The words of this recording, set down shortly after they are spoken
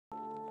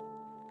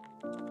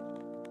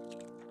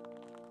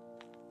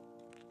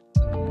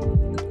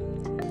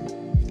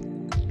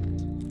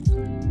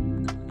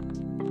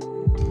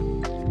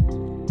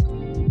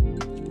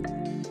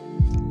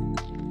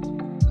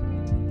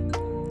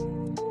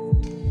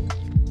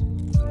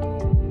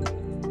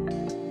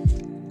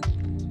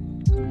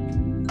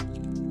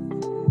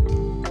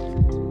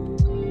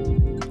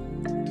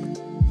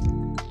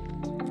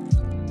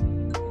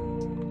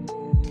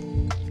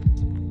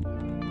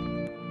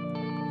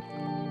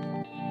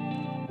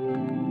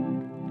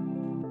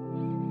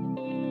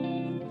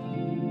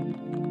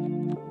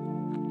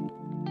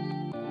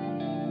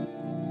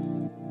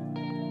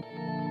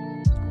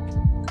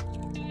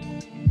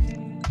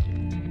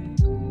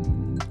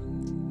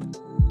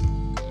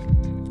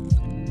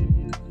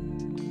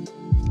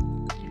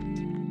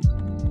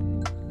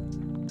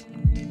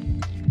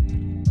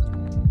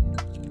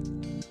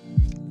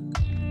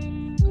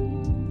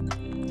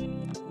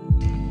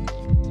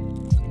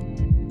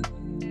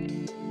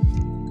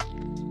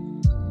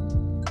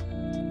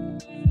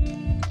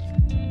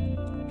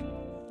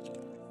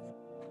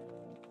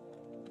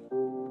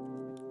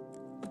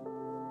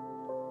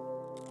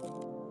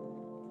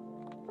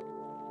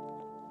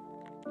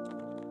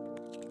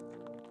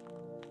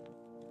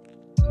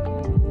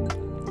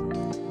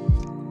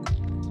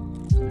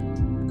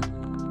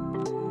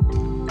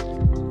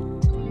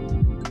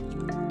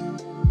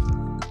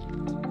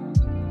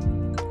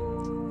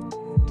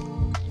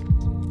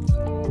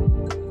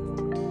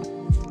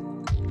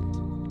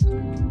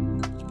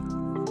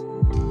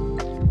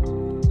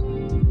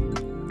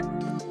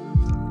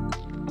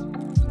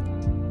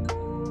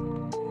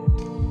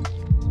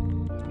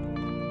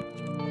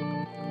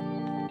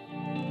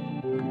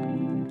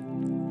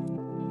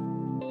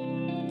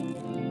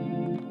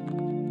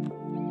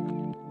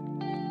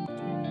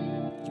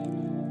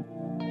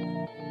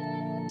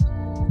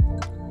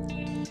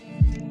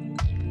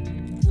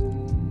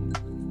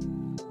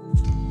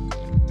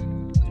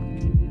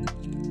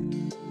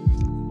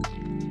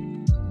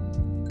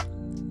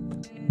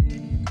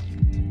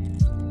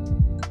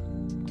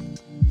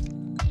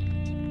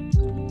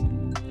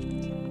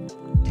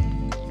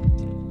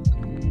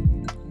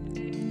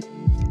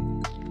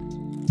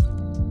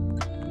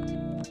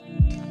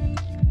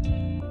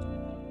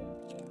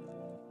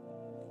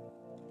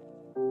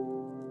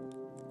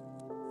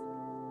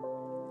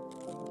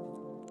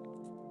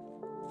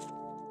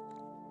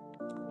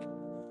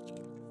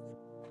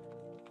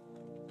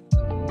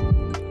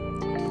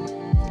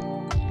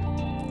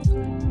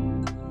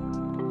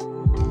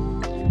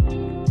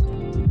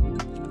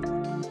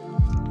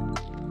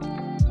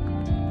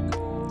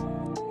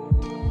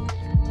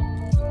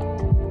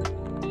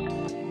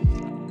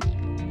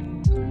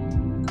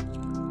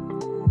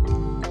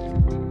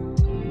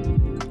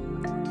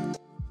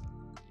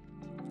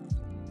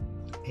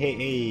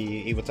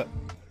Hey, what's up?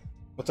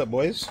 What's up,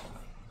 boys?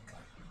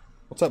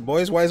 What's up,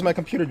 boys? Why is my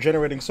computer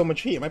generating so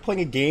much heat? Am I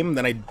playing a game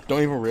that I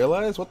don't even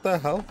realize? What the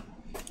hell?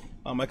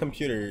 My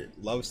computer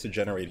loves to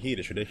generate heat.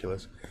 It's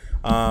ridiculous.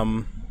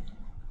 Um,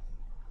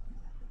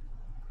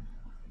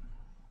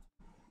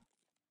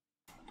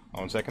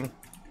 1 second.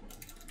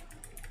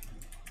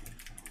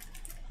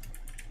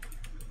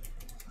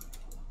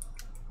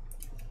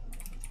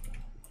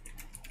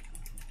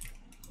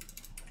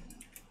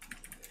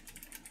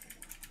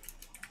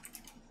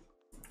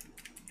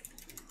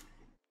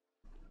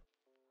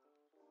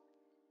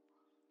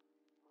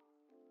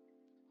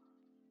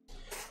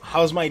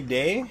 How's my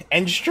day?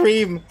 End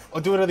stream. I'll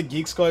do another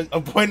Geek Squad.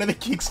 I'll play another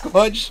Geek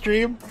Squad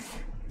stream.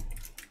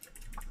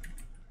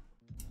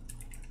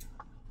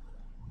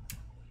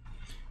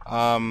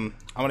 I'm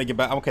gonna get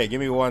back. Okay, give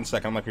me 1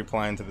 second. I'm like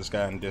replying to this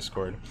guy on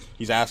Discord.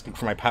 He's asking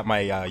for my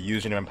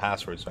username and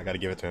password, so I gotta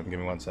give it to him. Give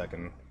me 1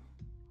 second.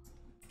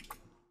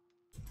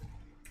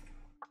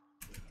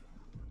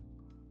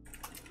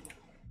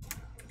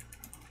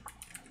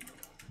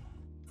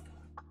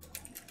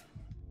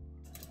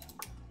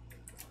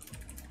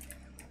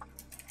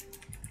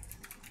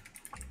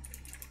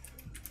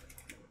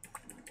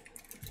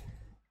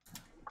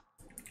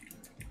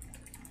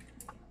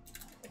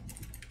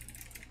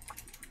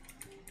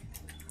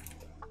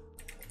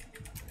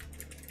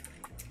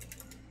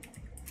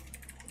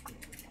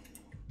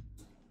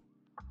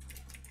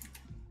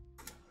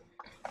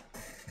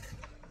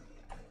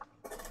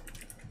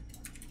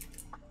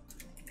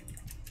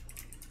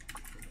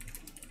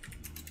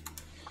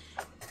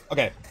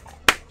 Okay,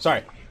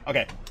 sorry.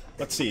 Okay,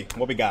 let's see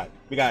what we got.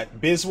 We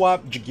got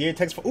Bizwap, Jagir,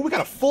 Text. Oh, we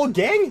got a full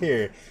gang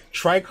here.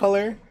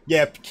 Tricolor,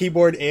 yeah,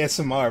 keyboard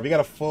ASMR. We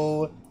got a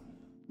full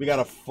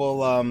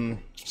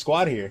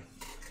squad here.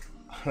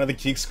 Another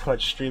Geek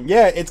Squad stream.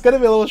 Yeah, it's gonna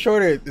be a little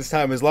shorter this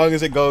time as long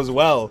as it goes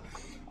well.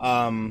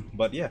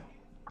 But yeah,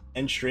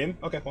 end stream.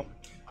 Okay, well,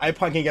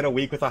 iPod can get a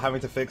week without having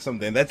to fix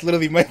something. That's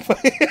literally my.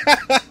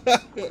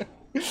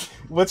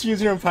 What's your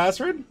user and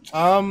password?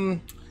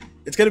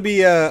 It's gonna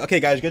be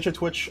okay, guys. Get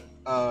Twitch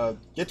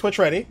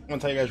ready. I'm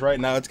gonna tell you guys right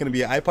now. It's gonna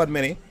be an iPod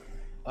Mini,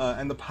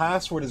 and the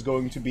password is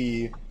going to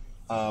be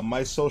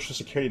my social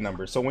security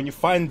number. So when you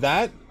find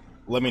that,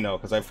 let me know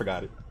because I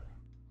forgot it.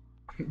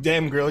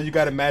 Damn, girl, you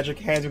got a magic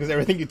hands because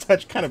everything you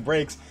touch kind of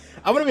breaks.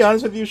 I'm gonna be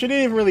honest with you. She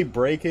didn't even really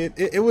break it.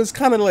 It was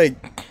kind of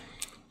like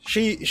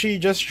she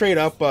just straight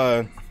up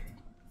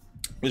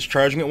was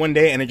charging it one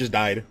day and it just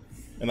died,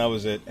 and that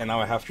was it. And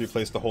now I have to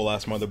replace the whole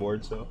last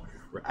motherboard. So.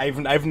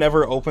 I've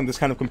never opened this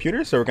kind of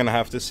computer, so we're gonna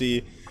have to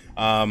see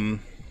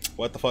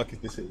what the fuck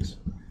this is.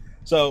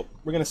 So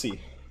we're gonna see.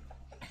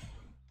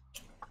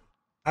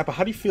 Appa,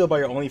 how do you feel about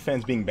your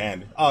OnlyFans being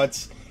banned? Oh,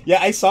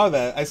 yeah, I saw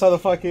that. I saw the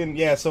fucking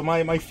So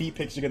my feet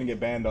pics are gonna get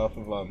banned off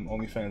of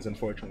OnlyFans,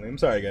 unfortunately. I'm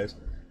sorry, guys.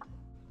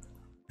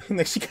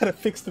 Next, you gotta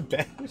fix the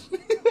ban.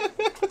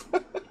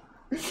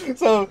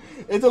 So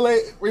it's a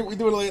late. We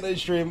do a late night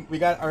stream. I'm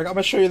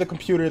gonna show you the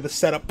computer, the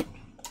setup.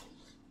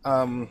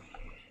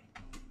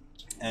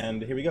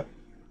 And here we go.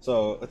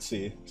 So let's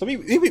see. So we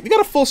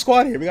got a full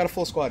squad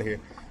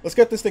here. Let's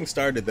get this thing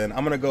started then.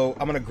 I'm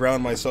gonna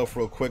ground myself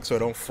real quick so I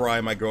don't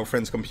fry my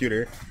girlfriend's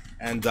computer.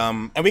 And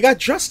we got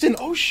Justin.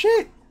 Oh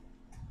shit.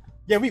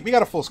 Yeah, we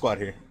got a full squad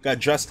here. Got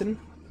Justin,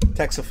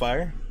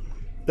 Texifier,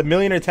 the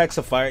millionaire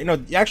Texifier.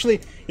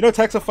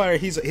 Texifier,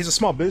 he's a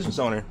small business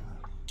owner.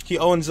 He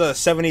owns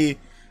 $72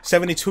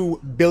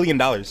 billion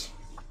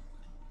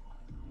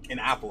in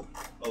Apple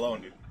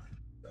alone, dude.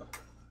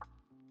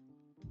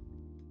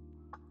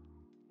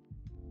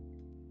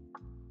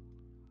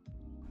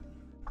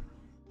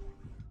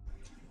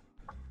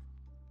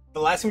 The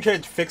last time you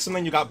tried to fix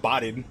something, you got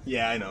botted.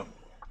 Yeah, I know.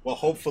 Well,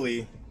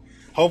 hopefully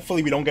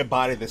we don't get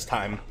botted this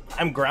time.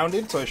 I'm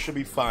grounded, so it should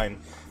be fine.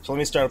 So let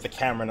me start with the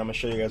camera, and I'm gonna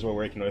show you guys what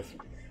we're working with.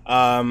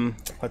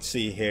 Let's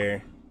see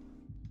here.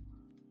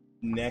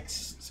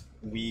 Next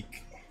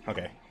week.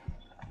 Okay.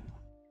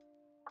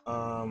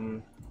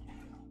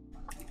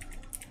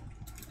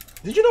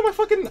 Did you know my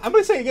fucking? I'm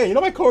gonna say it again. You know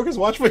my coworkers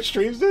watch my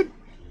streams, dude.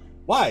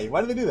 Why?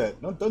 Why do they do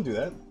that? Don't do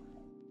that.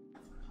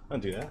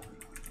 Don't do that.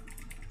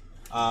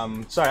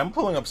 Sorry, I'm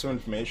pulling up some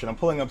information. I'm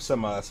pulling up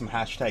some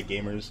hashtag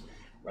gamers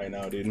right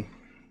now, dude.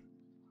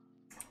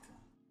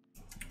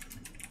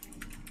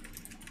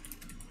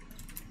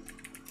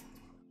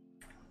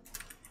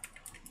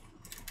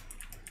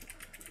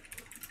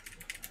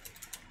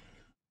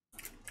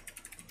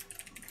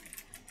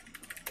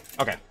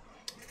 Okay.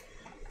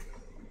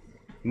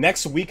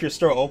 Next week your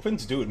store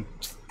opens, dude.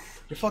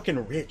 You're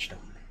fucking rich, dog.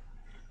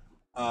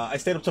 I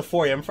stayed up to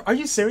 4 a.m. Are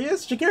you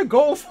serious? Jagir,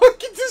 go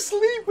fucking to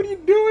sleep. What are you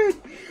doing?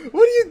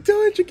 What are you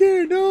doing,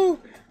 Jagir? No.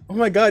 Oh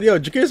my god, yo,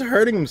 Jagir's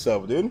hurting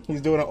himself, dude.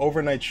 He's doing an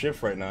overnight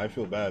shift right now. I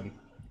feel bad.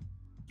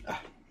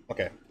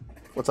 Okay.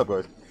 What's up,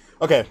 guys?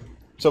 Okay.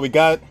 So we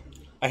got...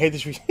 I hate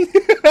this...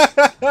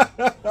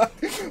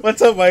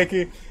 What's up,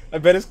 Mikey? I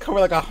bet it's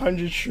covered like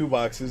 100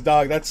 shoeboxes.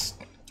 Dog, that's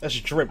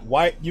drip.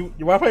 Why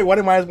probably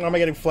wondering why am I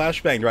getting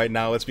flashbanged right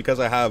now? It's because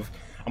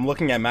I'm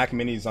looking at Mac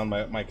Minis on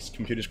my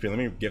computer screen. Let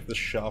me get this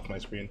shit off my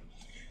screen.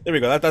 There we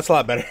go. That's a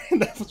lot better.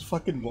 That was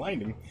fucking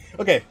blinding.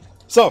 Okay,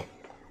 so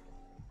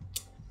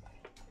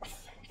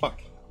fuck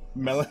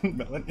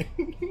melon.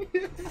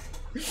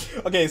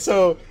 Okay,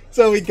 so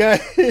we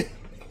got.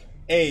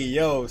 Hey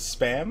yo,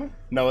 spam?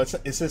 No, it's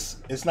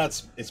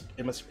not. It's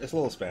a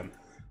little spam,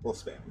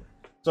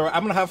 So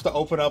I'm gonna have to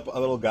open up a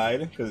little guide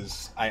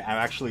because I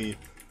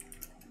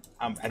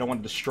don't want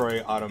to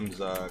destroy Autumn's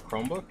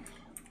Chromebook.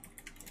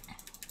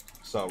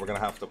 So we're gonna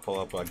have to pull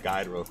up a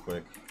guide real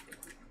quick,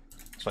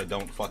 so I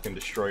don't fucking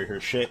destroy her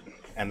shit.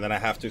 And then I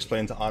have to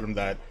explain to Autumn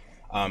that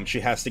she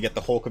has to get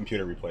the whole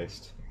computer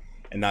replaced,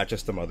 and not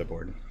just the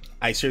motherboard.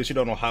 I seriously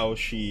don't know how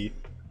she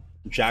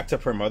jacked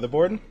up her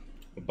motherboard,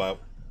 but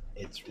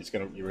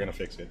we're gonna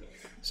fix it.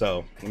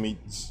 So let me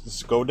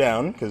just go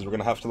down because we're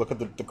gonna have to look at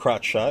the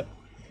crotch shot.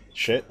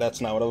 Shit,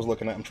 that's not what I was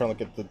looking at. I'm trying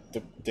to look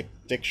at the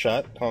dick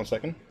shot. Hold on a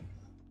second.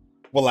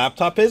 What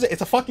laptop is it?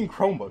 It's a fucking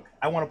Chromebook.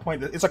 I want to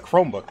point this. It's a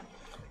Chromebook.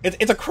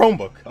 It's a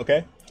Chromebook.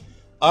 Okay.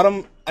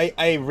 Autumn,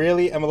 I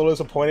really am a little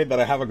disappointed that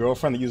I have a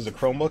girlfriend that uses a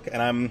Chromebook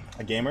and I'm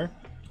a gamer.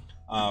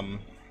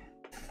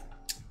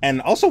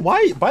 And also,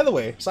 why? By the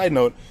way, side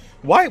note,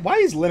 why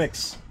is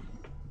Linux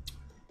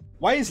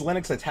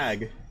a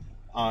tag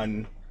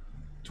on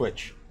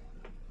Twitch?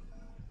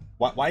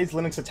 Why is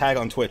Linux a tag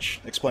on Twitch?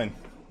 Explain.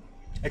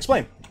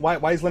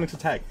 Why is Linux a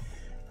tag?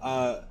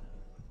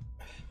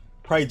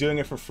 Probably doing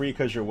it for free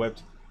because you're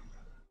whipped.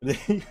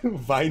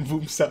 Vine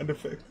boom sound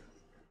effect.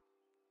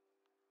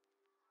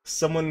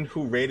 Someone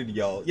who rated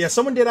y'all. Yeah,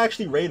 someone did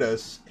actually rate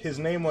us. His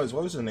name was,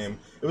 what was his name?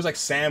 It was like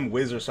Sam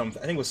Wiz or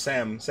something. I think it was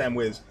Sam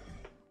Wiz.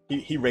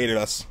 He rated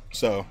us.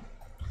 So,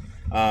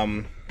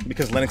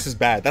 because Linux is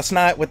bad. That's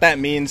not what that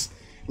means.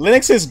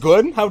 Linux is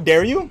good? How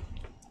dare you?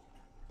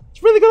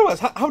 It's really good.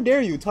 How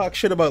dare you talk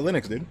shit about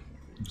Linux, dude?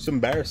 It's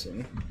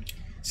embarrassing.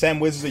 Sam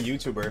Wiz is a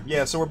YouTuber.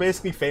 Yeah, so we're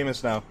basically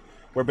famous now.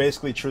 We're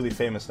basically truly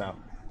famous now.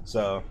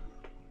 So,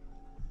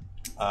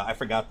 I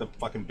forgot the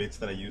fucking bits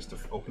that I used to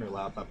open her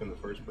laptop in the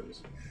first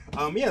place.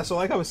 Yeah, so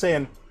like I was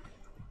saying,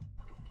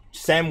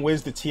 Sam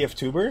Wiz the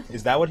TF-tuber,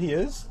 is that what he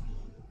is?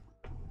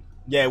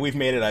 Yeah, we've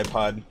made it,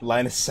 iPod.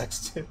 Linus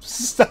Sex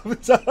Tips. Stop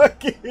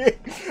talking.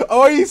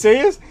 Oh, are you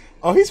serious?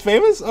 Oh, he's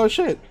famous? Oh,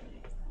 shit.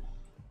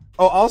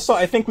 Oh, also,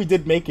 I think we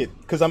did make it,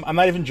 because I'm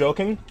not even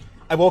joking.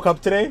 I woke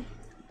up today,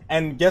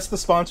 and guess the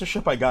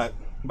sponsorship I got,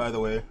 by the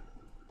way.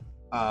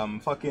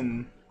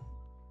 Fucking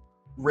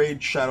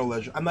Raid Shadow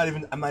Legend. I'm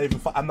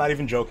not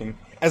even joking.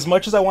 As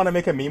much as I want to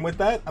make a meme with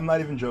that, I'm not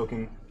even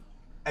joking.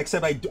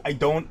 Except I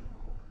don't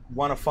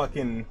want to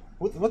fucking...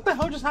 What the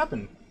hell just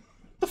happened?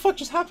 What the fuck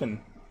just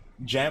happened?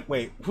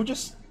 Wait, who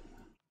just...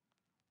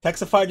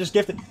 Texafire just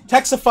gifted...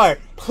 Texafire,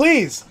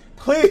 please!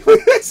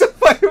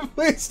 Texafire,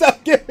 please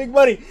stop giving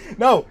money!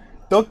 No,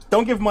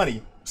 don't give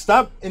money.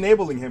 Stop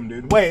enabling him,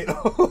 dude. Wait. I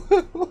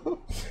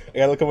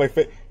gotta look at my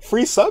face.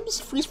 Free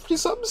subs? Free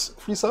subs?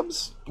 Free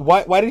subs?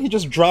 Why did he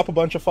just drop a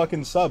bunch of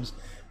fucking subs?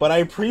 But I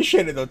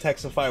appreciate it though,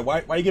 Texafire.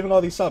 Why are you giving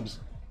all these subs?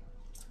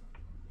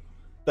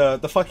 The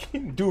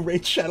fucking do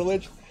Raid Shadow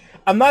Legends?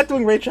 I'm not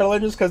doing Raid Shadow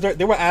Legends because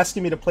they were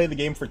asking me to play the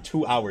game for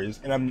 2 hours,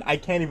 and I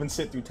can't even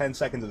sit through 10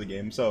 seconds of the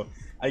game, so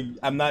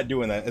I'm not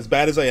doing that. As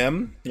bad as I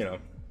am, you know,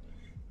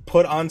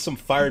 put on some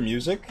fire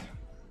music.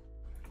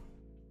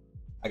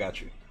 I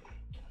got you.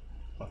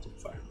 Some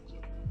fire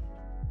music.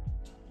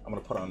 I'm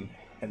gonna put on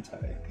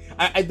hentai.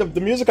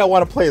 The music I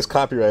want to play is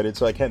copyrighted,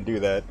 so I can't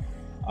do that.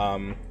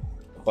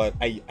 But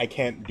I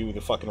can't do the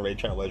fucking Raid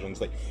Shadow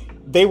Legends. Like,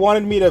 they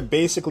wanted me to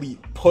basically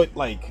put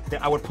like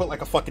I would put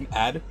like a fucking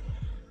ad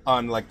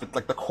on like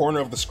the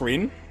corner of the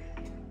screen,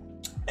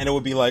 and it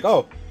would be like,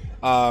 oh,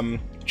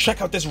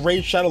 check out this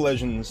Raid Shadow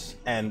Legends,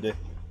 and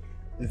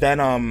then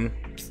I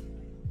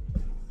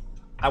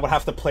would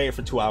have to play it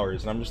for 2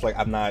 hours, and I'm just like,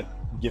 I'm not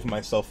giving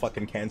myself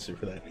fucking cancer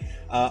for that.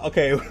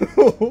 Okay,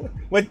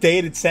 what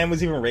day did Sam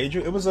Wiz even raid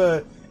you? It was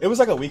like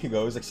a week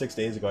ago. It was like 6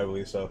 days ago, I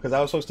believe so. Because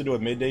I was supposed to do a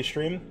midday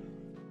stream,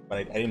 but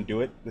I didn't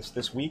do it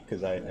this week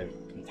because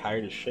I'm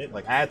tired as shit.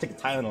 Like, I had to take a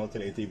Tylenol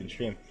today to even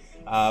stream.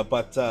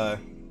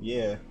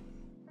 Yeah.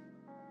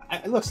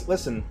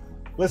 Listen.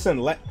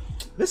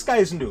 This guy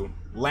is new.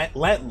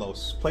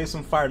 Lentlos, play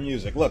some fire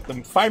music. Look,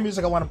 the fire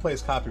music I want to play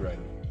is copyrighted.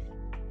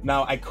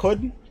 Now, I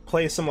could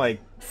play some like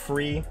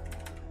free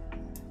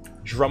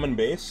drum and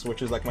bass,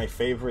 which is like my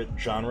favorite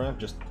genre.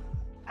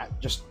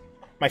 Just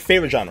my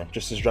favorite genre,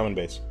 just is drum and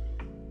bass.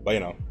 But you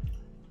know,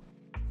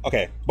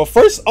 okay. But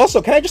first,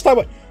 also, can I just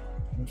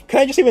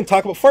even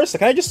talk about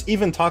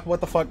what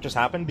the fuck just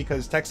happened?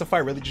 Because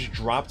Texafire really just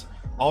dropped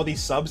all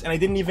these subs, and I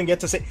didn't even get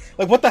to say,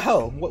 like, what the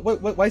hell?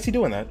 Why is he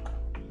doing that?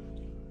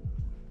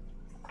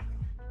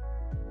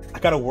 I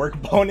got a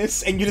work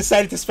bonus, and you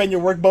decided to spend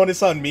your work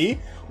bonus on me?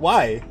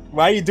 Why?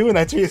 Why are you doing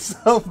that to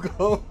yourself,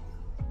 Go?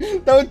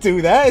 Don't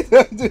do that.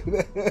 Don't do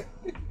that.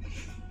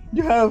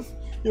 You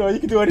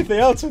can do anything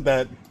else with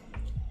that.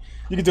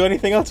 You can do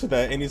anything else with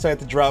that, and you decided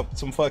to drop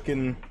some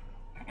fucking...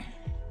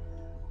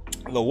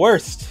 The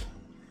worst.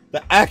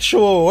 The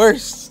actual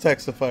worst,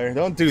 Texafire.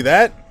 Don't do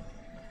that.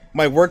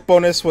 My work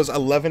bonus was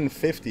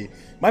 $11.50.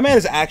 My man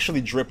is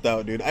actually dripped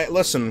out, dude.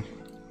 Listen,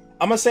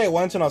 I'm gonna say it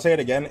once and I'll say it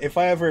again. If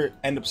I ever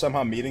end up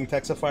somehow meeting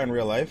Texafy in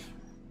real life,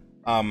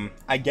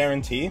 I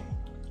guarantee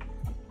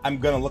I'm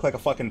gonna look like a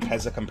fucking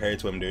peasant compared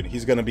to him, dude.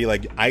 He's gonna be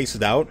like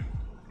iced out.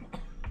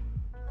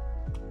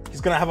 He's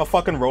gonna have a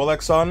fucking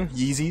Rolex on,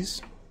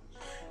 Yeezys,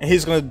 and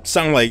he's gonna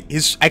sound like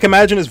I can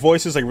imagine his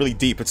voice is like really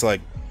deep. It's like,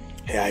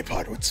 "Hey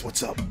iPod,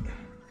 what's up?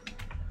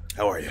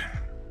 How are you?"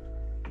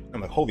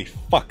 I'm like, "Holy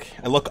fuck!"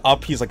 I look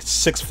up. He's like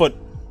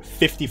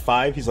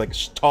 6'55". He's like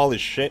tall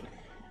as shit,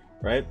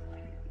 right?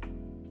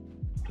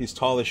 He's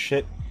tall as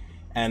shit,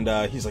 and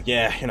he's like,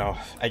 "Yeah, you know,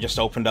 I just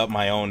opened up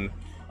my own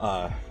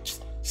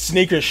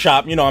sneaker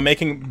shop. You know, I'm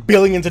making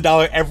billions of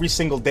dollars every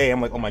single day." I'm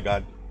like, "Oh my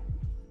god."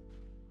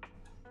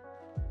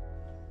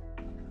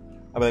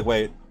 I'll be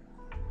like,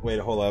 wait,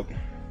 hold up. I'm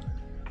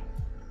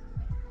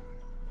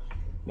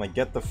like,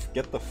 get the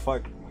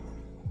fuck.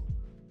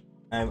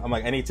 And I'm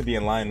like, I need to be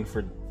in line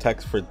for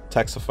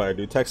Texafy,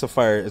 dude.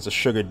 Texafy is a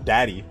sugar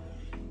daddy,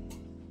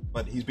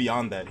 but he's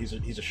beyond that. He's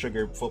a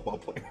sugar football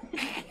player.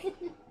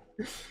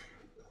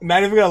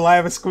 Not even gonna lie, I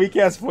have a squeaky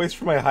ass voice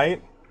for my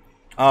height.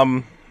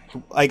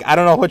 Like, I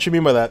don't know what you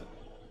mean by that.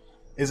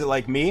 Is it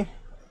like me,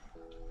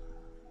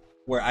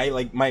 where I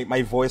like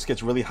my voice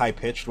gets really high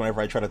pitched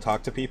whenever I try to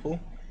talk to people?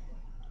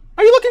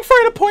 Are you looking for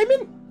an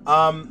appointment?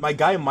 My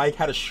guy Mike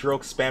had a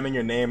stroke spamming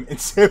your name, and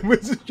Sam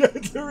was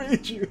trying to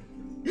reach you.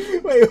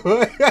 Wait,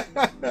 what?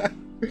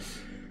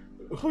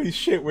 Holy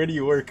shit, where do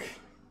you work?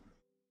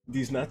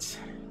 These nuts.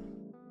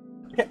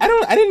 Okay,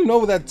 I didn't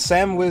know that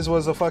Sam Wiz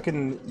was a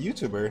fucking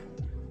YouTuber.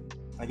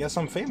 I guess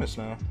I'm famous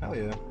now. Hell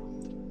yeah.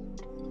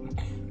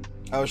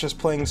 I was just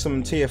playing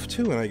some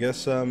TF2 and I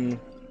guess I'm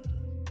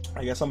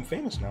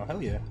famous now.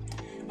 Hell yeah.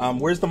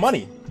 Where's the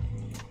money?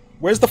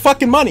 Where's the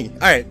fucking money?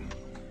 Alright.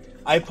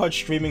 iPod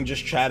streaming,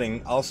 just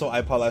chatting. Also,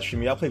 iPod live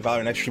streaming. I'll play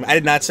Valorant next stream. I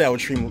did not say I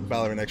would stream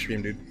Valorant next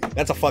stream, dude.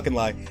 That's a fucking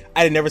lie.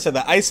 I never said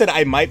that. I said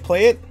I might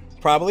play it,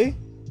 probably.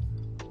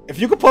 If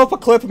you could pull up a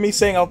clip of me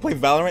saying I'll play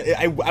Valorant,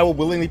 I will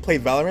willingly play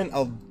Valorant.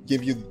 I'll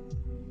give you...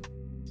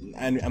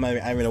 I don't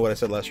even know what I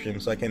said last stream,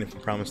 so I can't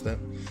even promise that.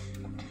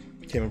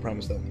 Can't even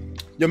promise that.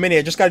 Yo, Mini,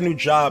 I just got a new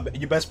job.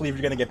 You best believe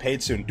you're gonna get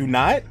paid soon. Do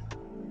not?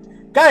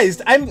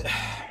 Guys, I didn't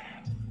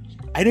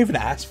even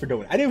ask for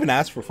doing it. I didn't even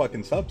ask for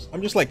fucking subs.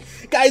 I'm just like,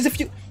 guys, if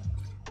you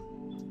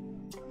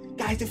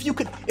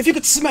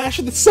could smash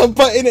the sub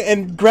button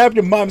and grab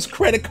your mom's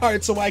credit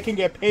card so I can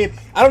get paid.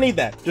 I don't need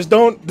that. Just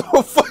don't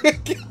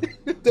fucking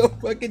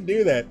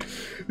do that.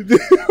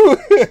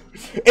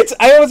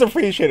 I always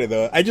appreciate it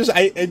though. I just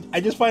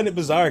find it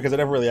bizarre because I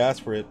never really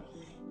asked for it.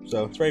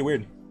 So it's very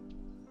weird.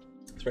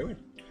 It's very weird.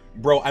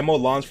 Bro, I mow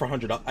lawns for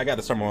 $100. I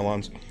gotta start mowing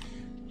lawns.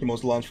 He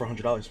mows lawns for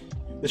 $100.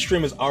 This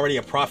stream is already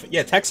a profit.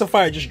 Yeah,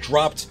 Texafy just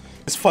dropped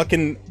this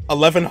fucking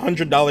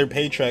 $1,100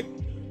 paycheck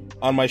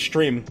on my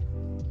stream.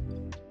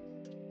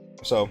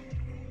 So,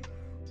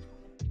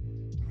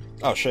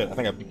 oh shit! I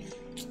think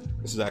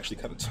this is actually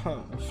kind of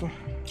tough.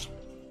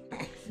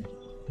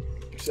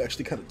 It's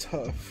actually kind of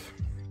tough.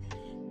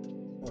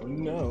 Oh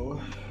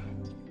no!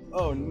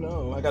 Oh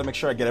no! I gotta make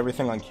sure I get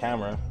everything on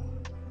camera.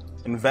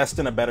 Invest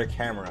in a better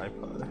camera,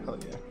 iPod. Hell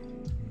yeah!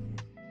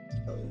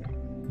 Hell yeah!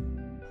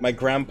 My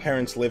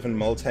grandparents live in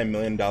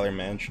multi-million-dollar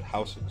mansion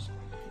houses.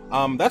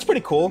 That's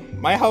pretty cool.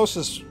 My house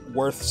is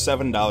worth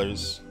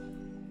 $7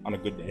 on a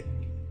good day.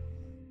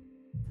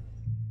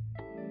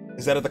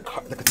 Is that at the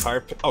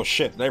guitar? Oh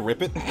shit, did I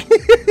rip it?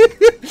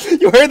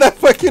 You heard that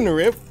fucking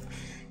rip?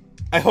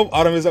 I hope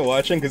Autumn isn't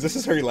watching because this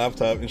is her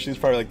laptop and she's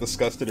probably like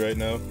disgusted right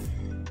now.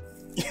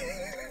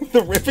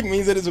 The ripping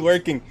means it is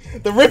working.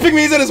 The ripping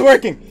means it is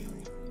working!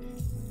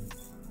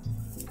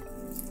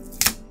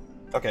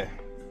 Okay.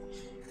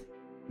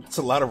 It's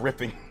a lot of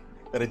ripping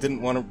that I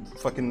didn't want to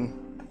fucking...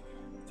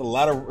 It's a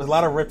lot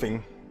of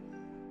ripping.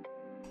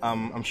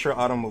 I'm sure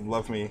Autumn will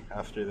love me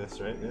after this,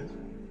 right guys?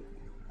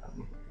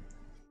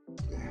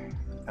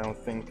 I don't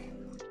think.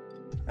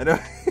 I don't.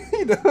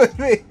 You know what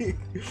I mean?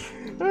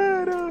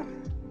 I don't.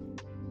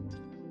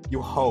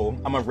 You hoe!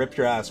 I'm gonna rip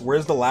your ass.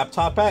 Where's the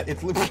laptop at?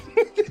 It's. Okay,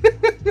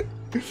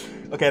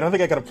 I don't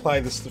think I can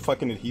apply this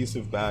fucking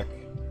adhesive back.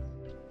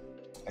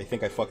 I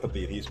think I fucked up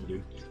the adhesive,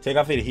 dude. Take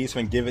off the adhesive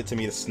and give it to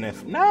me to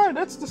sniff. Nah,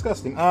 that's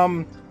disgusting.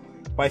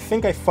 But I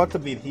think I fucked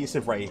up the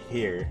adhesive right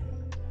here.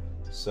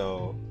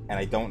 So, and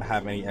I don't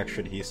have any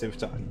extra adhesive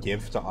to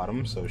give to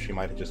Autumn, so she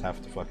might just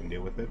have to fucking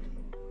deal with it.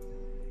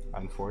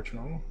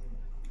 Unfortunately.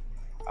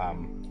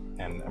 And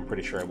I'm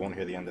pretty sure I won't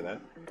hear the end of that.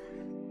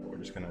 We're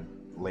just gonna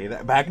lay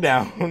that back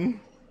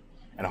down.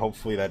 And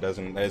hopefully that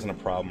isn't a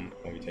problem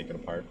when we take it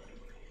apart.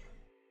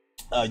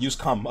 Use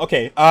cum.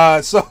 Okay,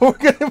 so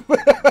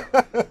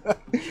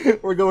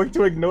we're going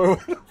to ignore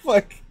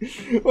what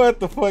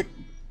the fuck.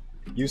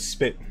 Use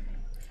spit.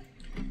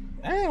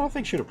 I don't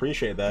think she'd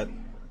appreciate that.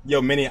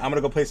 Yo, Minnie, I'm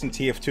gonna go play some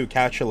TF2.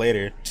 Catch you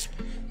later.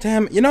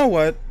 Damn, you know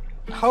what?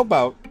 How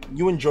about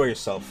you enjoy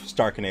yourself,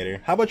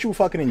 Starkinator? How about you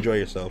fucking enjoy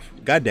yourself?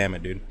 God damn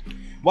it, dude.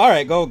 Well,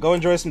 alright, go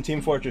enjoy some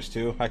Team Fortress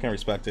 2. I can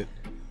respect it.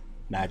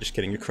 Nah, just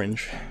kidding, you're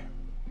cringe.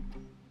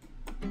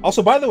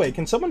 Also, by the way,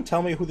 can someone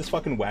tell me who this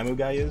fucking Whamu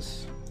guy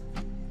is?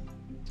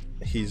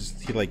 he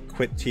like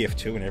quit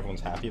TF2 and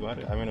everyone's happy about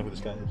it. I don't know who this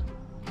guy is.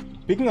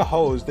 Speaking of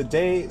hoes, the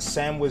day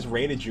Sam was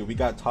raided you, we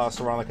got tossed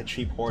around like a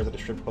cheap whore at the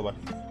strip club.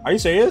 Are you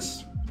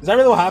serious? Is that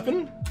really what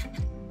happened?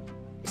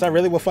 Is that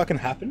really what fucking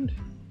happened?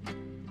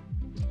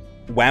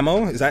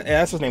 Whammo? Is that? Yeah,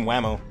 that's his name,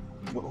 Whammo.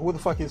 Who the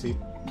fuck is he?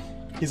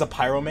 He's a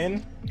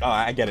pyroman? Oh,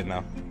 I get it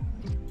now.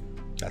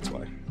 That's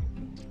why.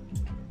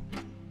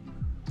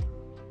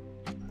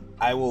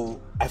 I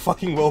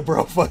fucking will,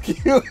 bro. Fuck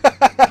you.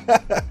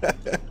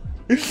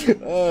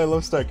 Oh, I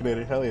love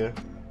Starkinator. Hell yeah.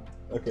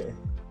 Okay.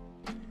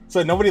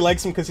 So nobody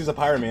likes him because he's a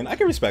pyroman. I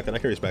can respect it. I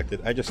can respect it.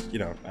 I just, you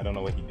know, I don't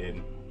know what he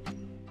did.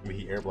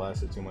 Maybe he air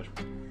blasted too much.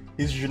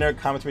 He's a generic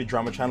commentary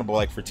drama channel, but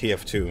like for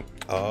TF2.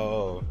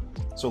 Oh.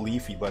 So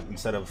Leafy, but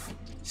instead of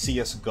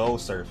CSGO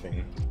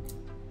surfing,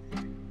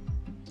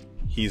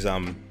 he's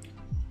TF2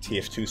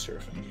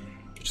 surfing,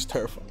 which is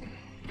terrifying.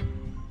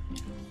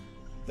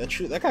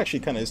 That actually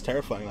kind of is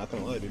terrifying, not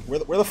gonna lie, dude.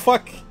 Where the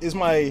fuck is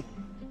my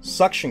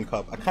suction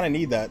cup? I kind of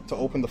need that to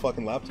open the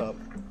fucking laptop.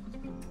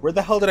 Where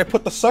the hell did I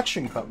put the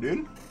suction cup,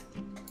 dude?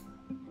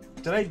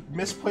 Did I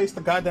misplace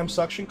the goddamn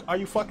suction? Are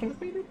you fucking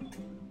with me, dude?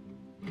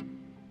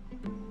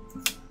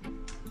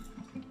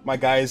 My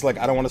guy is like,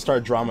 I don't want to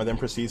start drama, then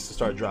proceeds to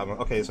start drama.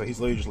 Okay, so he's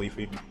literally just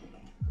Leafy.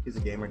 He's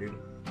a gamer, dude.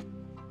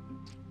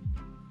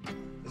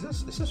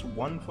 Is this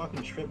one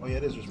fucking strip? Oh yeah,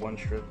 it is just one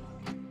strip.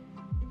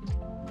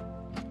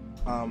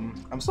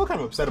 I'm still kind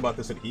of upset about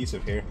this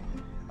adhesive here.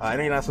 I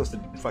know you're not supposed to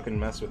fucking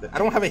mess with it. I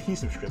don't have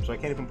adhesive strips, so I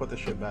can't even put this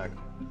shit back.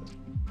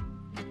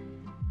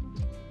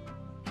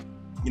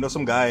 You know,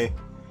 some guy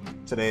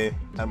today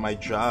at my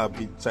job,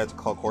 he decided to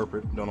call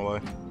corporate. Don't know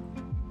why.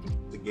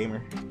 He's a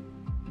gamer.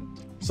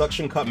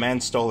 Suction cup man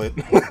stole it.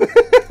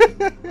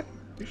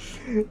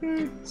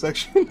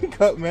 Suction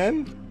cup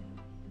man.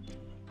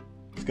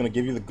 He's gonna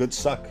give you the good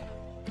suck.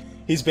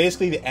 He's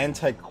basically the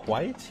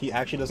anti-quiet. He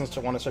actually doesn't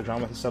want to start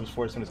drama. His subs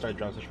force him to start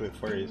drama, especially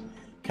with furries.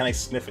 Can I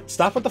sniff it?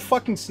 Stop with the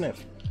fucking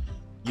sniff.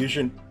 Use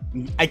your...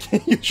 I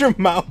can't use your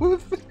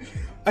mouth?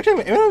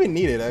 Actually, I don't even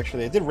need it,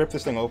 actually. I did rip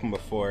this thing open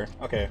before.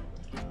 Okay.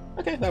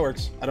 Okay, that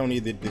works. I don't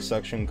need the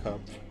suction cup.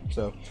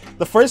 So,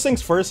 the first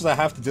things first is I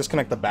have to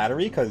disconnect the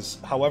battery, because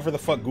however the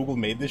fuck Google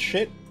made this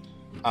shit,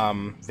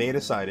 they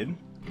decided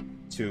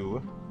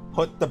to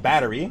put the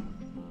battery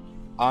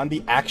on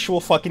the actual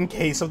fucking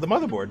case of the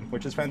motherboard,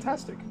 which is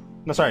fantastic.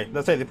 No, sorry,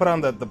 that's it. They put it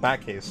on the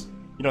back case.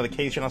 You know, the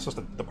case you're not supposed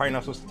to, the part you're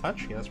not supposed to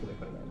touch? Yeah, that's where they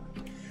put it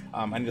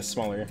on. I need a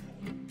smaller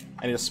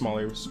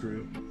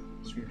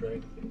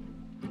screwdriver.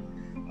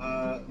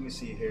 Let me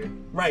see here.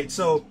 Right,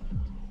 so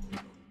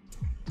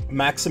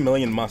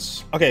Maximilian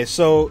Muss. Okay,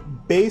 so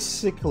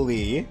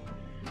basically,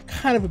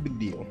 kind of a big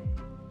deal.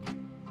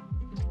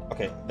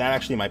 Okay, that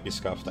actually might be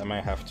scuffed. I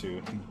might have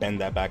to bend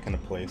that back into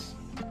place.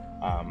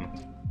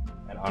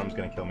 And Autumn's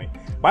gonna kill me.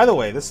 By the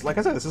way, this, like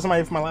I said, this isn't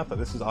my laptop.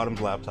 This is Autumn's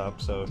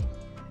laptop. So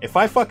if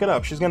I fuck it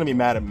up, she's gonna be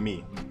mad at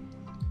me.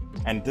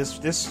 And this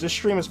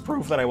stream is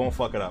proof that I won't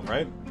fuck it up,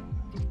 right?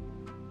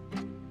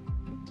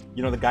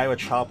 You know the guy with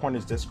child porn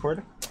is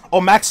Discord?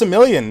 Oh,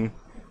 Maximilian!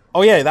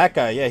 Oh yeah, that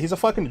guy. Yeah, he's a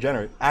fucking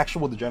degenerate.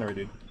 Actual degenerate,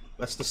 dude.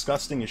 That's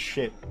disgusting as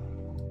shit.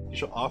 He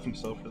should off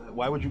himself for that.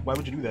 Why would you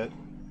do that?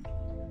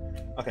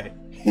 Okay.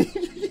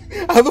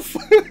 How the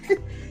fuck?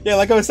 Yeah,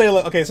 like I was saying,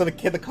 okay, so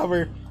the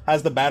cover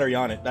has the battery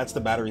on it. That's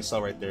the battery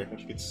cell right there, if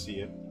you can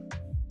see it.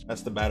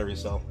 That's the battery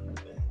cell right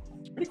there.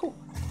 Pretty cool.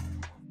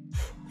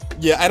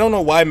 Yeah, I don't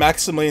know why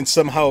Maximilian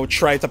somehow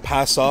tried to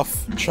pass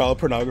off child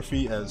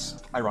pornography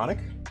as ironic.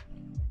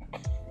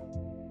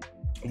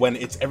 When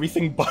it's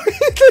everything but...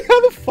 Like,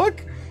 how the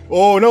fuck?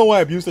 Oh, no, I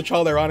abused the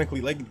child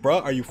ironically. Like,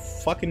 bruh, are you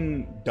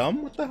fucking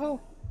dumb? What the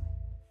hell?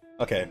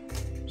 Okay,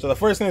 so the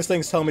first thing this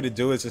thing's telling me to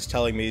do is just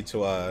telling me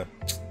to,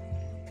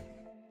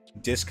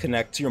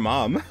 disconnect your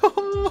mom.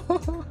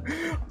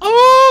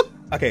 Oh!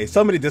 Okay,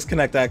 somebody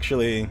disconnect,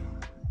 actually,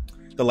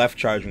 the left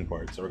charging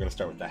port, so we're gonna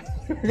start with that.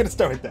 We're gonna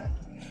start with that.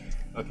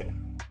 Okay.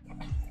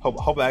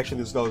 Hope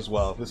actually this goes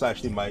well. This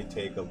actually might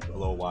take a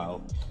little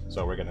while,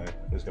 so this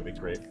is gonna be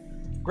great.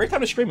 Great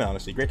time to stream it,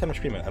 honestly. Great time to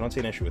stream it. I don't see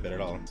an issue with it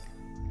at all.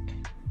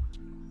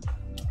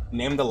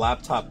 Name the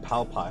laptop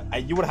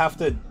Palpot. You would have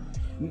to...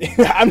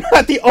 I'm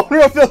not the owner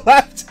of the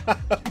laptop.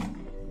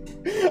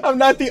 I'm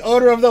not the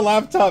owner of the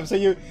laptop,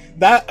 so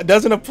that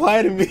doesn't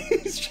apply to me.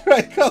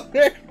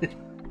 Tricolor.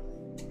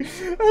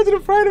 That doesn't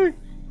apply to me.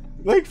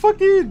 Like, fuck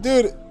you,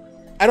 dude.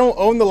 I don't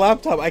own the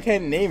laptop. I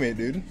can't name it,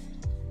 dude.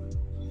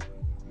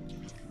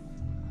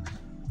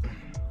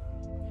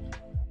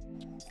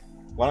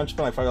 Why don't you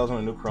spend like $5 on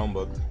a new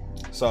Chromebook?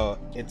 So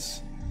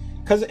it's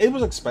because it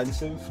was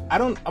expensive.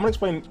 I'm gonna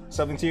explain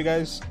something to you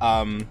guys.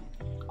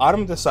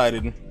 Autumn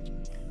decided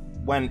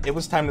when it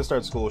was time to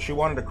start school, she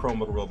wanted a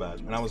Chromebook real bad.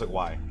 And I was like,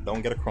 why?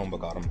 Don't get a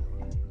Chromebook, Autumn.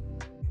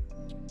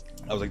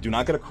 I was like, do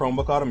not get a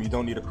Chromebook, Autumn. You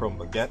don't need a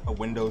Chromebook. Get a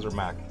Windows or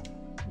Mac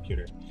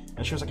computer.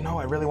 And she was like, no,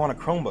 I really want a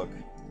Chromebook.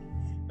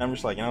 And I'm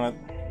just like, you know what?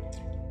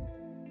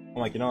 I'm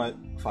like, you know what?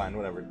 Fine,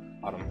 whatever.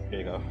 Autumn, here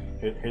you go.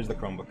 Here's the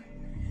Chromebook.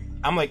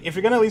 I'm like, if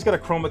you're gonna at least get a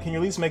Chromebook, can you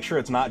at least make sure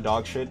it's not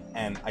dog shit?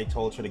 And I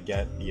told her to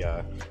get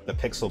the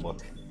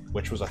Pixelbook.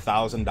 which was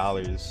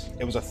 $1,000.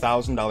 It was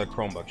 $1,000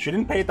 Chromebook. She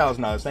didn't pay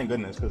 $1,000, thank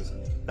goodness, because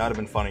that would have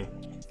been funny.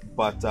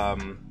 But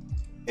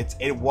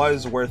it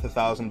was worth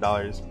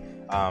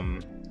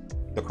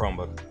 $1,000, the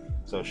Chromebook.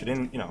 So she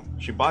didn't, you know,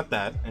 she bought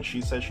that and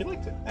she said she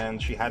liked it,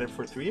 and she had it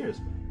for 3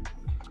 years.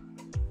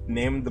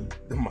 Named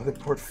the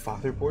motherboard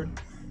fatherboard.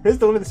 Here's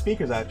the one of the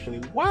speakers actually.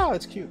 Wow,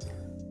 that's cute.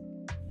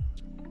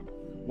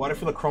 Why do I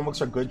feel like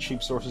Chromebooks are good,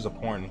 cheap sources of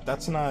porn?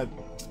 That's not.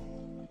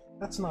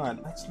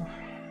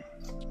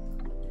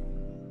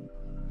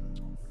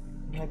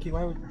 Mikey,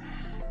 why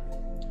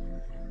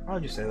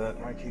would you say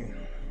that, Mikey?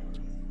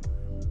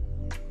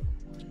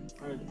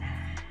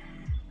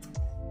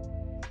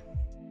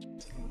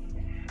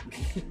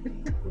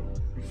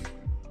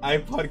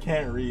 iPod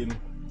can't read.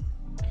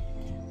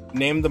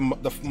 Name the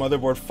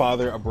motherboard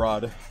father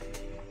abroad.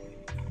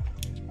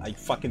 I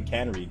fucking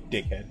can read,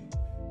 dickhead.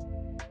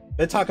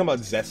 They're talking about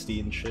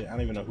Zesty and shit. I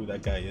don't even know who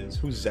that guy is.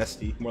 Who's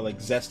Zesty? More like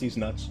Zesty's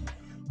nuts.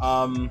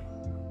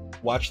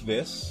 Watch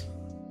this.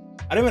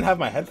 I don't even have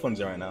my headphones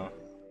in right now.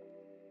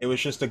 It was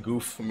just a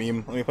goof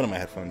meme. Let me put on my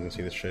headphones and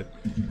see this shit.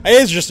 It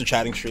is just a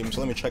chatting stream, so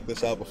let me check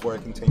this out before I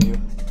continue.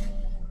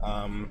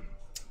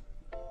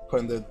 Put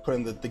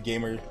in the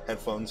gamer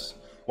headphones.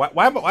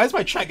 Why is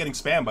my chat getting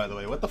spam, by the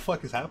way? What the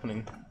fuck is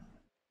happening?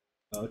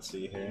 Oh, let's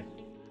see here.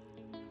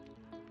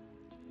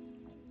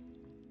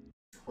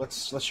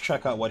 Let's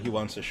check out what he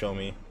wants to show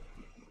me.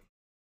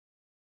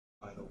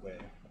 By the way,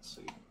 let's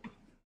see.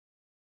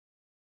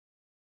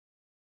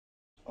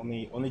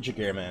 Only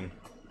Jagir, man.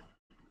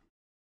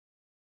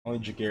 Only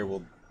Jagir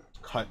will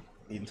cut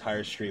the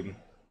entire stream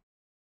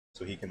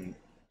so he can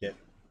get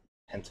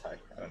hentai.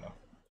 I don't know.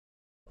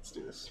 Let's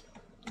do this.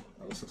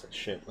 Oh, this looks like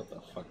shit. What the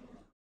fuck?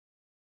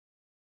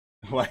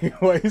 Why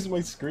is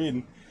my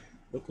screen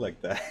look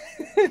like that?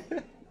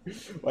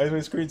 Why is my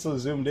screen so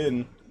zoomed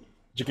in?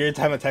 Jagir,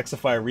 time to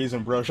textify a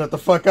reason, bro. Shut the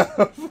fuck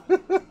up.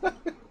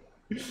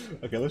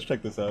 Okay, let's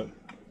check this out.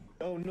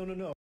 Oh,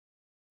 no.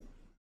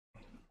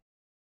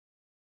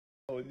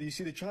 Oh, you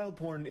see, the child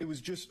porn, it was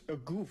just a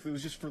goof. It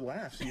was just for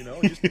laughs, you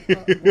know? Just,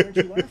 why aren't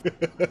you laughing?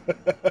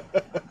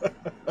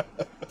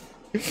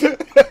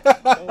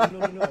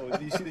 Oh, no.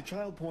 You see, the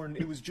child porn,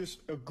 it was just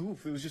a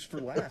goof. It was just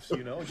for laughs,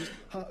 you know? Just,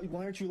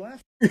 why aren't you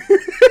laughing?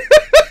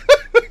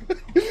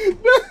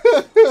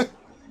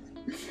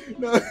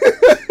 No.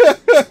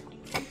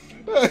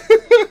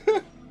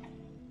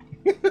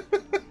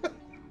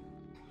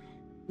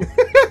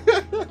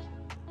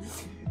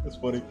 That's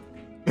funny.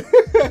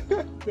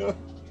 No.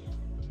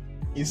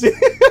 You see?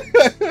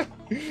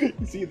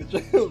 You see the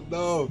child?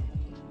 No.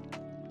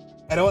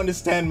 I don't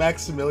understand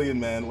Maximilian,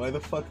 man. Why the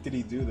fuck did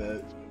he do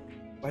that?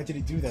 Why did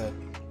he do that?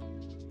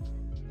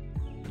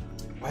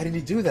 Why did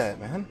he do that,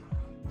 man?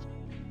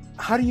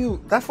 How do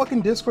you... That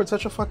fucking Discord's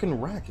such a fucking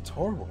wreck. It's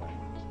horrible.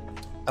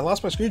 I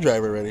lost my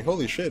screwdriver already.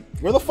 Holy shit.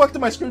 Where the fuck did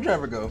my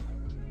screwdriver go?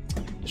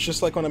 It's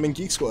just like when I'm in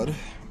Geek Squad.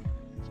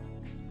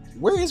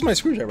 Where is my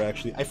screwdriver,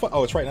 actually?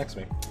 Oh, it's right next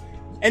to me.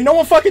 And no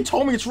one fucking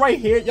told me it's right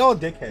here. Y'all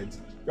dickheads.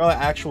 Y'all are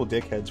actual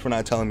dickheads for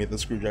not telling me the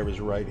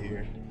screwdriver's right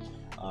here.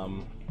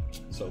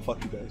 So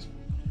fuck you guys.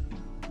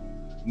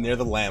 Near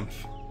the lamp.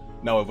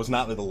 No, it was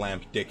not near the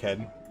lamp,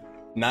 dickhead.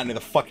 Not near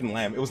the fucking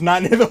lamp. It was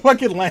not near the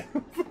fucking lamp.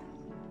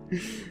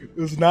 It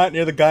was not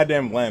near the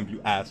goddamn lamp, you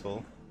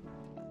asshole.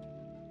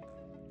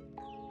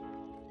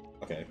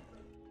 Okay.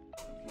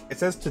 It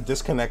says to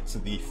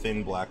disconnect the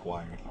thin black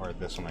wire, or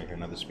this one right here,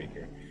 another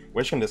speaker.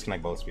 We're just gonna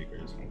disconnect both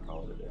speakers and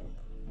call it a day.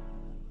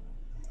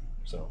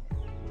 So,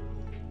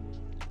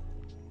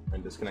 we're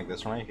gonna disconnect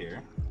this one right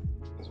here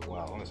as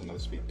well. There's another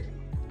speaker.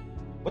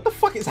 What the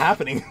fuck is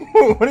happening?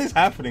 What is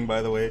happening,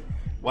 by the way?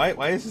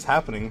 Why is this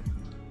happening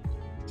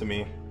to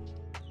me?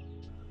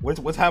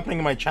 What's happening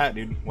in my chat,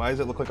 dude? Why does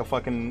it look like a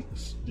fucking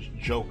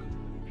joke?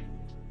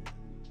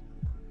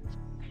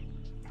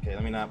 Okay,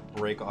 let me not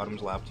break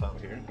Autumn's laptop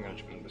here. I'm gonna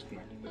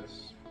disconnect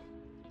this.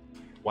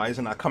 Why is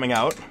it not coming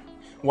out?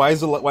 Why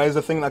is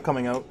the thing not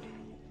coming out?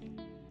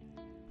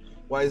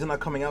 Why is it not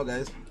coming out,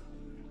 guys?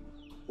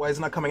 Why is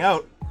it not coming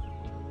out?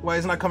 Why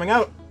is it not coming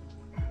out?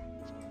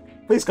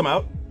 Please come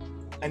out.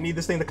 I need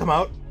this thing to come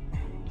out.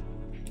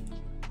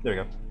 There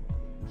we go.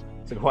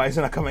 So why is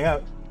it not coming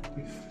out?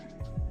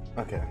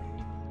 Okay.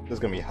 This is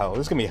gonna be hell.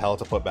 This is gonna be hell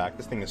to put back.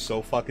 This thing is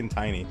so fucking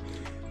tiny.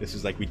 This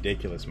is like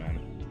ridiculous, man.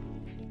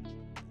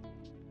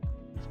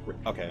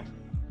 Okay.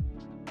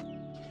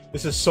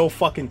 This is so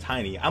fucking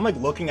tiny. I'm like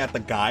looking at the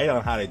guide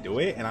on how to do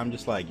it, and I'm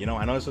just like, you know,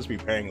 I know it's supposed to be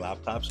repairing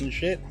laptops and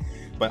shit,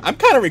 but I'm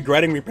kind of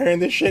regretting repairing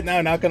this shit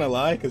now, not gonna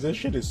lie, because this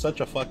shit is such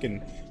a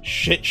fucking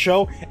shit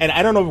show, and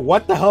I don't know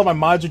what the hell my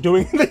mods are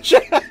doing in the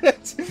chat.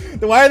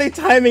 Why are they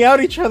timing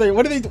out each other?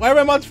 Why are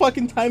my mods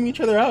fucking timing each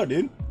other out,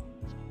 dude?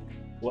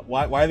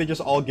 Why are they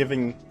just all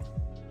giving...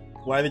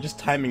 Why are they just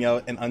timing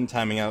out and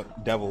untiming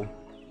out Devil?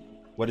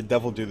 What did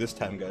Devil do this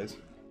time, guys?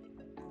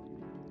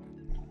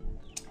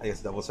 I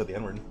guess Devil said the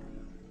N-word.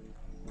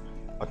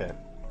 Okay.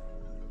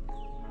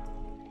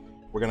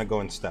 We're gonna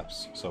go in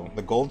steps. So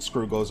the gold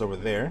screw goes over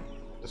there.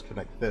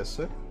 Disconnect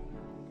this.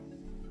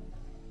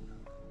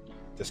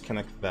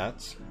 Disconnect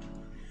that.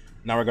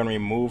 Now we're gonna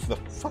remove the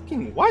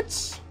fucking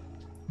what?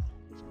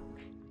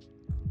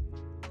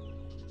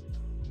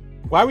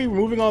 Why are we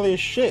removing all this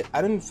shit?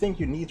 I didn't think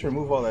you need to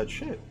remove all that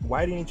shit.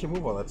 Why do you need to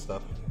remove all that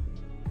stuff?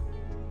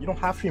 You don't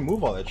have to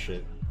remove all that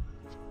shit.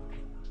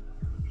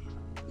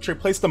 To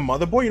replace the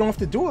motherboard, you don't have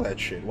to do all that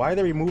shit. Why are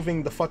they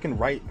removing the fucking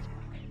right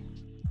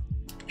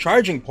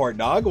charging port,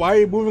 dog? Why are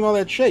you moving all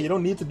that shit? You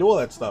don't need to do all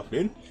that stuff,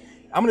 dude.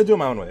 I'm gonna do it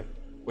my own way,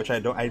 which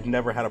I've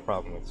never had a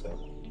problem with, so.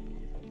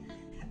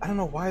 I don't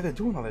know why they're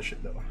doing all that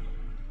shit, though.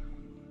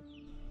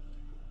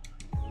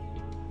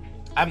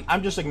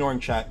 I'm just ignoring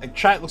chat. Like,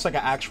 chat looks like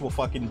an actual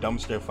fucking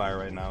dumpster fire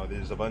right now.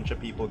 There's a bunch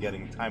of people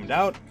getting timed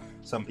out.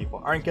 Some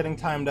people aren't getting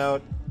timed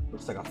out.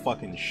 Looks like a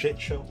fucking shit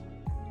show.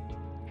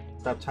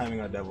 Stop timing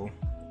out, devil.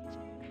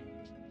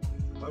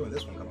 Why would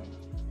this one come out?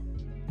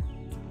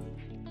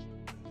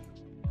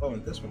 Why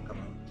wouldn't this one come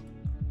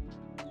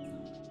out?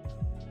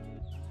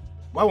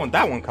 Why won't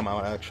that one come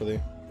out,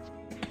 actually?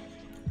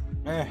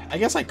 I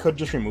guess I could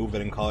just remove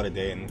it and call it a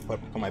day and put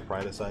my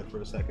pride aside for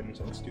a second,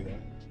 so let's do that.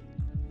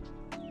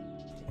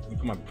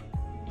 Come on.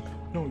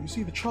 No, you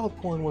see, the child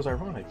porn was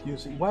ironic. You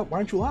see, why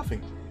aren't you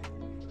laughing?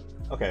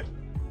 Okay.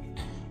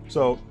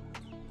 So,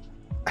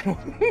 the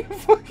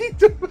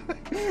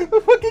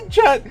fucking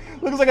chat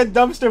looks like a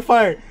dumpster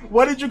fire.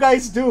 What did you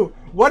guys do?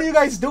 What are you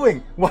guys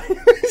doing? Why are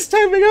you guys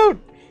timing out?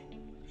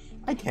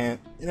 I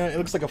can't. You know, it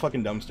looks like a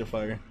fucking dumpster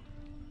fire.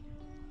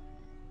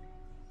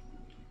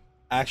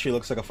 Actually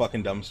looks like a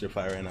fucking dumpster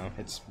fire right now.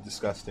 It's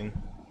disgusting.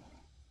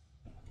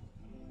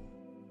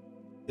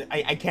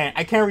 I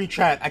can't read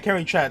chat. I can't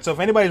read chat. So if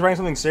anybody's writing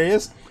something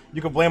serious,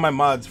 you can blame my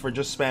mods for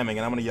just spamming, and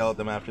I'm gonna yell at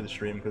them after the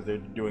stream because they're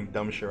doing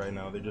dumb shit right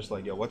now. They're just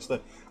like, yo, what's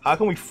the? How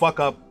can we fuck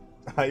up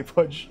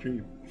iPod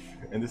stream?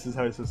 And this is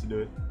how it's supposed to do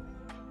it.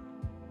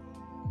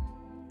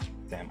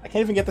 Damn, I can't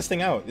even get this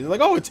thing out. It's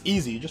like, oh, it's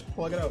easy. Just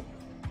plug it out.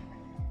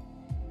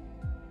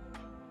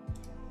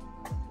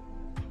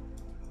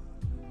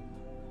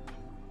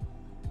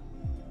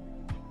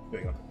 There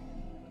you go.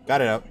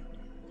 Got it out.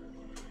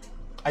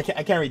 I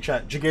can't read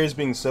chat. Jagir's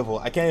being civil.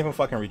 I can't even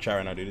fucking read chat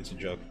right now, dude. It's a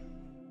joke.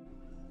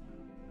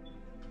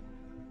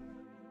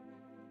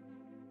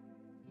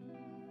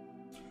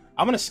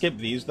 I'm gonna skip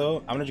these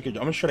though. I'm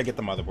gonna try to get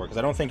the motherboard because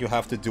I don't think you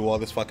have to do all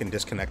this fucking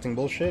disconnecting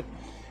bullshit.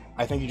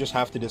 I think you just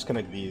have to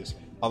disconnect these.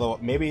 Although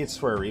maybe it's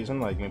for a reason.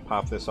 Like, let me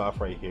pop this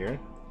off right here,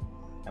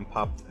 and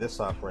pop this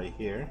off right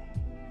here.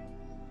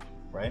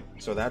 Right.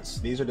 So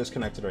these are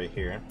disconnected right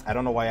here. I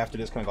don't know why I have to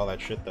disconnect all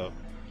that shit though.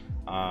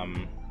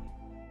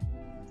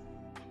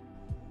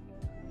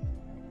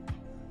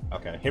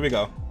 Okay, here we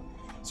go.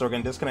 So we're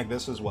gonna disconnect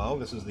this as well.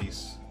 This is the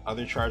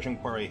other charging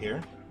port right here.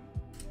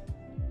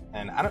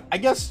 And I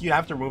guess you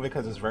have to remove it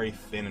because it's very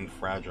thin and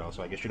fragile,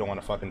 so I guess you don't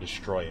want to fucking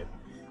destroy it.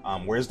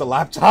 Where's the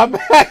laptop?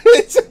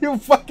 You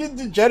fucking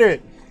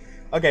degenerate.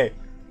 Okay.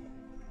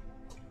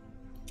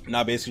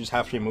 Now basically just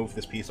have to remove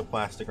this piece of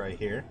plastic right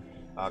here,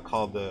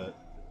 called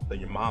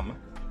your mom.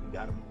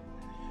 Got him.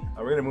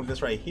 We're gonna move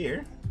this right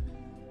here.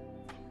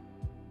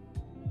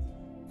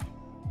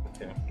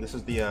 Okay, this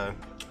is the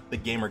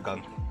gamer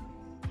gun.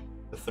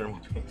 The thermal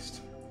paste.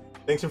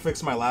 Thanks for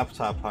fixing my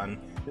laptop, hon.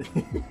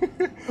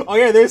 Oh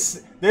yeah,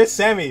 there's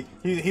Sammy.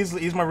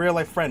 He's my real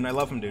life friend. I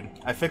love him, dude.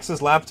 I fixed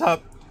his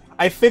laptop.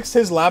 I fixed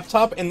his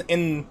laptop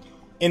in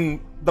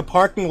the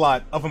parking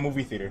lot of a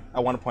movie theater.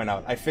 I want to point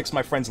out. I fixed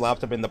my friend's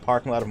laptop in the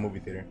parking lot of a movie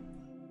theater.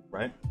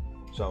 Right?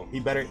 So he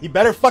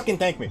better fucking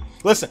thank me.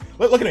 Listen,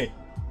 look at me.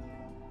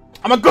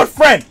 I'm a good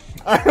friend.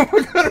 I'm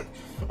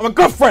a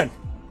good friend.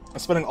 I'm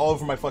spending all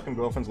over my fucking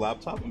girlfriend's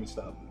laptop. Let me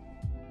stop.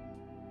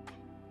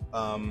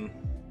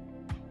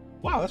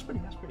 Wow, that's pretty.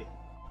 That's pretty.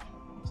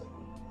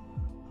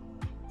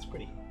 It's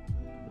pretty.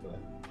 Look at that.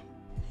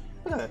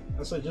 Look at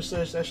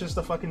that. That's just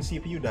the fucking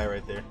CPU die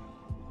right there.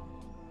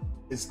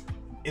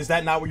 Is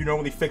that not where you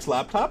normally fix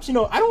laptops? You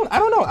know, I don't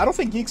know. I don't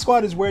think Geek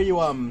Squad is where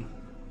you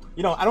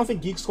you know, I don't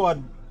think Geek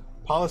Squad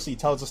policy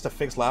tells us to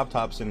fix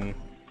laptops in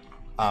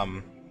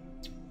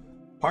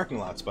parking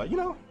lots, but you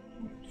know,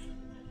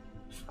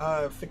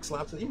 fix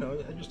laptops. You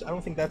know, I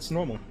don't think that's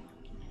normal.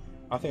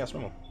 I don't think that's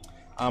normal.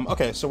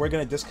 Okay, so we're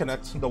gonna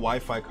disconnect the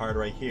Wi-Fi card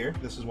right here.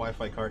 This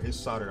Wi-Fi card is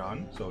soldered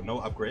on, so no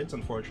upgrades,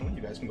 unfortunately.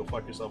 You guys can go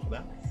fuck yourself with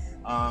that.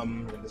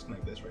 We're gonna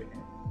disconnect this right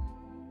here.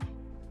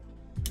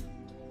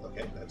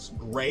 Okay, that's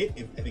great.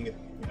 I think it,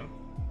 you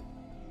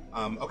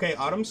know. Okay,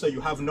 Autumn, so you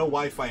have no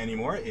Wi-Fi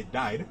anymore. It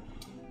died.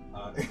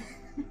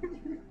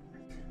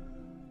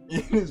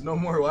 There's no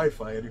more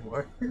Wi-Fi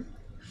anymore.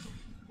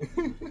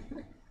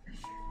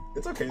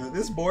 It's okay.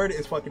 This board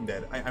is fucking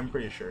dead. I'm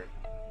pretty sure.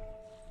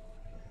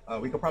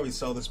 We could probably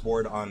sell this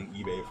board on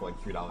eBay for like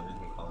 $3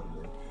 and call it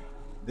a day.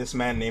 This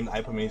man named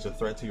iPod is a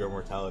threat to your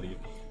mortality.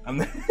 I'm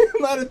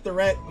not a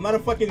threat. I'm not a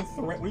fucking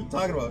threat. What are you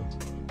talking about?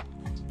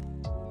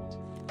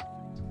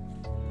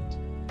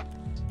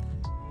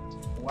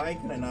 Why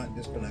can I not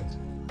disconnect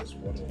this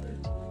one wire?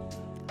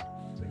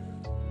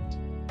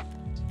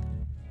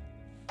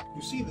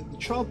 You see, the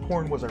child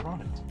porn was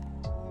ironic.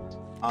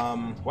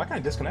 Why can't I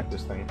disconnect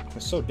this thing?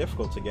 It's so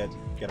difficult to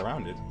get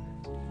around it.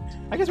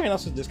 I guess we ain't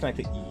also disconnect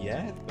it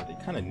yet, but they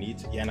kind of need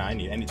to. Yeah, no, I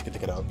need to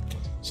take it out.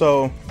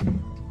 So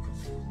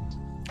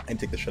I need to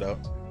take this shit out.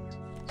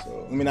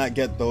 So let me not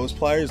get those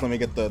pliers. Let me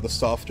get the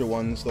softer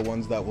ones, the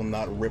ones that will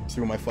not rip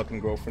through my fucking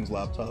girlfriend's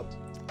laptop.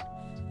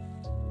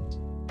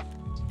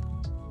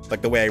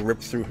 Like the way I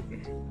ripped through.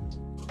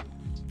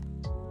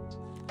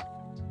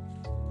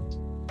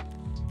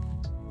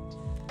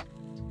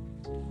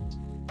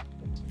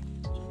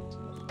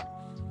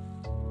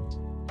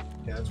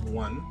 Okay, that's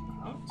one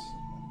out.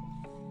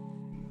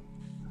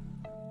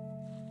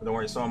 But don't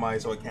worry, so am I,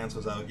 so it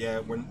cancels out. Yeah,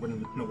 when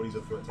nobody's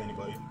a threat to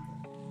anybody.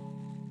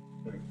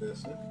 Like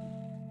this.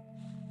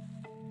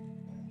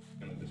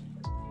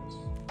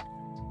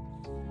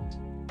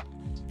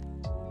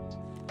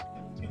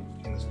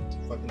 Can this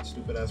fucking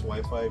stupid ass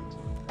Wi-Fi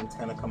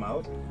antenna come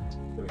out?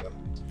 There we go.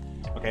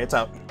 Okay, it's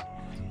out.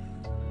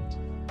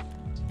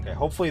 Okay,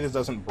 hopefully this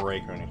doesn't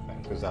break or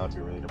anything, because that would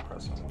be really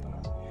depressing.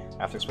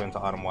 I have to explain to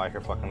Autumn why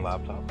her fucking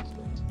laptop is dead.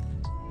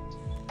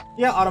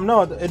 Yeah, Autumn,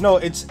 no,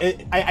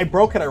 I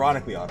broke it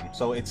ironically, Autumn.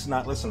 So it's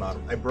not. Listen,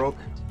 Autumn, I broke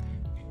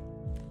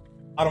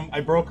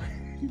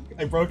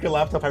your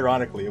laptop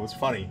ironically. It was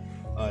funny.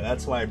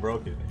 That's why I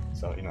broke it.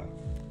 So you know,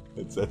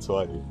 that's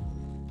why.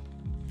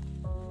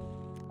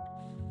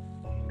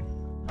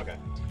 Okay,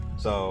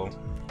 so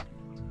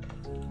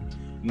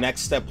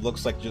next step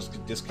looks like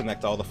just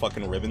disconnect all the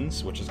fucking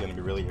ribbons, which is going to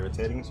be really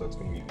irritating. So it's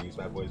going to be these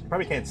bad boys. You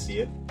probably can't see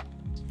it,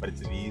 but it's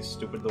these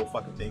stupid little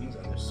fucking things,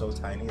 and they're so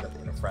tiny that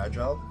they're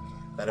fragile.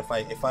 That if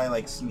I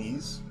like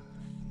sneeze,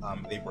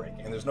 they break.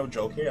 And there's no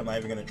joke here. I'm not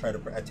even gonna try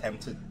to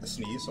attempt to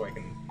sneeze so I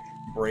can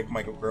break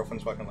my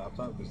girlfriend's fucking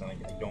laptop, because then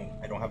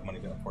I don't have money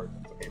to afford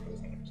to pay for this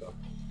thing. So,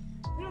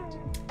 you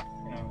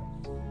know.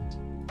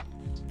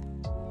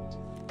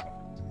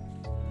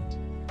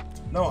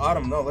 No,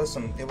 Autumn. No,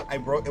 listen.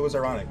 It was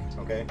ironic.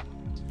 Okay.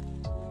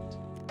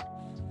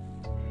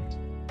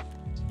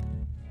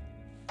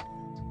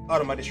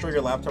 Autumn, I destroyed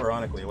your laptop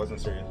ironically. It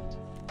wasn't serious.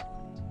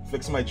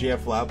 Fix my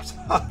GF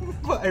laptop,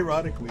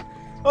 ironically.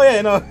 Oh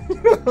yeah, no.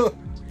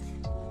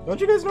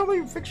 Don't you guys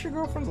normally fix your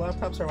girlfriend's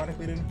laptops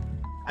ironically, dude?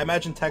 I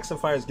imagine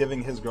Texafire is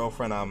giving his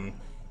girlfriend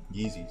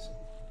Yeezys.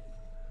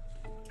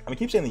 I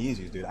keep saying the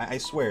Yeezys, dude. I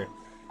swear,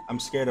 I'm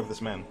scared of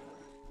this man.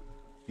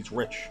 He's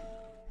rich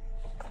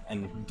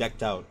and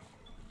decked out.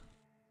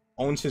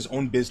 Owns his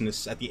own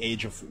business at the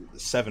age of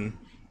 7.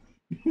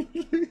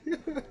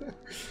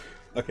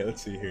 Okay,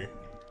 let's see here.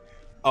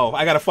 Oh,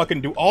 I gotta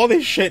fucking do all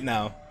this shit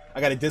now. I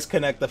gotta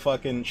disconnect the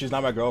fucking... She's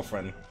not my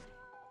girlfriend.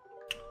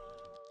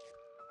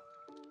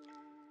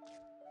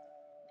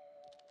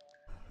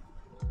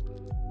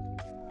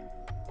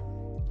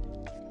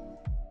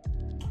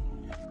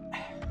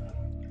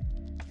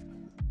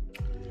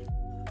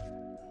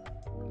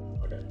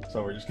 Okay,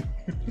 so we're just...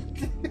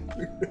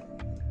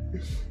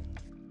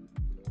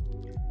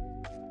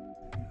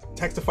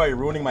 Textify, you're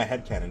ruining my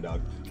headcanon,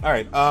 dog.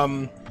 Alright,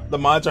 the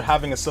mods are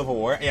having a civil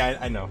war. Yeah,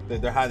 I know. They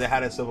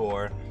had a civil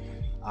war.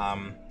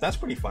 That's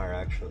pretty fire,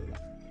 actually.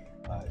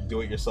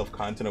 Do-it-yourself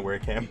content aware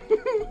cam.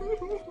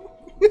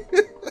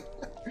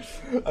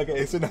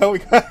 Okay, so now we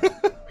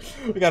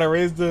gotta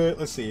raise the.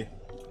 Let's see.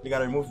 We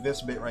gotta remove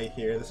this bit right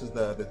here. This is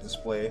the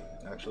display,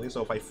 actually.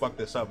 So if I fuck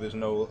this up, there's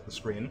no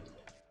screen.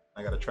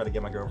 I gotta try to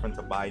get my girlfriend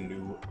to buy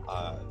new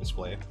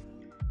display,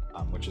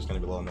 which is gonna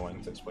be a little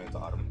annoying to explain to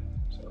Autumn.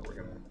 So we're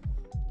gonna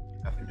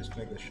have to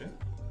disconnect this shit.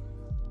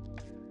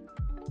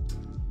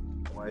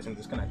 Why isn't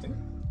disconnecting?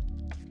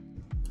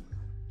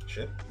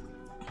 Shit.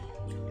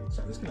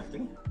 So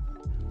disconnecting.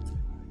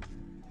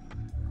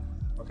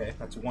 Okay,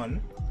 that's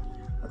one.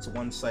 That's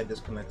one side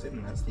disconnected,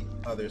 and that's the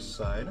other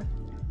side.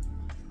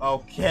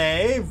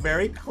 Okay,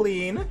 very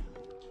clean.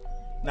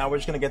 Now we're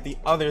just gonna get the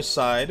other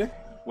side,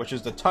 which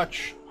is the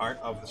touch part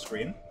of the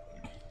screen.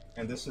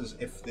 And this is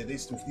if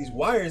these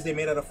wires they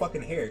made out of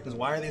fucking hair. Because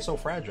why are they so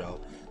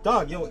fragile?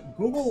 Dog, yo,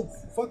 Google,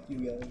 fuck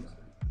you guys.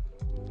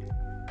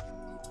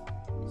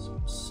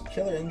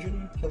 Killer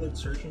engine, killer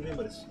search engine,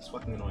 but it's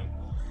fucking annoying.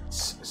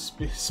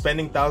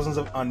 Spending thousands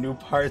on new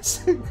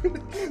parts.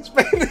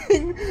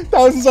 Spending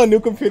thousands on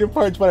new computer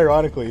parts, but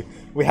ironically,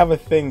 we have a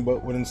thing,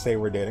 but wouldn't say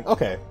we're dating.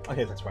 Okay,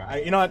 that's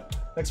fine. You know what?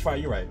 That's fine.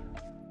 You're right.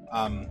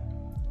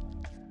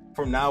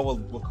 From now, we'll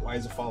why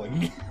is it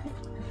falling?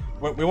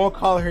 We won't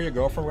call her your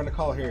girlfriend. We're gonna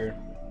call her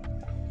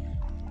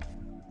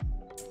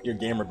your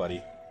gamer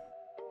buddy.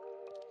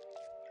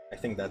 I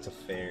think that's a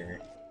fair.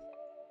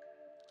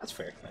 That's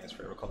fair. That's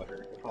fair. We'll call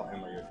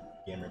him or your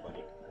gamer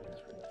buddy.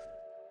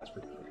 That's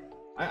pretty fair.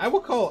 I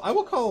will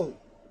call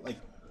like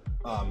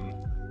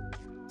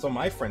some of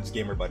my friends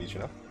gamer buddies, you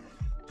know,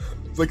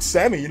 like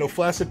Sammy, you know,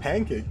 Flaccid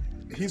Pancake.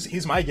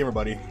 He's my gamer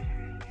buddy.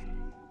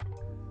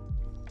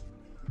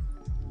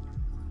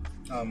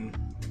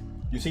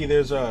 You see,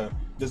 there's a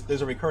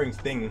recurring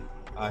thing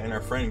in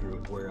our friend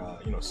group where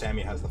you know,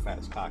 Sammy has the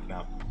fattest cock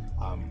now.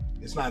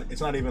 It's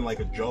not even like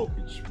a joke.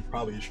 It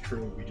probably is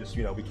true. We just,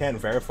 you know, we can't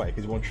verify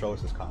because he won't show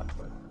us his cock,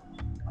 but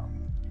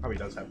probably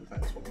does have the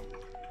fattest one.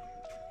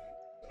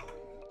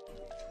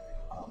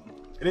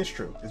 It is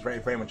true. It's very,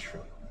 very much true.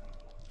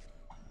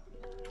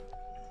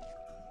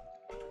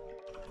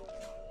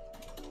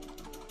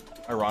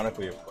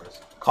 Ironically, of course.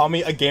 Call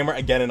me a gamer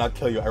again and I'll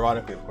kill you.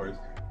 Ironically, of course.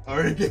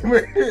 Alright,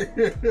 gamer.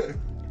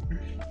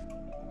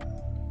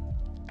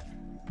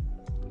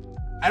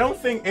 I don't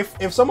think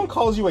if someone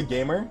calls you a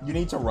gamer, you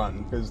need to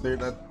run because they're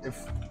that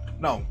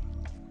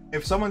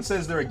if someone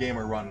says they're a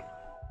gamer, run.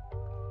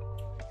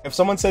 If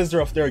someone says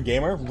they're a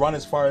gamer, run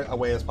as far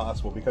away as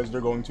possible because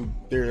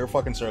they're a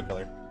fucking serial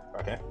killer.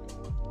 Okay.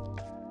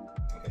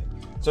 Okay.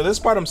 So this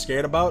part I'm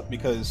scared about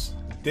because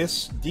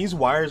these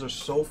wires are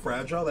so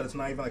fragile that it's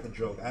not even like a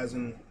joke. As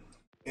in,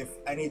 if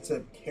I need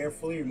to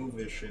carefully remove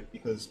this shit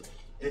because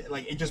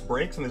it just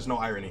breaks and there's no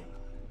irony.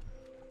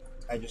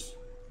 I just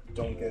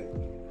don't get it.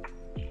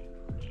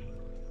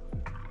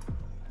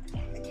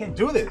 I can't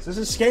do this. This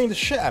is scaring the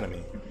shit out of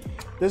me.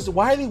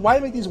 Why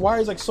make these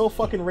wires like so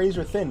fucking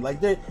razor thin?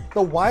 Like the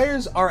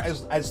wires are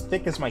as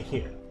thick as my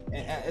hair.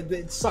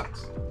 It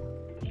sucks.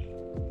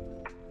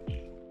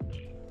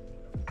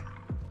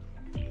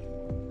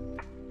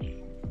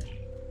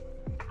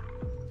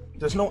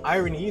 There's no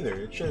irony either.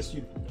 It's just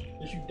you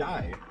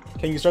die.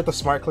 Can you start the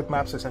smart click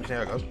maps? Essentially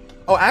how it goes.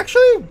 Oh,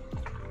 actually,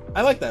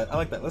 I like that. I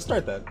like that. Let's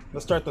start that.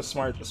 Let's start the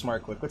smart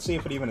click. Let's see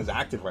if it even is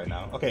active right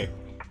now. Okay,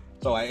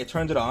 so I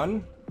turned it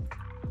on,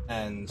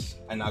 and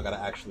I now gotta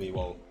actually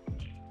well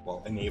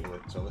enable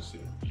it. So let's see.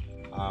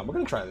 We're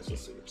gonna try this.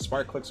 Let's see.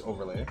 Smart clicks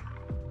overlay.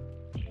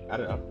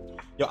 Add it up.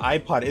 Yo,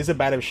 iPod, is it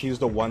bad if she's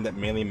the one that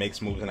mainly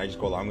makes moves and I just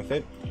go along with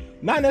it?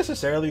 Not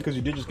necessarily, because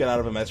you did just get out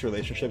of a messy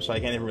relationship, so I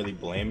can't even really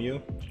blame you.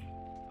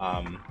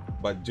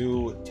 But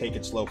do take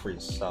it slow for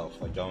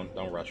yourself. Like don't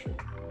rush it.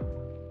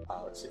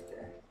 Let's see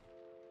here.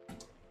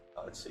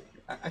 Let's see.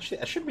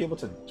 Actually, I should be able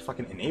to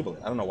fucking enable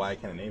it. I don't know why I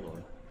can't enable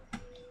it.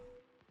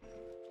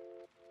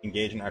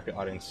 Engage an active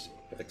audience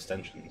with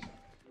extensions.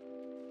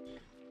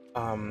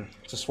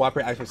 To swap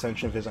your active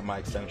extension, visit my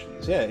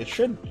extensions. Yeah, it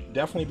should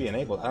definitely be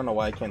enabled. I don't know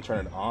why I can't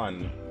turn it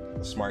on.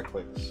 The smart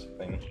clicks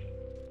thing.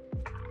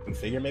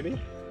 Configure maybe?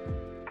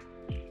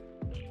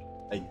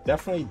 I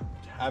definitely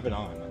have it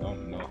on. I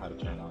don't know how to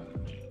turn it on.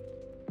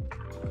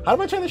 How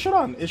do I turn this shit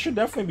on? It should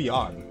definitely be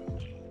on.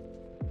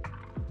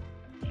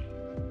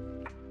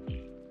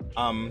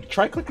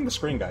 Try clicking the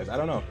screen, guys. I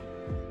don't know.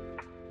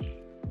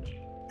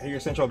 Hey, you're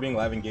essential being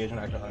live, engaged, and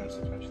active audience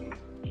extensions.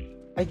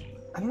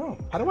 I don't know.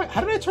 How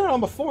did I turn it on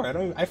before?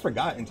 I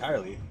forgot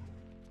entirely.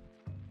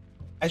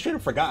 I straight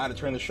up forgot how to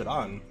turn this shit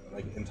on.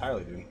 Like,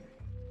 entirely, dude.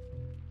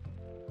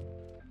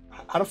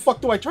 How the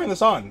fuck do I turn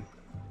this on?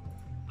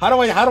 How do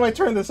I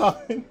turn this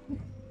on?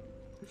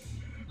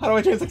 How do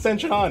I turn this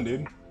extension on,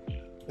 dude?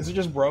 Is it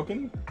just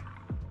broken?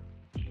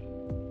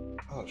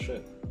 Oh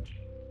shit.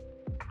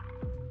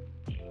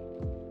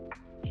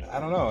 I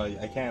don't know.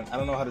 I can't. I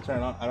don't know how to turn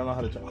it on. I don't know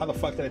how to turn. How the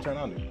fuck did I turn it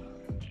on, dude?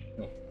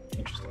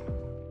 Interesting.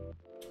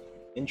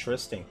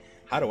 Interesting.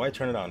 How do I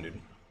turn it on,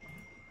 dude?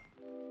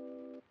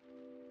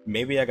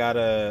 Maybe I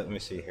gotta. Let me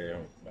see here.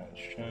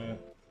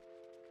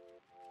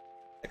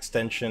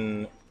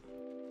 Extension.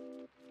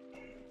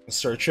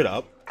 Search it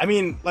up. I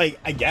mean, like,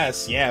 I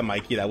guess, yeah,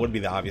 Mikey, that would be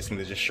the obvious thing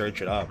to just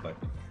search it up, but,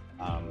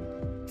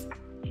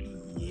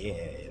 yeah,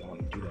 I don't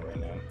want to do that right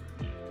now.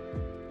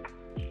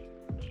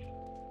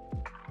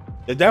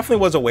 There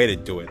definitely was a way to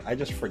do it. I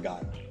just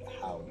forgot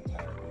how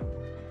entirely.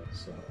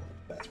 So,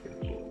 that's pretty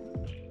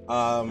cool.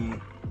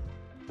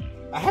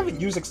 I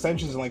haven't used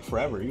extensions in, like,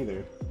 forever,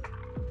 either.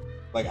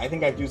 Like, I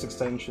think I've used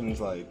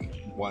extensions, like,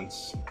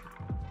 once.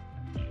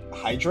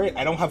 Hydrate?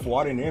 I don't have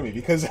water near me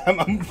because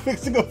I'm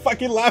fixing a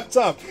fucking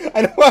laptop.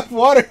 I don't have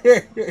water.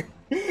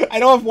 I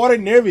don't have water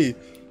near me.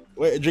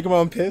 Wait, drinking my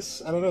own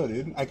piss? I don't know,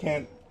 dude. I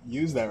can't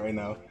use that right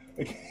now.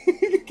 I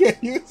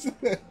can't use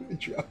that.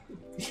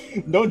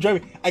 Don't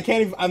drive me. I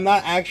can't even. I'm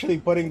not actually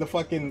putting the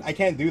fucking. I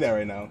can't do that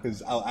right now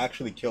because I'll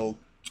actually kill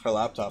her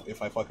laptop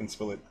if I fucking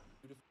spill it.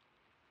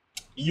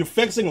 You're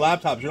fixing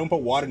laptops. You don't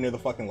put water near the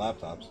fucking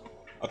laptops.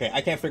 Okay,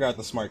 I can't figure out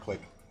the smart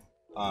click.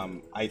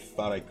 I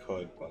thought I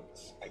could, but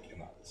I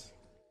cannot.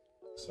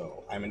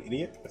 So, I'm an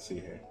idiot? Let's see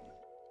here.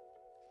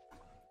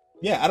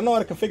 Yeah, I don't know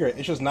how to configure it.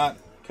 It's just not...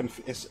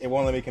 it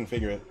won't let me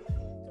configure it.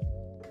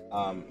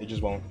 It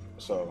just won't.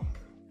 So...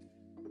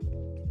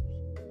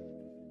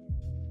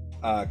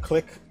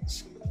 click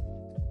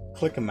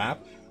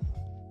map.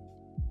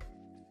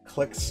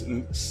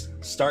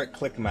 Start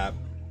click map.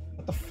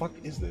 What the fuck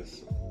is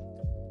this?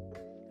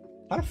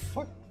 How the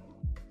fuck?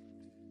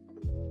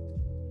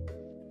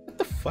 What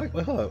the fuck?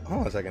 Wait, hold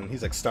on a second.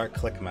 He's like, start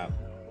click map.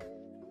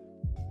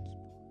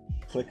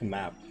 Click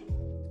map.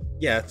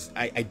 Yeah,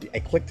 I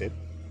clicked it,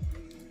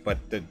 but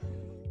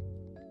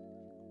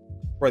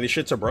bro, these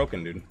shits are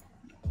broken, dude.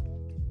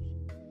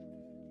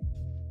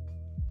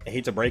 I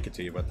hate to break it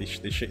to you, but this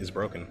shit is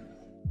broken.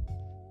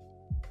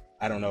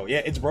 I don't know.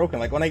 Yeah, it's broken.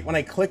 Like when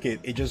I click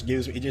it, it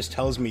just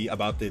tells me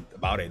about it.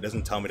 It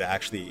doesn't tell me to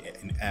actually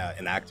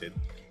enact it,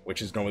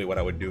 which is normally what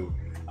I would do.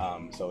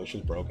 So it's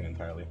just broken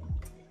entirely.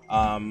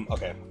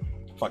 Okay,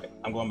 fuck it.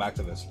 I'm going back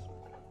to this.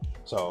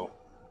 So.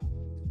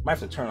 Might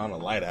have to turn on the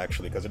light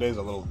actually because it is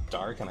a little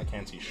dark and I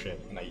can't see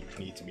shit and I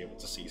need to be able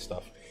to see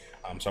stuff.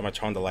 So I'm gonna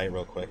turn on the light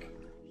real quick.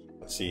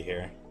 Let's see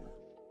here.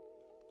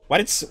 Why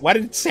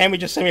did Sammy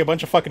just send me a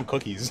bunch of fucking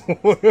cookies?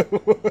 Why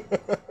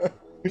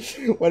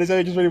did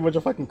Sammy just send me a bunch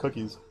of fucking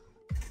cookies?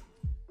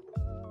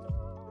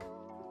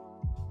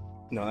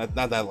 No,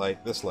 not that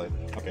light. This light.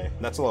 Okay,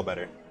 that's a little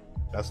better.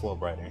 That's a little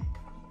brighter.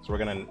 So we're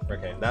gonna...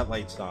 Okay, that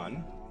light's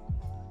on.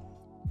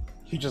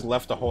 He just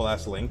left a whole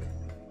ass link.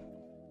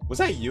 Was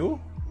that you?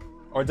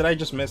 Or did I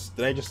just miss...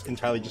 Did I just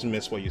entirely just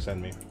miss what you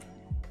sent me?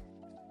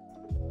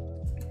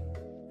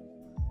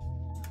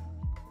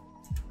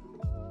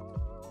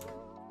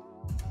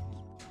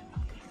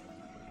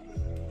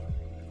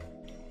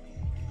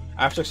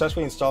 After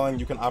successfully installing,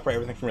 you can operate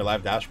everything from your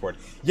live dashboard.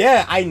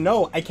 Yeah, I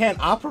know. I can't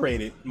operate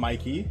it,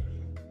 Mikey.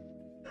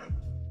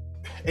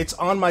 It's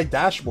on my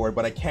dashboard,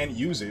 but I can't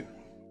use it.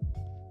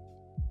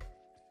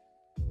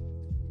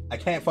 I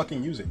can't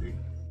fucking use it, dude.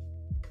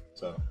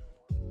 So.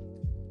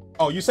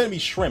 Oh, you sent me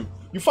shrimp.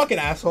 You fucking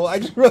asshole. I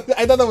thought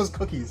that was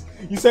cookies.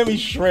 You sent me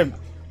shrimp.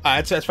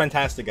 That's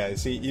fantastic,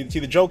 guys. See,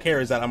 the joke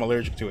here is that I'm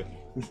allergic to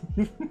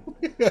it.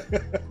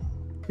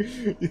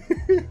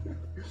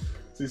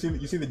 So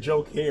you see the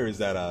joke here is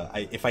that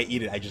if I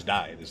eat it, I just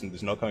die.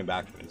 There's no coming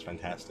back from it. It's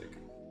fantastic.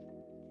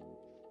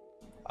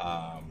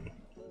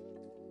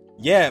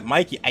 Yeah,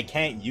 Mikey, I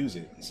can't use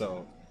it.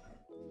 So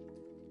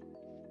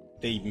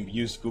they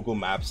use Google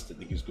Maps to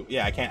use Google.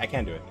 Yeah, I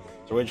can't do it.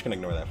 So we're just gonna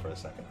ignore that for a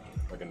second.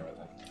 We're gonna ignore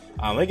that.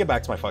 Let me get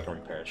back to my fucking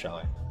repair, shall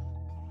I?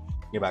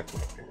 Get back to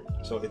my repair.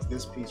 So it's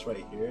this piece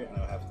right here,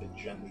 and I'll have to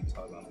gently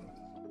tug on it.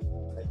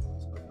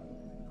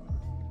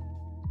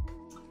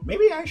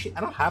 Maybe actually,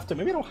 I don't have to.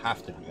 Maybe I don't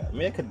have to do that.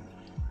 Maybe I could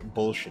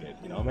bullshit it.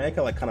 You know, maybe I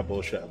could like kind of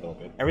bullshit a little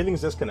bit. Everything's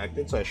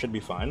disconnected, so I should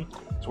be fine.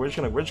 So we're just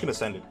gonna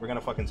send it. We're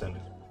gonna fucking send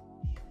it.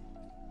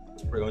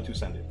 We're going to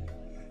send it.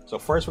 So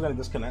first we're gonna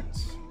disconnect.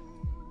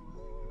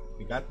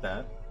 We got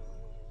that.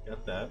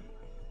 Got that.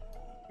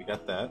 We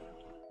got that.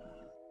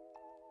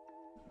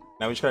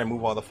 Now we just gotta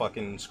move all the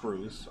fucking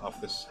screws off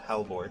this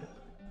hell board,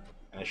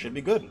 and it should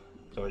be good.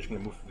 So we're just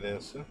gonna move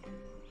this.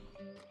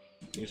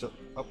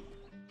 Oh.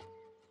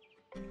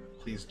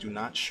 Please do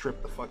not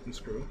strip the fucking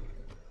screw.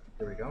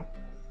 There we go.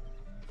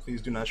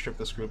 Please do not strip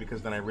the screw, because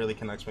then I really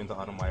cannot explain to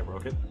Autumn why I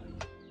broke it.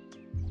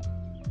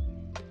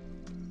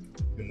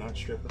 Do not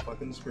strip the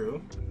fucking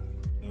screw.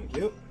 Thank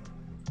you.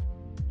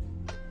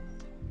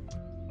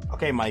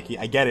 Okay, Mikey,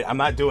 I get it. I'm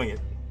not doing it.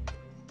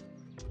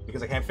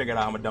 Because I can't figure it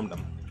out. I'm a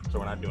dum-dum. So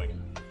we're not doing it.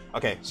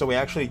 Okay, so we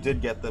actually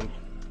did get the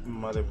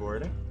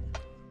motherboard.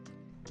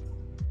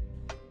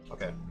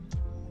 Okay.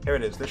 Here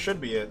it is. This should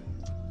be it.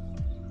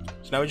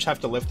 So now we just have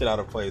to lift it out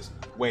of place.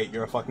 Wait,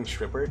 you're a fucking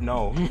stripper?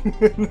 No.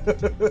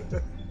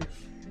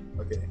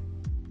 Okay.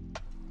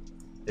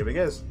 Here we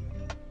go.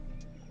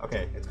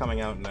 Okay, it's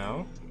coming out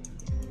now.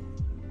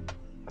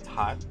 That's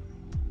hot.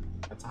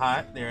 That's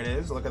hot. There it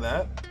is. Look at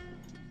that.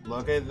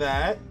 Look at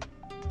that.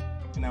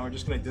 And now we're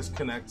just gonna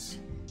disconnect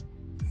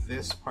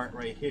this part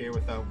right here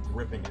without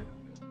ripping it.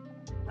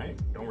 Right?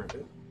 Don't rip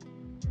it.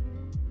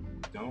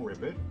 Don't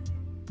rip it.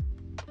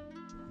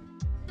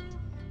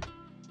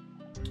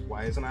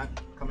 Why isn't that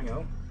coming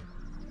out?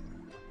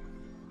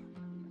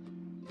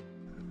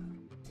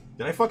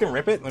 Did I fucking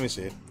rip it? Let me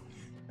see.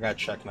 I gotta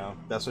check now.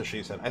 That's what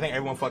she said. I think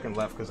everyone fucking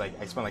left because I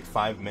spent like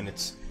 5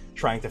 minutes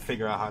trying to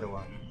figure out how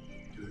to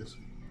do this.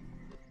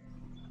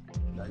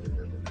 I didn't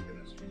rip it.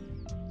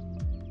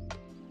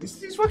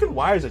 These fucking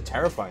wires are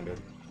terrifying, dude.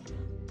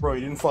 Bro,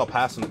 you didn't pull off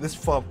fast enough.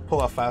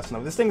 Pull off fast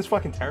enough. This thing is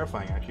fucking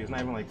terrifying, actually. It's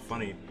not even like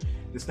funny.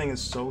 This thing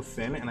is so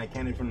thin, and I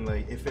can't even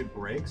like. If it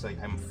breaks, like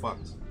I'm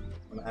fucked.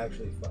 I'm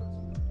actually fucked.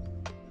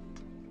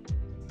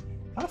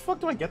 How the fuck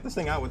do I get this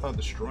thing out without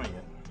destroying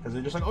it? Because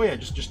they're just like, oh yeah,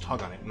 just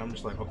tug on it, and I'm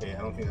just like, okay, I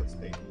don't think that's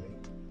safe.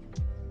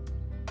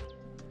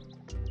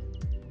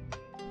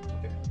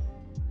 Okay.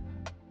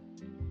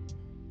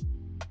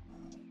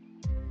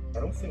 I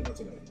don't think that's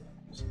a good idea.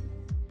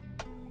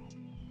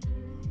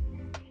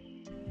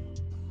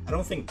 I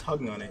don't think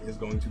tugging on it is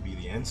going to be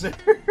the answer.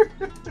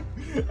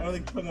 I don't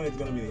think tugging on it is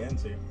going to be the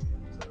answer.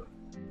 So.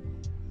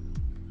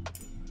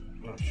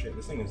 Oh shit,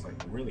 this thing is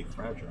like really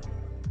fragile.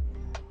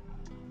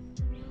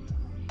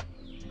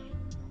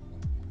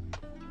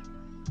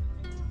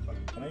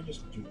 Can I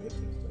just do this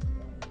instead?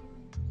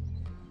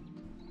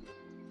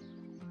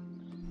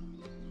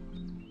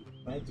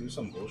 Can I do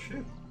some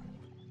bullshit?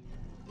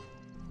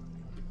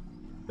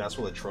 That's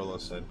what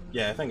Latrolo said.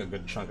 Yeah, I think a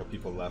good chunk of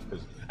people left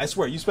because I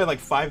swear you spent like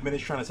 5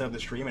 minutes trying to set up the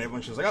stream and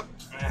everyone's just like, oh,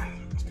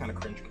 it's kind of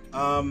cringe.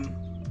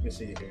 Let me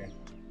see here.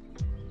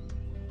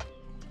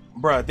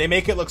 Bruh, they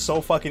make it look so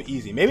fucking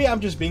easy. Maybe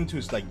I'm just being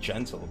too like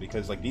gentle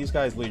because like these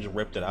guys literally just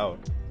ripped it out.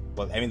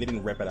 Well, I mean they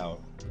didn't rip it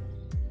out,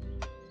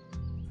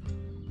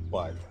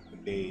 but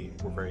they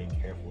were very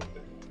careful with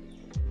it.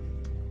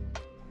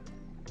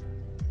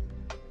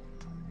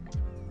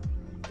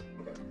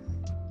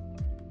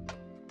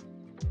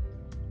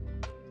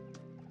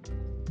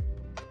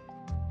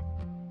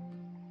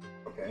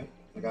 Okay,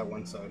 I got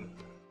one side.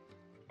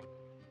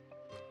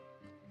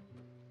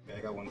 Okay,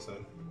 I got one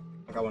side.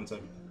 I got one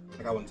side.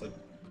 I got one side.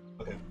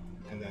 Okay,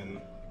 and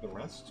then the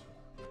rest?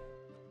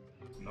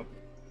 Nope.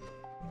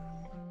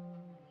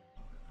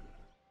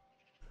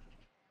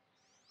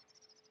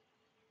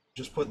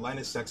 Just put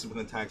Linus Sexton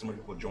within tags and more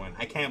people join.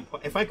 I can't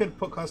put, if I could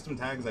put custom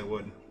tags, I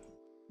would.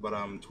 But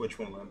Twitch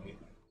won't let me.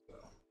 So.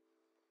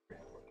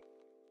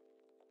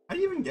 How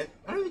do you even get,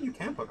 I don't think you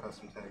can put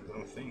custom tags, I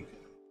don't think.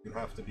 You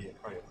have to be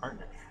a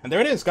partner. And there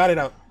it is, got it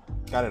out.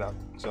 Got it out.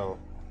 So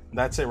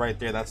that's it right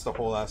there. That's the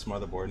whole ass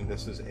motherboard. And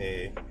this is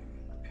a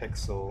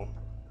Pixel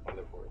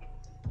motherboard.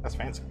 That's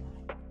fancy.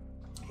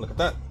 Look at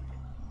that.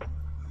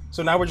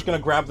 So now we're just gonna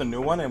grab the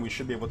new one and we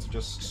should be able to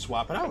just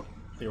swap it out,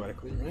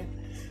 theoretically,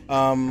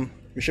 right?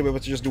 We should be able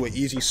to just do an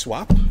easy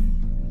swap.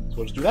 So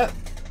we'll just do that.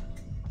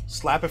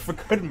 Slap it for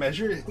good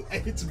measure.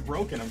 It's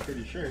broken, I'm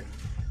pretty sure.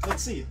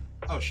 Let's see.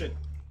 Oh shit.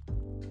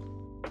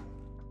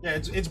 Yeah,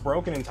 it's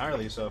broken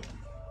entirely, so.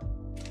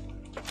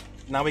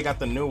 Now we got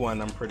the new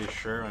one, I'm pretty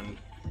sure, and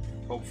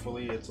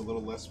hopefully it's a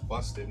little less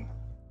busted.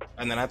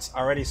 And then I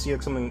already see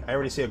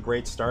a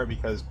great start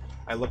because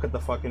I look at the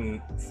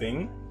fucking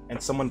thing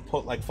and someone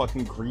put like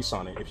fucking grease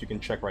on it, if you can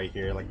check right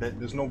here. Like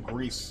there's no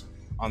grease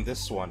on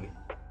this one.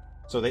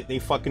 So they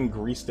fucking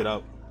greased it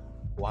up.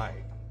 Why?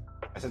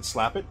 I said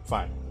slap it?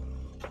 Fine.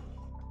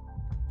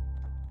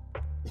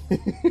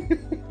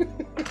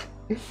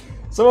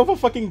 Someone put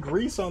fucking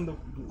grease on the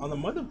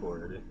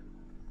motherboard.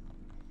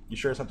 You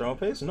sure it's not thermal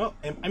paste? No,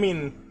 I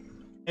mean,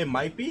 it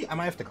might be. I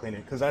might have to clean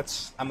it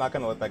because I'm not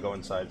gonna let that go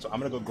inside. So I'm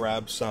gonna go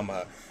grab some.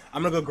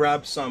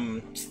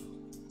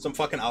 Some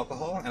fucking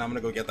alcohol, and I'm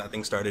gonna go get that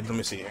thing started. Let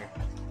me see here.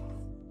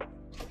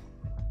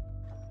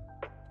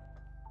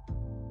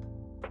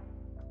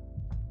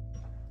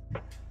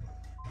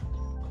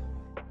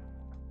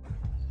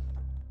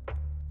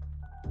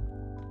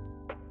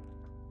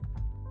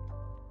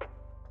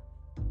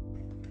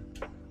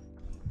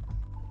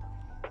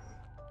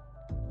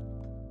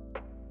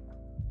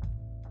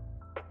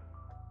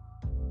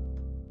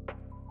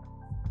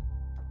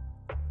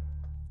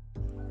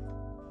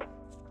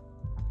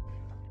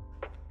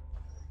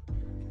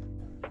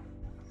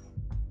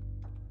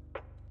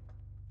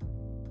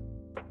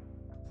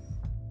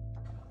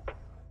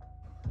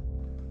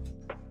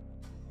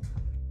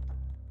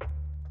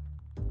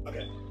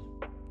 Okay.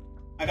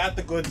 I got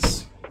the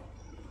goods.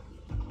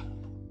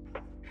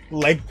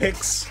 Leg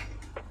picks.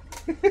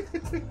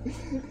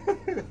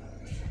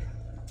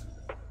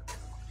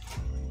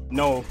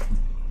 No.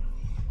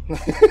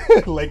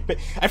 Leg pick.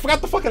 I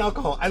forgot the fucking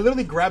alcohol. I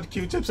literally grabbed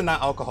Q-tips and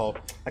not alcohol.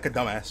 Like a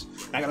dumbass.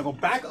 I gotta go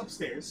back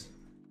upstairs.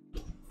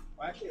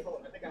 Well, actually,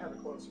 hold on. I think I have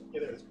it closer. Yeah,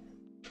 there it is.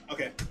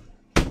 Okay.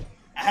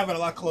 I have it a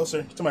lot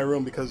closer to my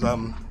room because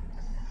I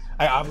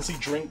obviously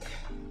drink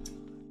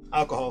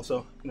alcohol,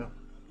 so you know.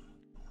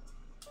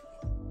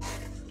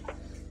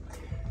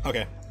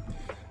 Okay,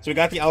 so we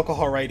got the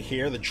alcohol right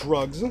here, the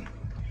drugs. Now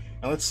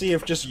let's see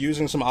if just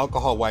using some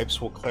alcohol wipes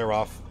will clear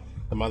off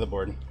the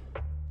motherboard.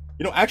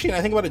 You know, actually, when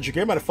I think about it,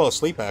 Jagir might have fell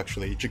asleep,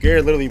 actually.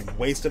 Jagir literally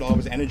wasted all of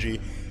his energy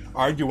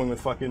arguing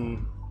with Tricolor.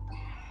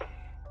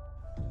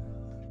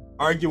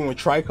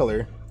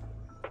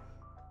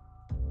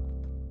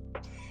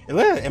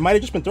 It might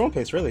have just been throwing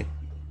paste, really.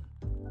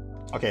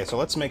 Okay, so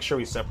let's make sure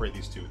we separate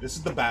these two. This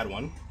is the bad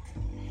one.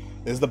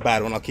 This is the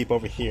bad one. I'll keep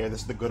over here. This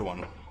is the good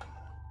one.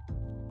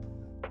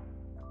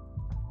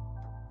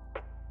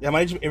 Yeah,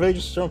 it really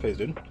just throwing paste,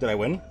 dude. Did I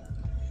win?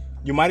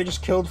 You might have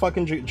just killed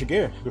fucking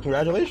Jagir.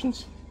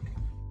 Congratulations.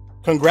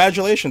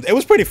 Congratulations. It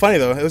was pretty funny,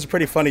 though. It was a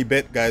pretty funny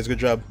bit, guys. Good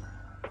job.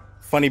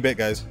 Funny bit,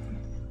 guys.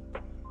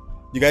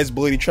 You guys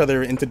bullied each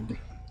other into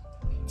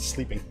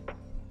sleeping.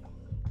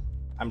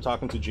 I'm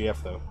talking to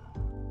GF, though.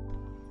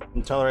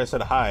 And tell her I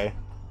said hi.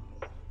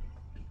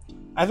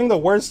 I think the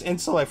worst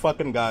insult I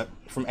fucking got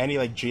from any,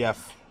 like, GF,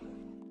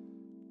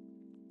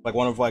 like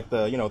one of like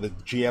the, you know, the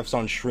GFs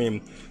on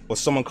stream, was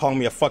someone calling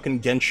me a fucking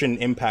Genshin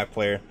Impact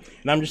player.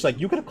 And I'm just like,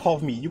 you could have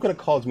called me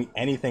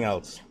anything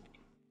else.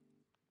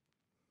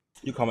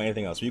 You call me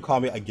anything else. You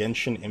call me a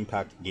Genshin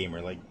Impact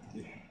gamer. Like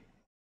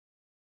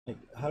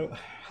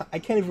I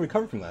can't even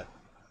recover from that.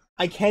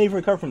 I can't even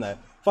recover from that.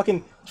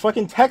 Fucking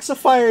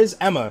Texafires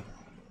Emma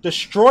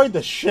destroyed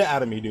the shit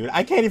out of me, dude.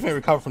 I can't even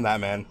recover from that,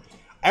 man.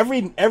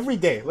 Every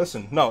day,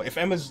 listen, no, if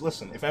Emma's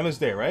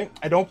there, right?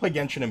 I don't play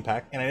Genshin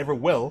Impact, and I never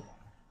will,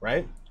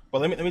 right? But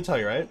let me tell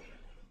you, right?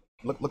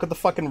 Look at the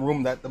fucking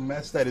room, the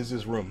mess that is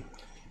this room,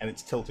 and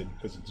it's tilted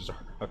because it's just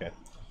okay,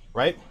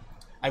 right?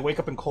 I wake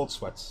up in cold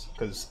sweats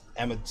because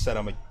Emma said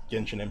I'm a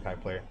Genshin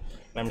Impact player,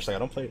 and I'm just like, I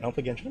don't play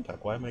Genshin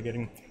Impact. Why am I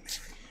getting?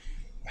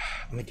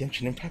 I'm a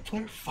Genshin Impact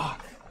player.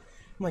 Fuck.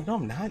 I'm like, no,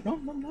 I'm not. No,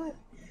 I'm not.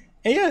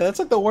 And yeah, that's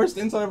like the worst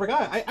insult I ever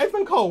got. I've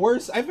been called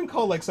worse. I've been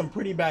called like some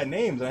pretty bad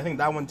names, and I think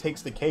that one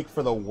takes the cake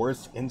for the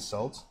worst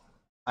insult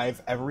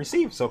I've ever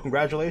received. So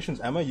congratulations,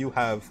 Emma. You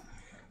have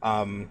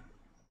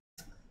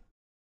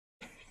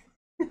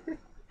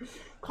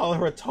call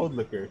her a toad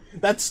licker.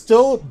 That's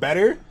still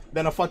better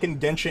than a fucking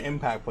Genshin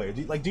Impact player.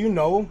 Do you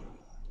know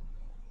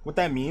what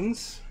that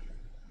means?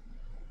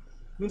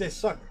 It means they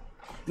suck.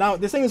 Now,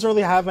 this thing doesn't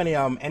really have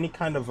any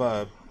kind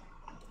of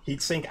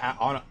heatsink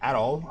at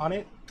all on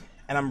it,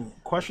 and I'm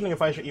questioning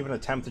if I should even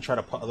attempt to try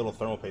to put a little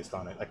thermal paste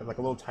on it, like a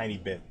little tiny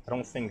bit. I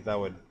don't think that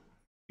would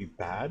be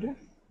bad.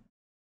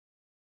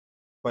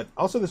 But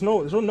also, there's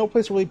no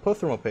place to really put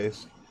thermal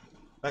paste.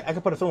 Like I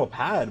could put a thermal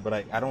pad, but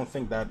I don't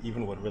think that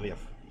even would really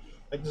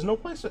like. There's no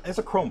place. It's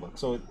a Chromebook,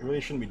 so it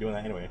really shouldn't be doing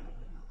that anyway.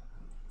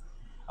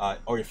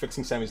 Or you're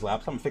fixing Sammy's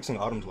laptop. I'm fixing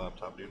Autumn's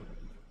laptop, dude.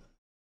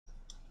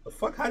 The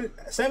fuck? How did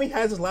Sammy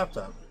has his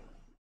laptop?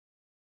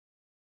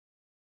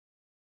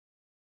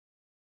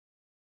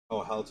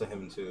 Oh, hell to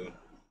him too.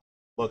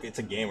 Look, it's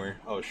a gamer.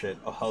 Oh shit.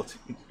 Oh, hell to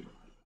him too.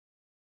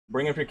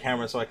 Bring up your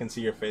camera so I can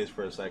see your face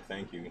for a sec.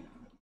 Thank you.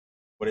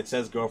 But it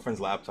says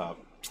girlfriend's laptop.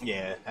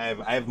 Yeah,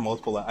 I have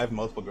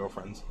multiple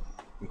girlfriends,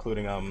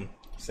 including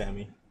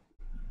Sammy.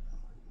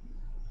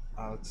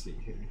 Let's see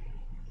here.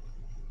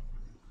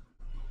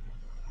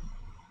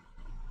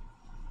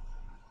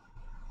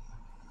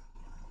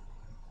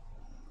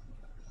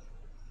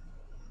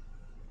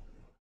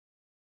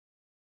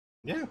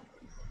 Yeah.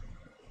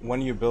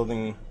 When are you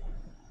building?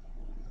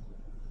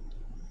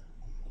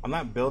 I'm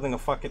not building a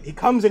fucking. He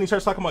comes in, he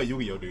starts talking about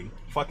Yu-Gi-Oh, dude.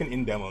 Fucking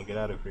in demo, get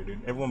out of here,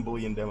 dude. Everyone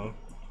bully in demo.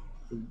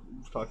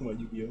 Talking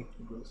about Yu-Gi-Oh,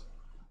 gross.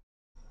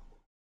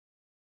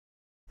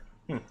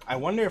 I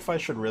wonder if I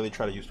should really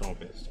try to use thermal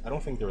paste. I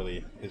don't think there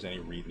really is any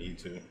need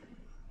to.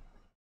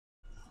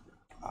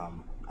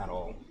 At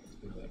all.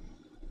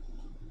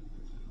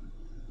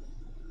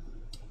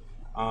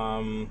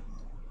 There's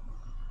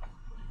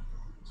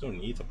no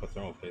need to put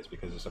thermal paste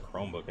because it's a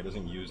Chromebook. It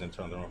doesn't use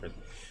internal thermal paste.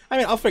 I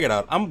mean, I'll figure it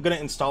out. I'm gonna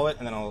install it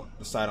and then I'll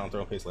decide on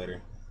thermal paste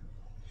later.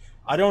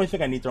 I don't really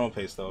think I need thermal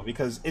paste though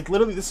because it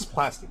literally this is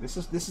plastic. This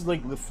is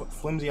like the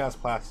flimsy ass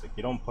plastic.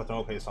 You don't put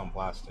thermal paste on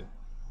plastic.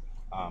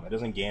 It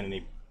doesn't gain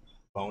any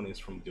bonus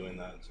from doing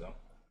that. So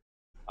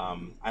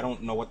I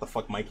don't know what the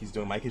fuck Mikey's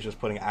doing. Mikey's just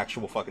putting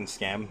actual fucking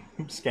scam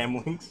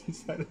links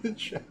inside of the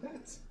chat.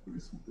 What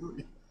is he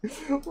doing?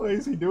 Why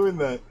is he doing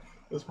that?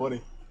 That's funny.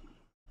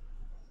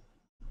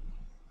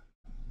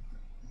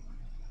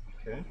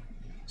 Okay.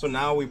 So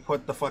now we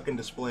put the fucking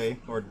display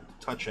or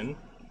touch in,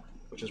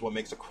 which is what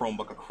makes a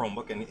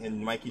Chromebook,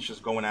 and Mikey's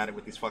just going at it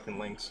with these fucking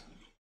links.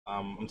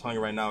 I'm telling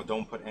you right now,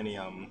 don't put any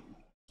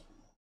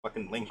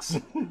fucking links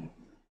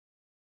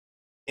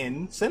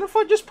in.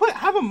 Cinefoot, just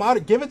have a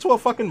mod, give it to a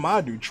fucking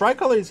mod, dude.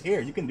 Tricolor is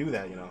here. You can do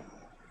that, you know.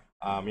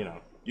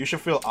 You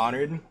should feel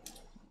honored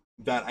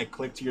that I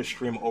clicked your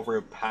stream over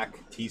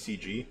Pack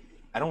TCG.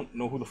 I don't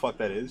know who the fuck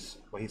that is,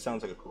 but he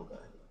sounds like a cool guy.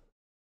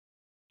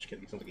 Just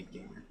kidding, he sounds like a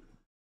gamer.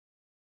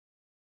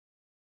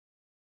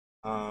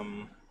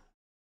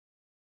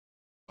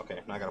 Okay,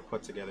 now I gotta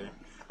put together.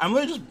 I'm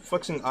literally just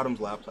fixing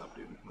Autumn's laptop,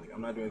 dude. Like,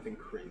 I'm not doing anything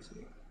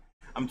crazy.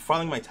 I'm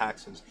filing my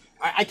taxes.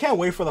 I can't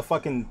wait for the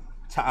fucking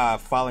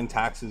filing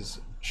taxes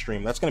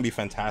stream. That's gonna be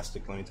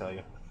fantastic, let me tell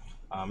you.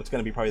 It's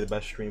gonna be probably the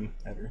best stream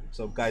ever.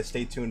 So, guys,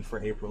 stay tuned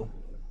for April.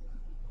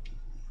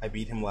 I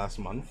beat him last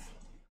month.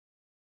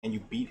 And you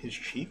beat his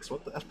cheeks?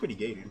 That's pretty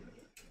gay, dude.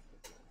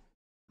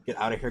 Get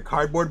out of here,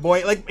 cardboard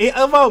boy. Like,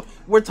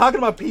 we're talking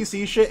about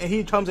PC shit, and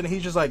he comes in and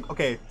he's just like,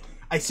 okay,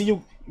 I see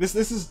you. This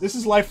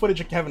is live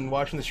footage of Kevin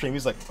watching the stream.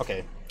 He's like,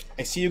 okay,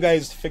 I see you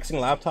guys fixing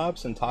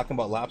laptops and talking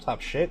about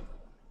laptop shit.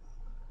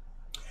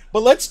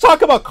 But let's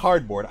talk about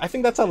cardboard. I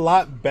think that's a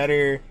lot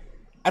better.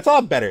 That's a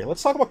lot better.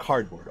 Let's talk about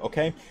cardboard,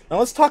 okay? Now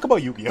let's talk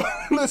about Yu-Gi-Oh!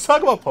 Let's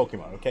talk about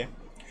Pokemon, okay?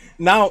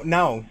 Now,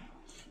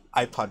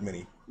 iPod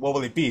Mini. What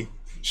will it be?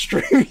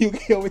 Stream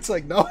Yu-Gi-Oh! It's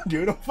like, no,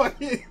 dude, I'm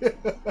fucking.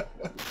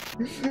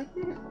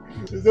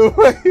 No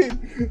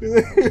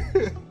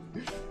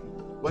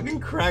fucking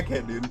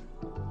crackhead, dude.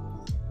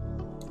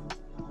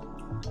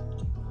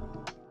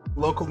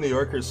 Local New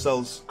Yorker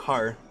sells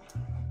car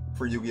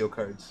for Yu-Gi-Oh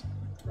cards.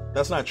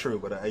 That's not true,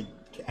 but I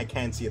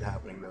can see it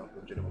happening though,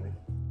 legitimately.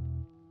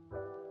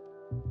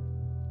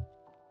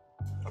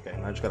 Okay,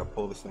 now I just gotta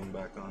pull this thing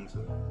back onto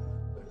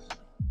this.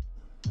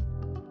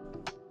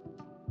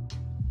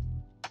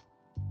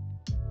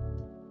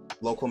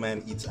 Local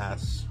man eats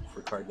ass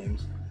for card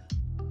games.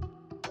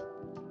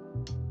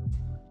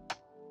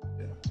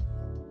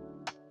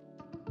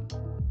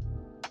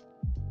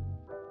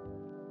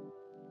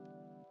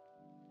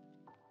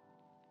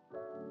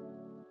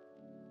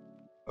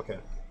 Okay.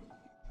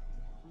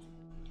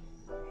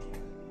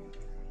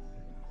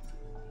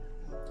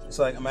 It's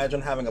like,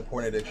 imagine having a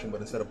porn addiction,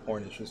 but instead of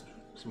porn, it's just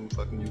some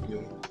fucking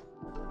Yu-Gi-Oh!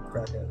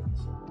 Crack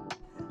addicts.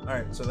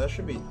 Alright, so that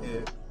should be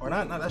it. Or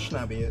not, that should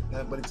not be it,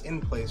 but it's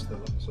in place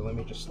though. So let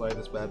me just slide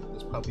this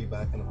puppy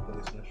back into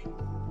place.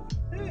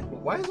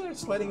 Why isn't it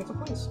sliding into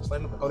place?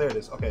 Oh, there it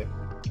is. Okay.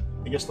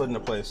 It just slid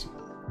into place.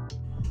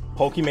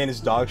 Pokemon is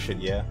dog shit,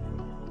 yeah.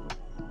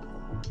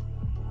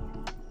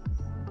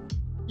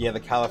 Yeah, the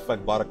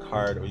Califett bought a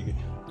card, or you get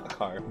a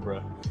car,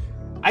 bro.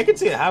 I could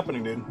see it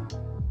happening, dude.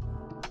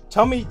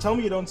 Tell me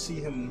you don't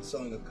see him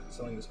selling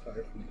this car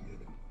for me.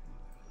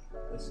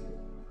 Let's see it.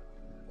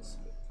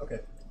 Okay,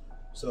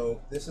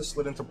 so this is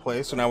slid into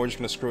place. So now we're just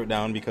gonna screw it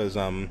down because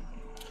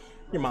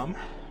your mom.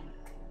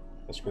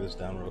 Let's screw this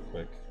down real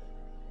quick.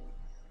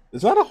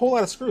 There's not a whole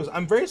lot of screws.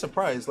 I'm very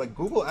surprised. Like,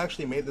 Google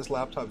actually made this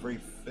laptop very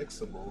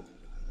fixable.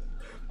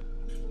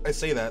 I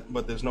say that,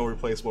 but there's no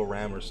replaceable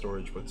RAM or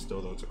storage, but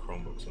still though it's a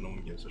Chromebook, so no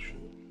one gives a shit.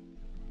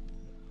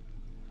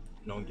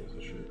 No one gives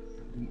a shit.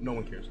 No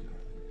one cares.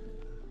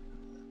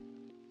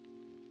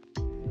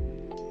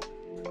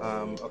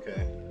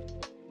 Okay.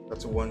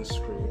 That's one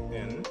screw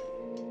in.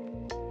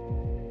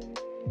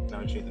 Now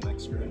I need the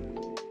next screw in.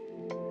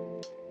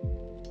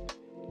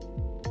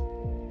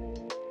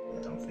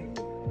 I don't think...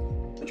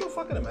 Could you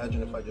fucking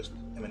imagine if I just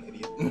am an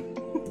idiot?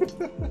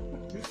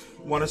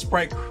 Want a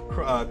Sprite...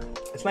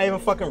 it's not even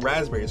fucking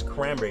raspberry, it's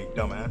cranberry,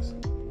 dumbass.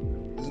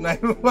 It's not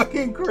even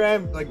fucking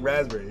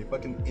raspberry, you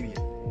fucking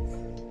idiot.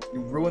 You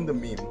ruined the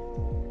meme.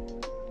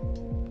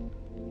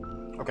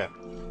 Okay,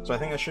 so I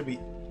think I should be...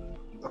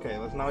 Okay,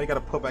 now you gotta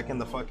put back in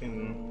the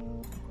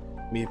fucking...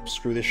 Let me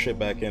screw this shit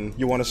back in.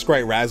 You want a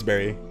Sprite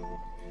raspberry.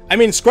 I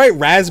mean, Sprite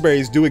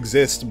raspberries do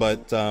exist,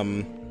 but,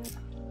 no.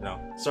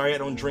 Sorry I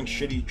don't drink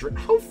shitty drink.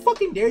 How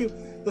fucking dare you?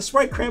 The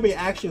Sprite cranberry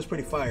actually is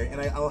pretty fire, and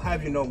I'll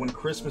have you know, when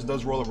Christmas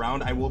does roll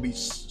around, I will be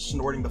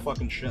snorting the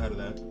fucking shit out of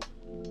that.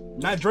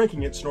 Not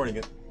drinking it, snorting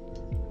it.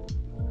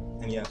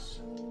 And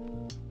yes,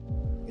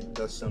 it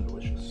does sound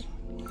delicious.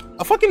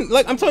 A fucking,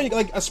 like, I'm telling you,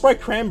 like, a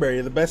Sprite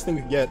cranberry, the best thing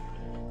you get.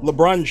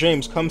 LeBron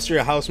James comes to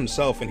your house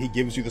himself and he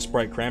gives you the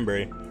Sprite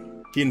cranberry.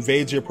 He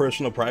invades your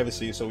personal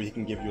privacy so he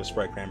can give you a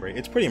Sprite cranberry.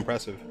 It's pretty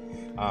impressive.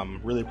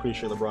 Really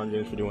appreciate LeBron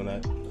James for doing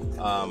that.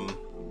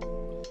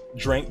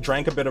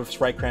 Drank a bit of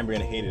Sprite cranberry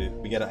and hated it.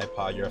 We get an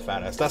iPod, you're a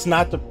fat ass. That's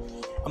not the...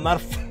 I'm not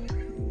a...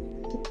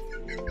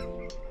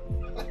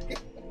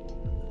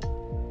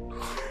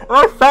 I'm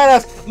not a fat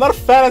ass. I'm not a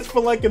fat ass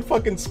for liking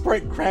fucking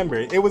Sprite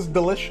cranberry. It was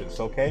delicious,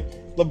 okay?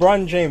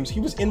 LeBron James, he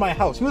was in my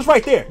house. He was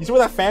right there. You see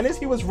where that fan is?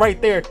 He was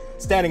right there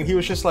standing. He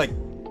was just like...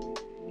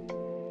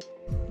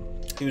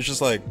 He was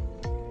just like...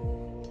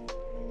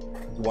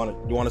 You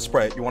want a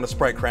Sprite? You want a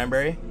Sprite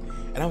cranberry?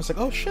 And I was like,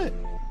 oh shit.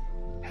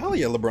 Hell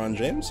yeah, LeBron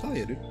James. Hell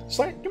yeah, dude.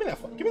 Slide, give me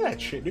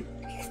that shit, dude.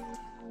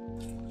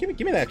 Give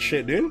me that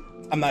shit, dude.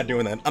 I'm not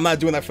doing that. I'm not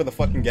doing that for the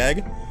fucking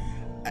gag.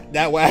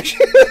 That way,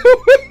 actually,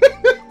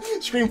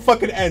 stream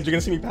fucking ends. You're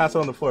gonna see me pass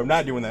out on the floor. I'm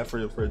not doing that for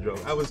a joke.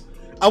 I was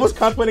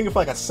contemplating it for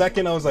like a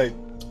second. I was like,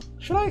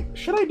 should I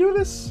do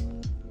this?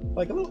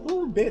 Like a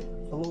little bit.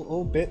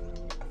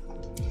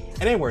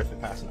 It ain't worth it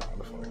passing out on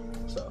the floor.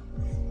 So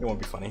it won't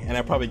be funny. And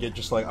I'll probably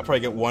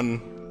get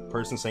one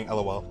person saying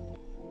LOL.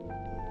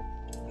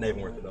 Not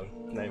even worth it though.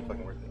 Not even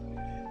fucking worth it.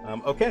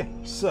 Okay,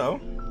 so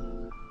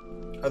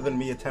other than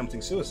me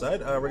attempting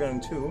suicide, we're going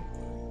to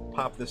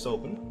pop this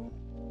open.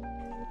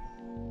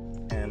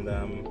 And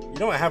you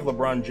know, I have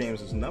LeBron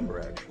James's number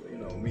actually. You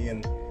know, me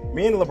and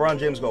LeBron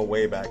James go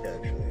way back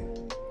actually.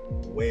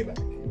 Way back.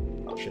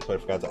 Oh shit, so I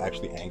forgot to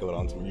actually angle it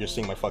onto me. You're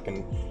seeing my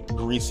fucking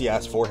greasy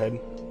ass forehead.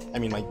 I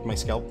mean my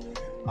scalp.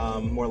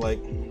 More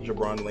like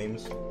Jabron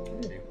Lames.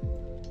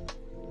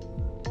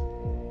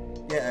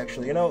 Yeah,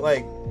 actually, you know,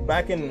 like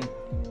back in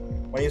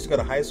when I used to go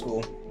to high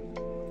school.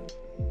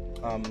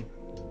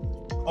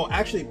 Oh,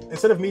 actually,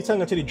 instead of me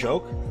telling a shitty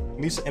joke,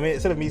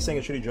 instead of me saying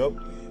a shitty joke,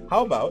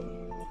 how about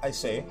I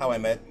say how I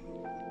met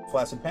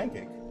Flaccid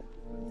Pancake?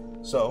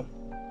 So,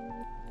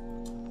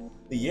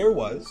 the year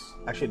was,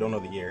 actually I don't know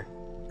the year,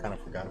 kind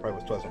of forgot, it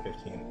probably was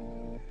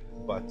 2015,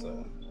 but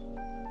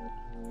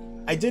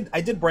I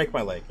did break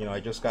my leg, you know,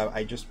 I just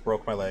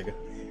broke my leg,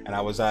 and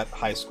I was at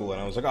high school,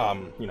 and I was like,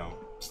 you know,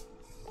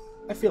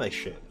 I feel like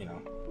shit, you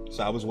know.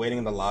 So I was waiting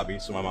in the lobby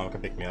so my mom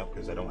could pick me up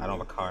because I don't have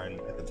a car, and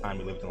at the time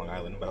we lived in Long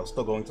Island, but I was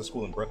still going to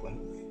school in Brooklyn.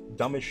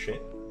 Dumb as shit.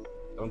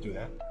 Don't do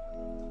that.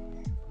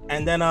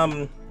 And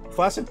then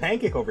Flaccid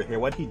Pancake over here,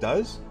 what he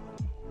does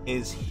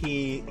is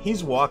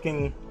he's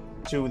walking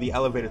to the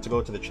elevator to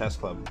go to the chess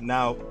club.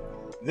 Now,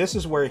 this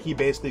is where he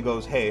basically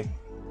goes, "Hey,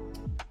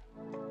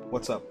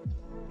 what's up?"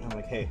 And I'm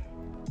like, "Hey."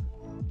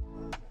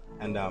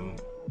 And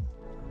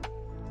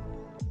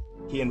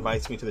he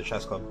invites me to the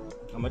chess club.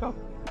 I'm like, "Oh,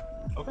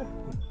 okay.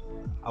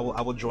 I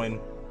will join."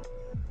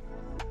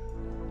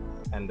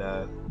 And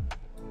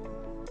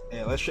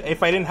yeah,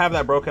 if I didn't have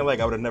that broken leg,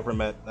 I would have never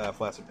met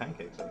Flaccid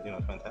Pancake. So, you know,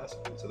 it's fantastic.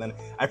 So then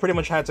I pretty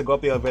much had to go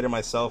up the elevator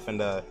myself, and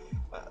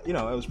you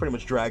know, I was pretty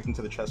much dragged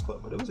into the chess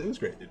club. But it was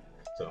great, dude.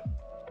 So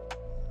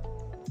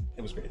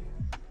it was great.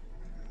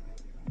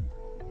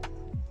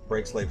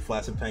 Breaks like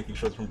Flaccid Pancake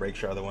shows from Break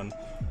Show, the one.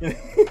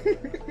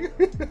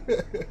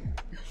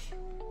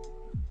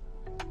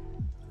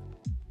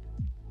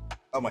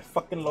 Oh my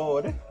fucking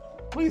lord.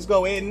 Please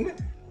go in.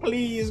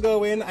 Please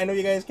go in. I know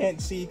you guys can't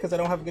see because I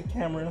don't have a good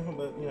camera,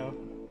 but you know.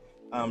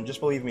 Just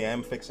believe me, I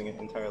am fixing it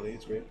entirely.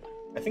 It's great.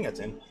 I think that's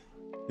in.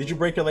 Did you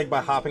break your leg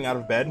by hopping out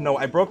of bed? No,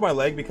 I broke my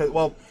leg because,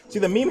 well, see,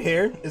 the meme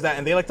here is that,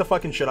 and they like to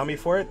fucking shit on me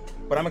for it,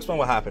 but I'm explaining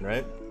what happened,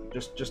 right?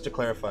 Just to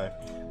clarify.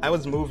 I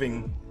was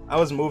moving,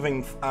 right?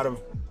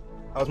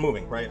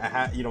 I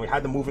had, you know, we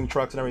had the moving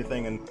trucks and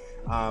everything, and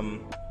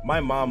my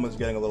mom was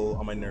getting a little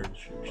on my nerves.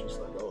 She's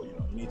like, oh, you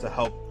know, you need to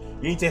help.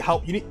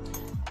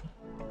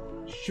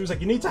 She was like,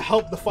 you need to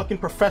help the fucking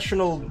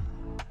professional.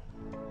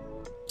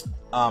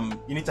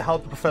 You need to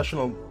help the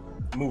professional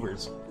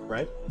movers,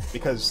 right?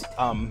 Because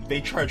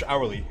they charge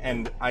hourly,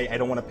 and I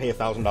don't want to pay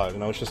 $1,000.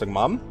 And I was just like,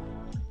 Mom,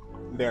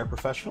 they're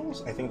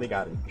professionals. I think they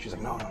got it. She's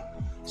like, no.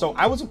 So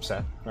I was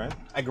upset, right?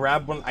 I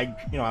grabbed one.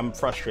 I'm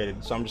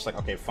frustrated, so I'm just like,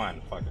 okay,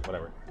 fine, fuck it,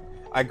 whatever.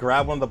 I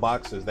grabbed one of the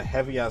boxes, the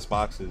heavy ass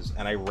boxes,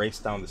 and I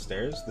raced down the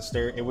stairs.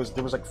 There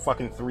was like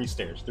fucking 3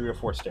 or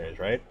 4 stairs,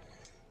 right?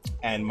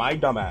 And my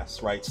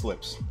dumbass, right,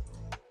 slips,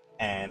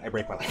 and I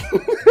break my leg.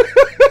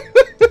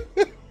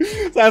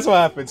 So that's what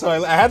happened. So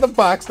I had the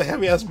box, the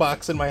heavy ass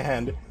box in my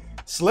hand,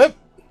 slip,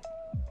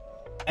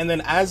 and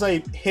then as I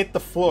hit the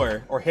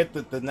floor or hit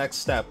the next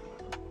step,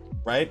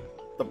 right?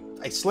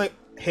 I slip,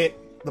 hit.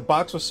 The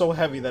box was so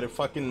heavy that it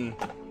fucking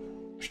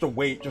just the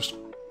weight just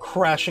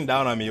crashing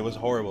down on me. It was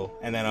horrible.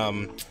 And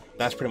then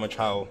that's pretty much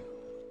how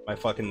my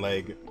fucking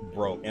leg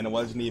broke. And it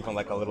wasn't even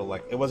like a little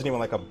like it wasn't even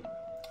like a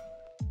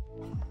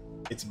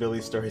it's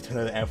Billy's story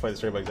to amplify the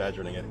story by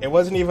exaggerating it. It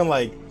wasn't even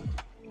like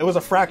it was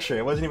a fracture.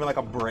 It wasn't even like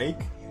a break.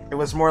 It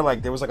was more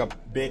like there was like a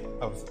bit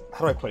of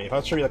how do I put it? If I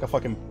was to show you like a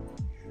fucking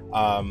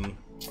I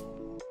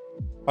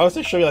was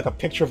to show you like a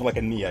picture of like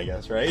a knee, I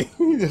guess, right?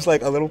 Just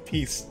like a little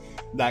piece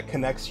that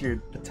connects your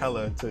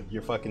patella to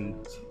your fucking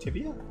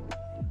tibia,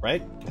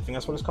 right? I think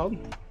that's what it's called.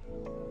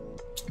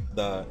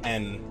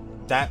 And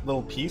that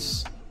little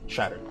piece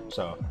shattered.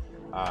 So,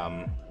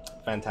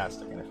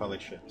 fantastic, and I felt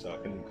like shit. So I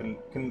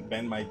couldn't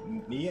bend my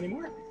knee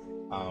anymore.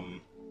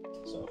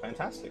 So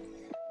fantastic.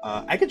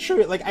 I could show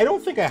you. Like, I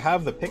don't think I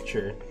have the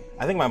picture.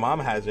 I think my mom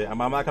has it. I'm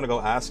not gonna go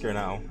ask her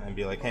now and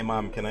be like, "Hey,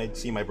 mom, can I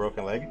see my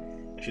broken leg?"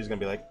 And she's gonna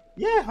be like,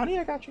 "Yeah, honey,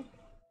 I got you."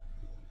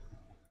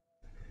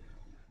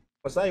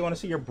 What's that? You want to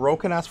see your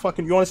broken ass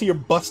fucking? You want to see your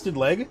busted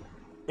leg?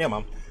 Yeah,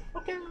 mom.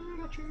 Okay, I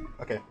got you.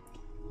 Okay.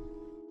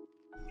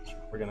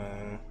 We're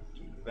gonna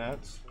do that.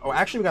 Oh,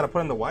 actually, we gotta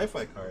put in the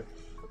Wi-Fi card.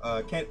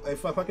 Can't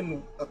if a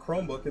fucking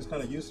Chromebook is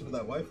kind of used to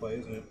that Wi-Fi,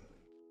 isn't it?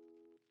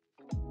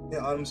 Yeah,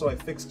 Autumn. So I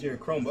fixed your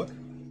Chromebook.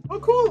 Oh,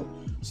 cool.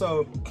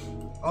 So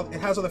it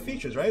has other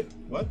features, right?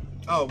 What?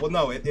 Oh, well,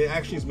 no. It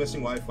actually is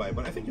missing Wi-Fi,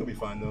 but I think you'll be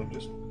fine though.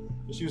 Just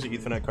use the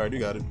Ethernet card. You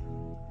got it.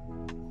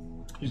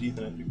 Use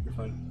Ethernet. You're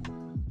fine.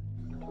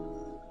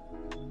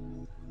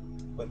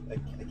 But I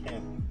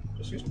can't.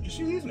 Just use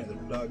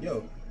Ethernet, dog.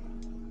 Yo,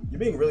 you're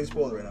being really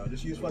spoiled right now.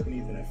 Just use fucking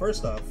Ethernet.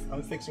 First off,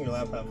 I'm fixing your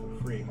laptop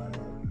for free, my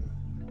lord.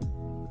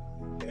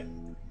 Okay.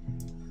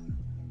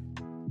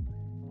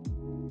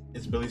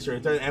 It's Billy's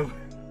story. And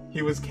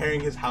he was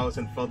carrying his house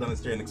and fell down the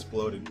stair and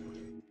exploded.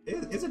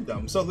 Is it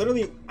dumb? So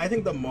literally, I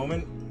think the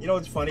moment, you know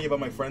what's funny about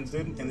my friends,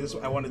 dude? And this,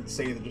 I wanted to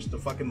say that just the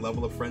fucking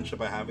level of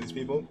friendship I have with these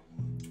people.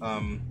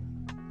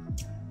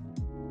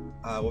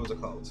 What was it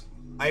called?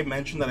 I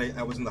mentioned that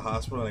I was in the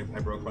hospital and I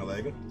broke my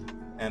leg,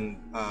 and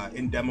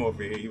in demo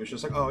over here, he was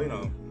just like, oh, you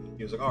know,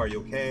 he was like, oh, are you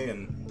okay?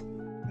 And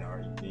you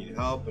know, you need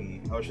help?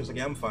 And I was just like,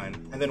 yeah, I'm fine.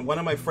 And then one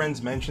of my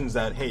friends mentions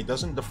that, hey,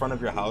 doesn't the front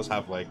of your house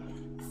have like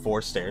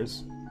 4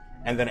 stairs?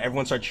 And then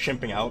everyone starts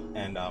chimping out,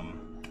 and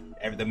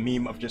the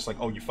meme of just like,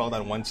 oh, you fell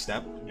down 1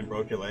 step and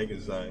broke your leg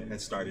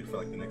has started for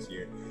like the next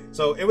year.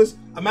 So it was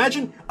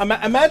imagine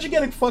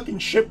getting fucking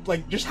shit,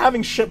 like just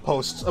having shit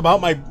posts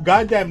about my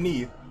goddamn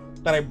knee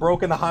that I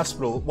broke in the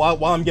hospital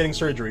while I'm getting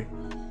surgery.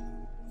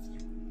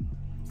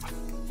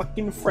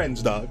 Fucking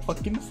friends, dog.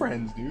 Fucking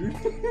friends, dude.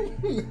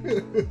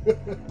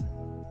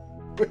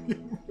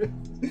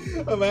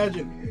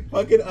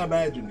 Fucking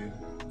imagine, dude.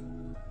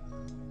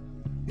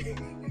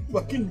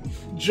 Fucking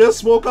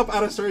just woke up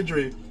out of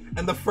surgery,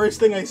 and the first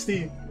thing I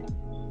see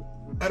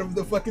out of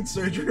the fucking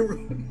surgery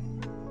room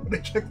when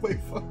I check my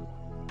phone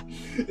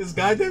is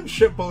goddamn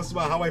shit posts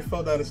about how I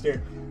fell down a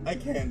stair. I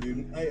can't,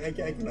 dude. I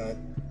cannot.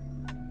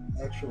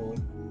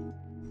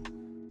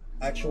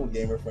 Actual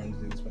gamer friends,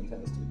 dude, it's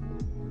fantastic.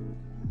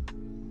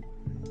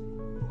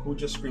 Who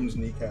just screams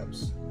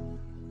kneecaps?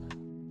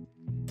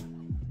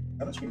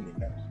 I don't scream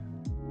kneecaps.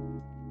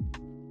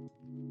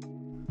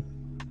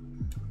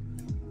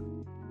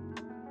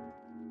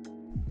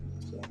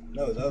 So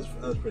no, that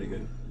was pretty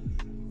good.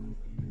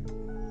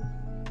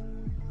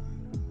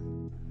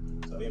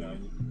 So you know,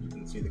 you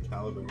can see the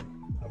caliber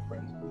of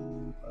friends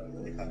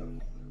they have.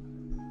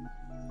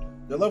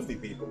 They're lovely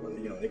people, but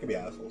you know, they can be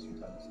assholes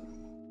sometimes.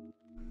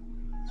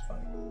 It's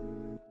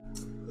fine.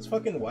 This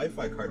fucking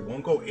Wi-Fi card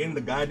won't go in the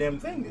goddamn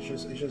thing. It's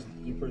just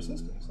your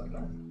persistence. Like,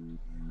 no.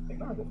 Like,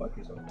 no, go fuck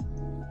yourself.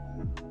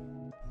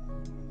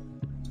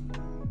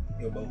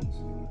 Yo, bones.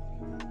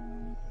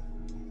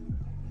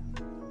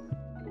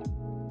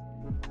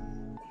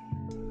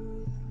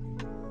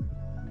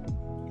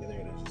 Okay, they're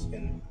gonna just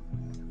spin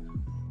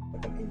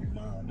like I'm in your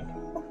mom.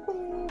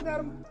 Got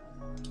him.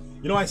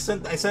 You know, I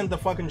sent the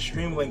fucking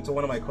stream link to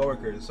one of my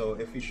coworkers, so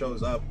if he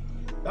shows up,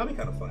 that'd be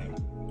kind of funny.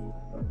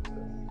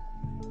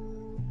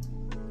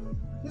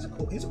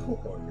 He's a cool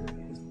coworker.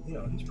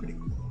 He's pretty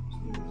cool.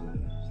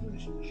 His name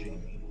is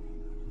Jamie.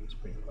 He's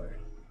pretty fire.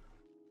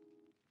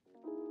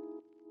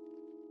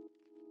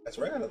 That's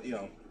right.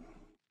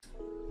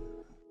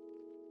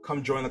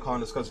 Come join the call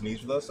and discuss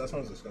needs with us. That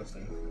sounds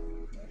disgusting.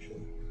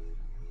 Actually,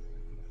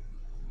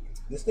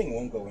 this thing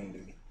won't go in,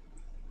 dude.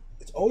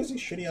 It's always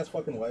these shitty ass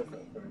fucking Wi-Fi.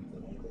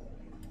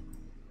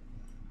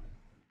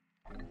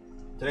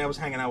 Today I was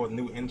hanging out with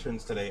new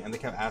interns today, and they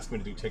kept asking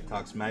me to do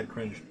TikToks. Mad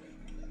cringe.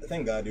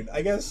 Thank God, dude.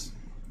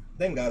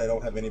 Thank God I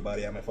don't have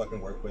anybody at my fucking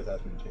workplace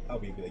asking me to. I'll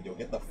be like, yo,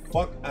 get the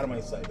fuck out of my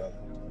sight, dog.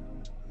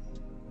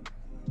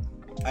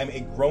 I'm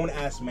a grown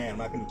ass man. I'm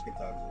not gonna do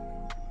TikTok.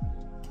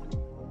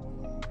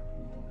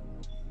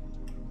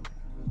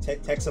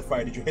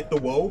 Texafire, did you hit the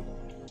whoa?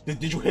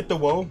 Did you hit the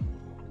whoa?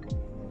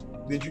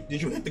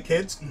 Did you hit the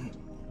kids?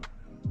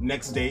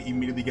 Next day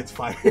immediately gets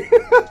fired.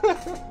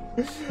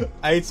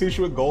 I ate sushi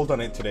with gold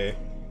on it today.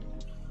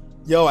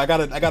 Yo, I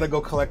gotta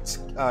go collect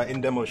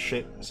in demo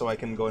shit so I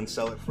can go and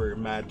sell it for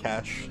mad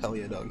cash. Hell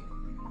yeah, dog.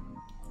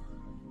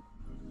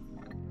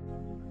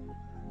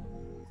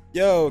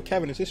 Yo,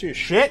 Kevin, is this your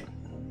shit?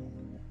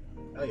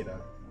 Hell yeah,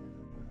 dog.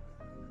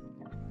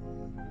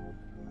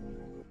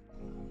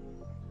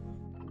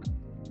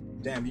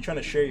 Damn, you trying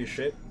to share your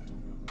shit?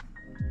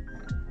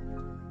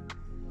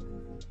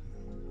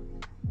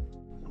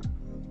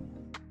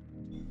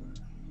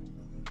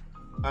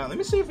 Let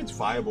me see if it's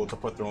viable to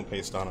put thermal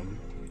paste on them.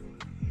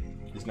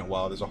 Isn't it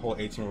wild? There's a whole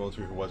 18-year-old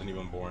who wasn't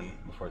even born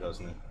before,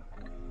 doesn't it?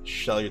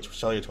 Shell your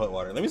toilet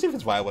water. Let me see if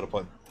it's viable to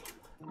put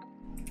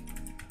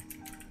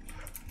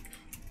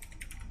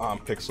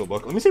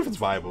Pixelbook. Let me see if it's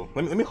viable.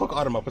 Let me hook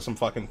Autumn up with some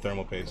fucking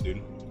thermal paste,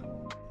 dude.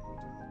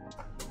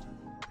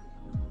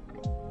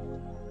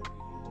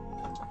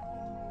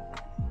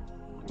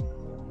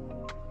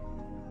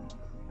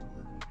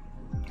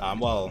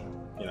 Well,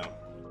 you know,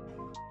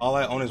 all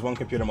I own is one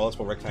computer,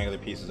 multiple rectangular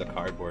pieces of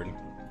cardboard.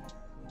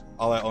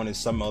 All I own is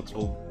some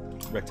multiple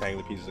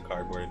rectangular pieces of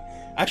cardboard.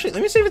 Actually,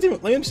 let me see if it's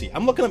even. Let me see.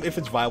 I'm looking up if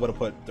it's viable to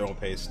put thermal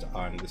paste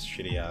on this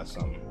shitty ass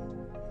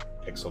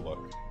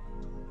Pixelbook.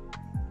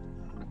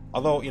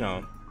 Although, you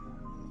know,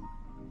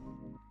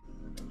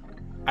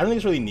 I don't think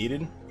it's really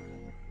needed.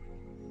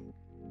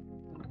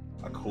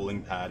 A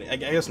cooling pad. I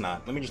guess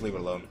not. Let me just leave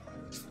it alone.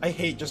 I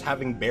hate just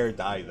having bare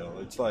dye though.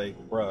 It's like,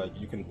 bruh,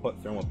 you can put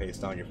thermal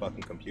paste on your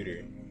fucking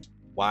computer.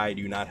 Why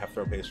do you not have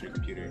thermal paste on your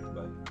computer?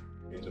 But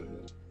here's what it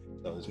is.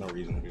 So there's no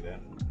reason to do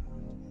that.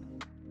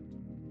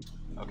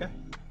 Okay.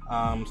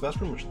 So that's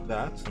pretty much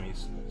that. Let me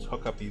let's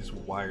hook up these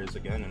wires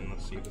again and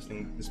let's see if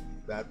this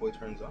bad boy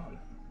turns on.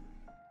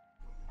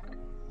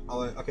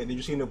 Okay, did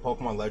you see new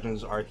Pokemon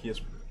Legends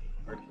Arceus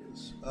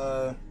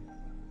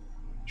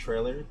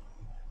trailer?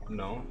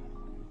 No.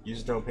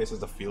 Use thermal paste as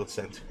the field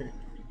center.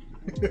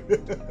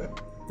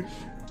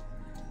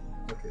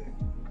 Okay.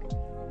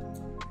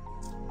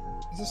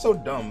 This is so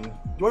dumb.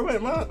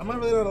 Am I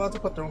really not allowed to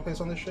put thermal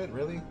paste on this shit?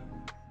 Really?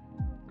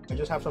 I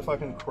just have to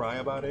fucking cry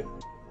about it?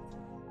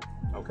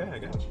 Okay, I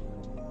guess.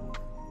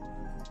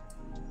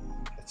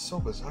 It's so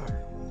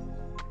bizarre.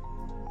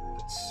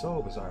 It's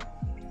so bizarre.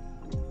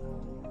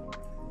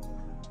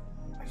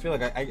 I feel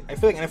like and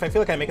if I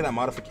feel like I'm making that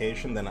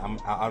modification, then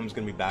Autumn's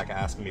gonna be back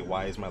asking me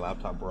why is my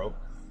laptop broke.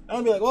 I'm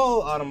gonna be like,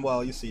 well, Autumn,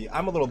 well, you see,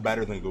 I'm a little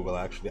better than Google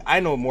actually.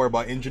 I know more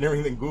about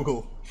engineering than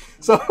Google,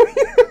 so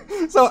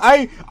so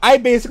I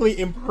basically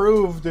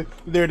improved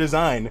their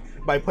design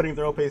by putting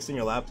thermal paste in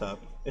your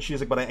laptop. And she's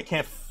like, but I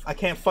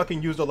can't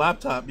fucking use the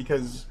laptop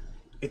because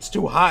it's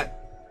too hot,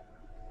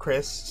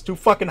 Chris. It's too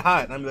fucking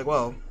hot. And I'm like,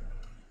 well,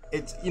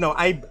 it's, you know,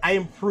 I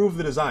improved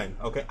the design.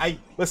 Okay, I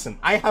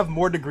have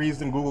more degrees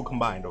than Google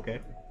combined. Okay,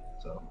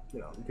 so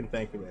you know, you can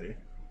thank me later.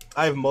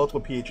 I have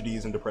multiple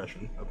PhDs in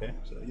depression. Okay,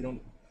 so you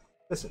don't.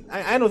 Listen,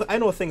 I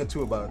know a thing or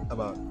two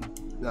about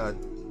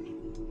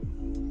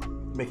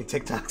making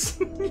TikToks.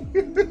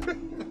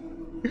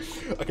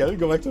 Okay, let me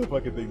go back to the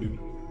fucking thing, dude.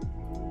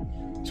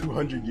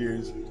 200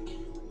 years.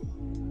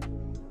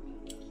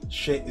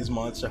 Shit is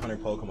Monster Hunter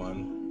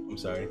Pokemon. I'm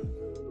sorry.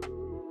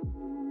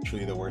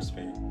 Truly the worst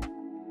fate.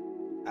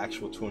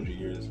 Actual 200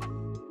 years.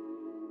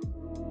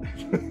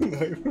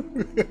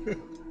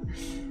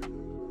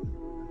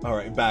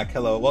 Alright, back.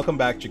 Hello. Welcome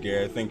back,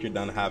 Jagir. I think you're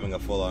done having a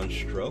full-on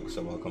stroke,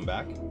 so welcome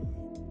back.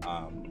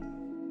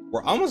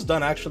 We're almost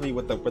done actually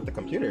with the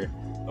computer.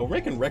 We're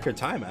making record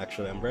time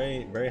actually. I'm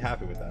very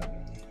happy with that.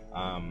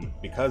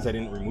 Because I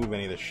didn't remove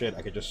any of the shit,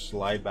 I could just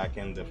slide back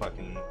into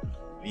fucking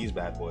these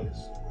bad boys.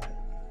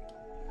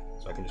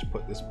 So I can just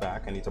put this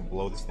back. I need to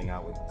blow this thing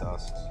out with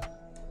dust.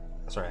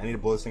 Sorry, I need to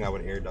blow this thing out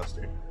with air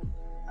duster.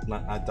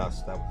 Not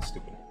dust, that was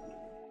stupid.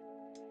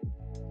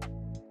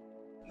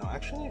 No,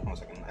 actually, hold on a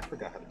second. I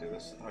forgot how to do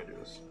this. How do I do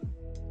this?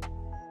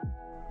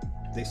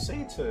 They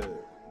say to...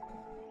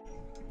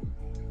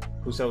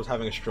 Who said I was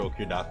having a stroke?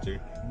 Your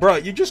doctor. Bro,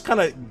 you just kind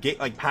of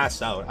like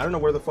passed out. I don't know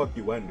where the fuck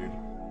you went, dude.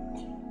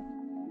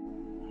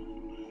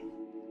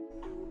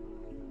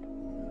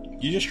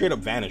 You just straight up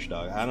vanished,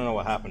 dog. I don't know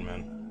what happened,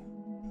 man.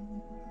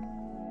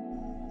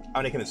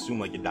 I can assume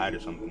like you died or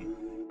something.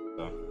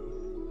 So.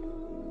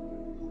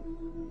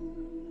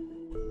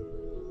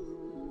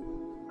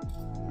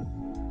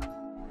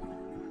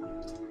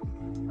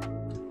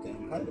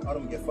 Damn, how did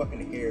Autumn get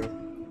fucking hair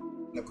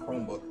in a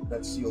Chromebook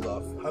that's sealed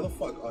off? How the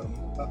fuck, Autumn?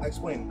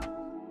 Explain.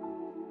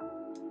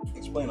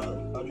 Explain,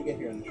 Autumn. How'd you get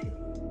here in the shit?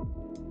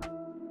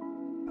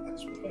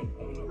 Explain.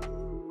 I don't know.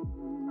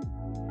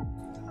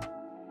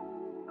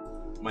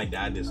 My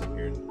dad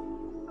disappeared.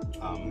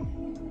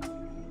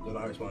 Don't know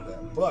how to respond to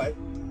that. But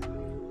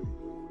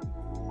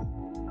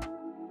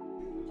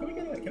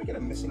can we get a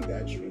missing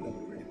dad stream?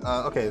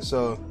 Okay,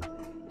 so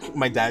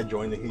my dad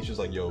joined and he's just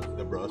like, yo,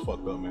 bro, that's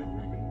fucked up, man.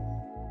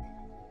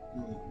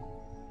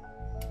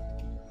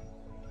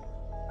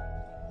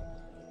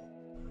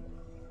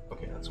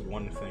 That's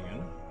one thing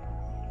in.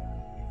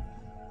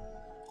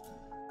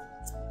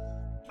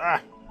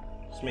 Ah!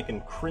 It's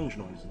making cringe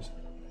noises.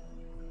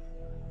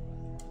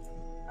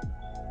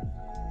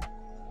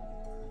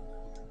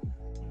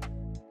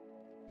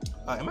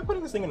 Am I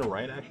putting this thing in the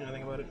right action? I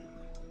think about it.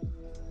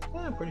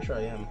 Yeah, I'm pretty sure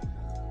I am.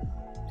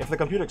 If the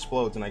computer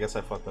explodes, then I guess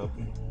I fucked up.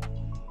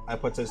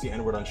 iPod says the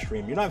N-word on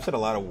stream. You know, I've said a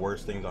lot of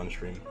worse things on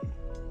stream.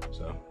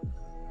 So.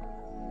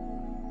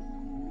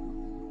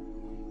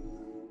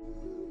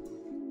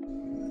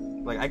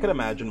 Like, I could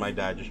imagine my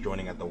dad just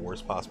joining at the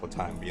worst possible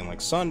time, being like,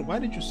 "Son, why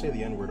did you say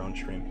the N-word on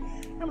stream?"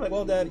 I'm like,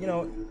 "Well, Dad, you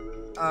know,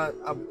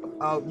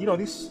 you know,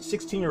 these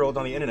 16-year-olds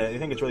on the internet, they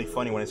think it's really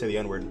funny when I say the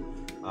N-word.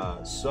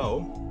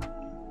 So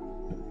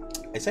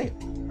I say it."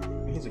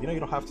 And he's like, "You know, you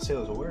don't have to say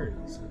those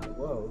words." I'm like,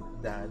 "Whoa,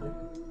 Dad,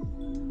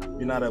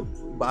 you're not a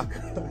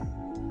baka."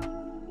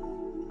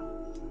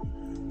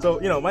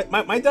 So, you know,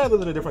 my dad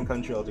lives in a different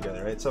country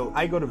altogether, right? So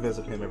I go to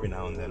visit him every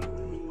now and then.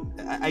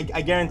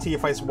 I guarantee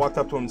if I walked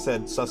up to him and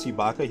said "Sussy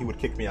Baka," he would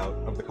kick me out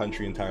of the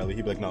country entirely.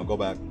 He'd be like, "No, go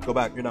back,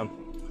 you're done."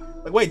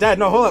 Like, "Wait, Dad,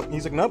 no, hold up."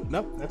 He's like, "Nope,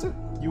 that's it.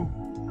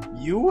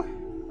 You.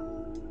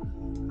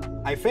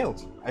 I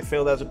failed. I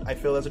failed as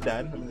a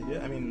dad." I'm like,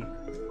 "Yeah, I mean,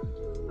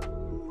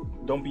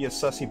 don't be a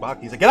sussy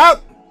Baka." He's like, "Get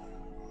out,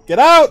 get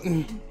out."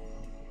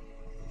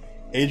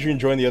 Adrian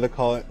joined the other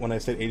call when I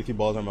said 83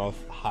 balls in my mouth.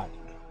 Hot.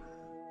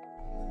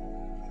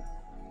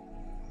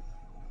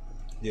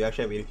 Do you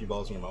actually have 83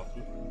 balls in your mouth,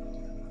 dude?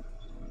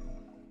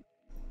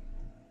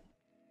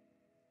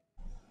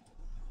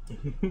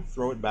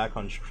 Throw it back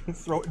on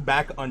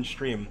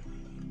stream.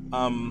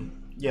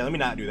 Yeah, let me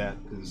not do that,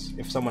 because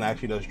if someone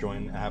actually does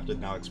join, I have to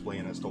now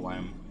explain as to why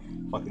I'm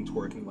fucking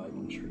twerking live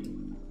on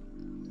stream.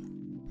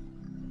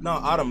 No,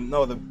 Autumn,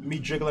 no, me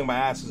jiggling my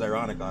ass is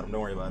ironic, Autumn.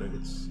 Don't worry about it.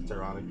 It's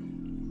ironic.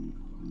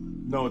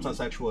 No, it's not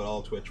sexual at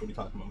all, Twitch. What are you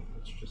talking about?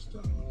 It's just,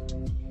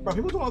 bro,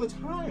 people do it all the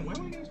time. Why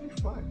am I getting so much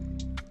flack?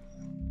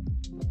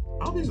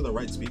 All these are the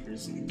right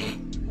speakers.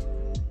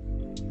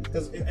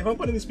 Because if I'm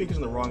putting these speakers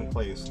in the wrong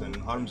place, then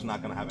Autumn's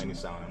not gonna have any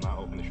sound. I'm not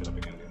opening this shit up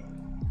again,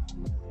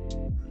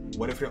 dude.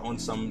 What if your own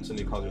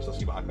somebody calls you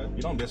Sussy Baka?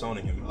 You don't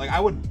disowning him. Like,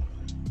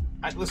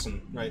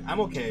 listen, right?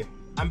 I'm okay.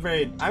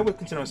 I would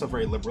consider myself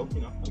very liberal,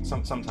 you know. Like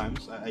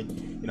sometimes,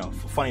 you know,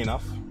 funny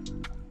enough.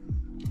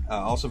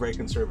 Also very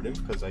conservative,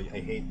 because I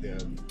hate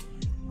the.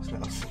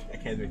 I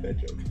can't make that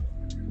joke.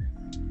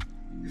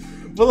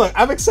 But look,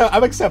 I'm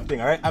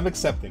accepting, all right? I'm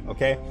accepting,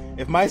 okay?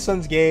 If my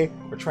son's gay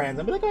or trans,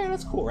 I'd be like, "Oh, yeah,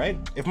 that's cool, right?"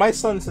 If my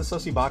son says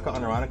Sussy Baka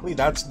unironically,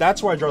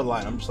 that's where I draw the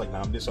line. I'm just like,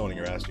 "Nah, I'm disowning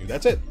your ass, dude.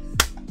 That's it.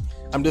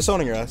 I'm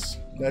disowning your ass.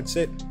 That's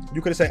it.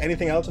 You could have said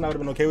anything else and I would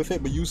have been okay with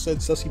it, but you said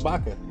Sussy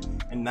Baka.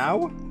 And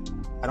now,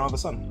 I don't have a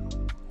son.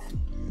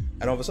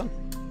 I don't have a son."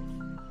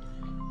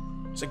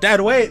 It's like,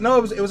 "Dad, wait.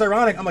 No, it was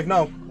ironic." I'm like,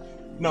 no.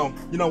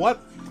 You know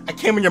what? I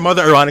came in your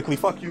mother ironically.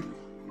 Fuck you.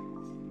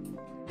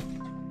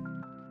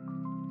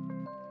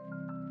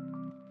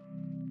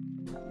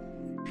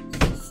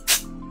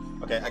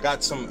 Okay, I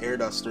got some air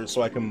dusters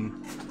so I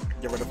can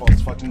get rid of all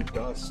this fucking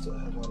dust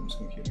out of Autumn's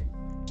computer.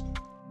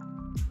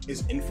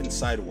 Is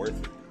infanticide worth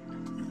it?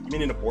 You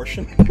mean an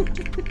abortion?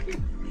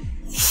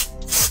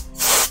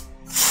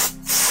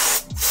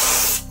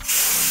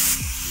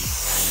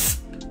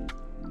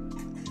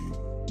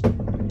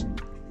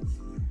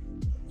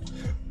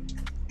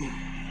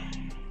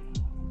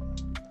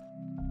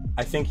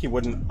 I think he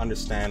wouldn't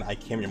understand I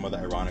came your mother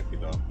ironically,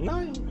 though.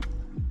 No,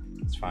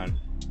 it's fine.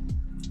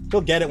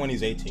 He'll get it when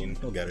he's 18.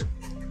 He'll get it.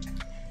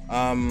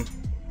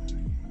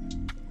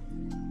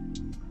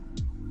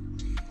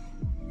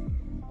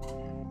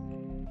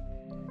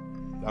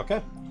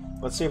 Okay.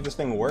 Let's see if this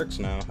thing works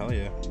now. Hell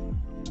yeah.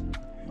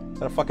 Is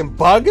that a fucking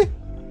bug?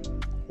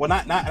 Well,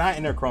 not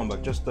in their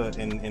Chromebook, just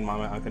in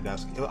my Uncle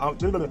desk.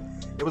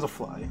 It was a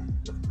fly.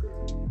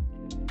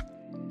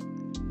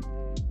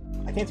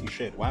 I can't see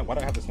shit. Why do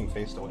I have this thing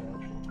faced away,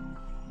 actually?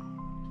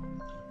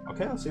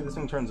 Okay, let's see if this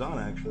thing turns on,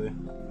 actually.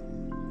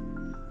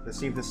 Let's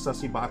see if this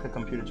Sussy Baka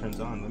computer turns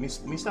on. Let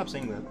me stop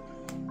saying that.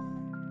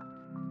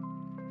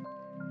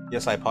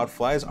 Yes, iPod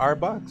flies are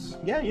bugs.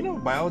 Yeah, you know,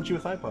 biology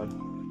with iPod.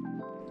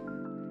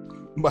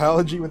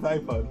 Biology with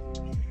iPod.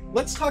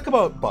 Let's talk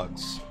about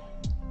bugs.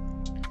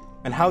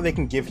 And how they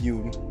can give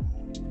you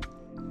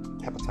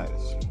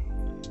hepatitis.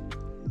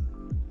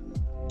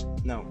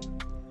 No.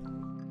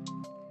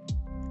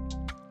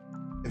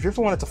 If you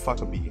ever wanted to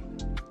fuck a bee,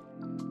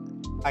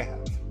 I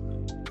have.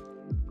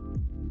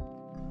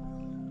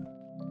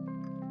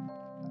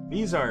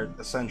 Bees are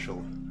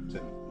essential to,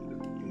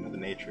 you know, the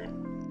nature.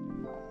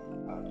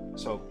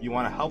 So you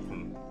want to help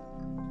them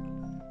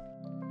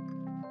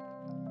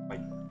by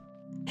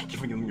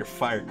giving them your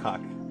fire cock.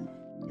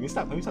 Let me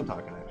stop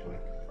talking, actually.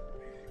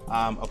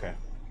 Okay.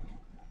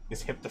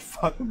 Is hip to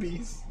fuck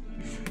bees?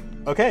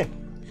 Okay.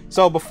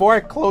 So before I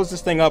close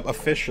this thing up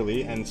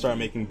officially and start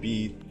making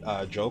bee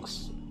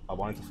jokes, I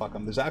wanted to fuck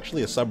them. There's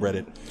actually a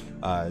subreddit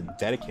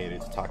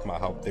dedicated to talking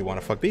about how they want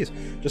to fuck bees.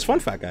 Just fun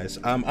fact, guys.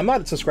 I'm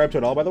not subscribed to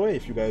it all, by the way.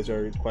 If you guys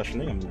are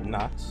questioning, I'm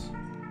not.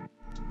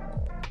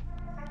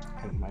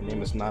 My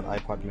name is not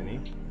iPod Mini.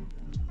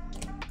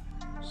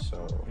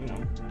 So, you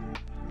know.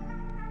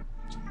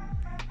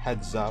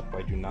 Heads up,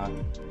 I do not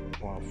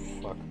want to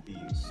fuck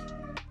these.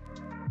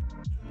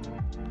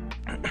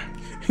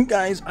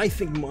 Guys, I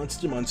think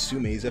Monster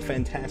Monsume is a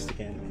fantastic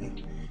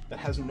anime that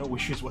has no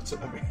issues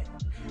whatsoever.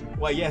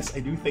 Why, yes, I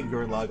do think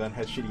Gurren Lagann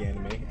has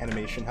shitty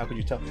animation. How could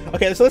you tell?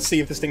 Okay, so let's see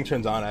if this thing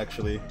turns on,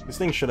 actually. This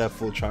thing should have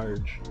full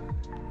charge.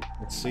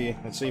 Let's see.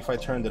 Let's see if I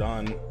turned it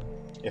on.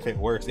 If it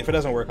works. If it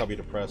doesn't work, I'll be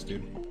depressed,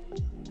 dude.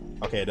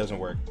 Okay, it doesn't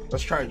work.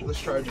 Let's charge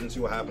it and see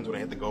what happens when I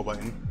hit the go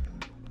button.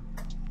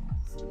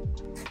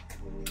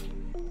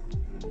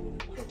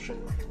 Oh, shit.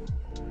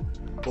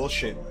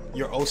 Bullshit.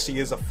 Your OC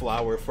is a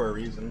flower for a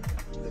reason.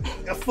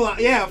 A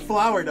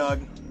flower,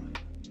 dog.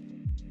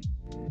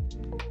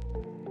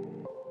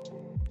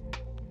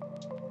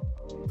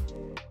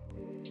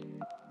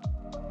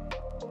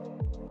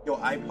 Yo,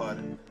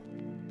 iPod.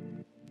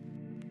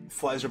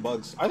 Flies or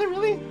bugs? Are they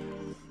really?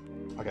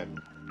 Okay.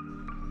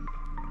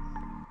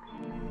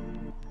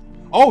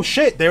 Oh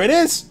shit, there it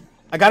is!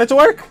 I got it to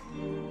work!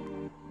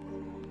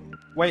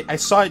 Wait, I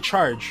saw it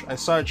charge. I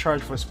saw it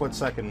charge for a split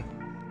second.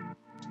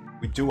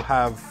 We do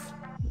have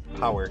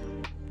power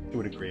to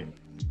a degree.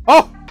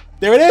 Oh!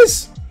 There it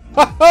is!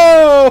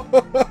 Oh!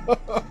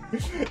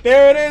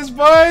 There it is,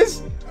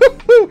 boys!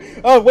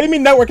 Oh, what do you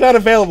mean network not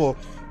available?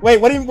 Wait,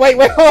 what do you wait,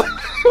 hold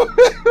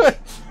on.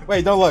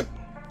 Wait, don't look.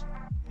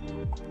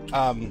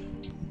 Hold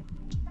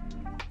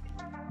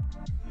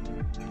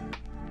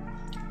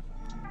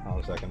on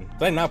a second.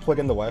 Did I not plug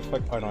in the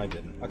Wi-Fi? Oh no, I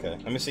didn't. Okay,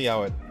 let me see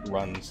how it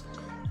runs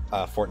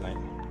Fortnite.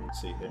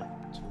 Let's see here.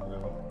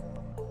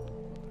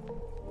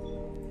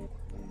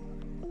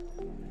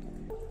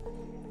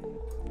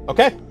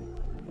 Okay.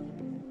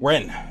 We're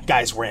in.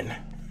 Guys, we're in.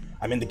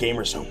 I'm in the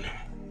gamer zone.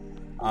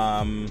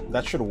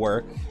 That should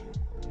work.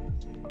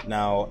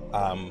 Now,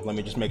 let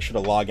me just make sure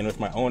to log in with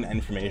my own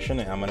information,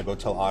 and I'm gonna go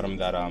tell Autumn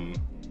that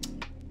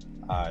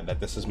that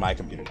this is my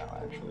computer now,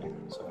 actually.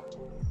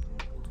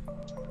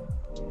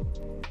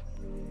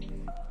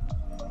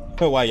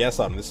 So, why? Yes,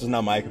 Autumn. This is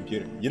now my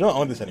computer. You don't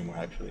own this anymore,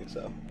 actually.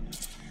 So,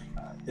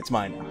 it's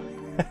mine now.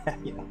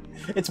 You know,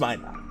 it's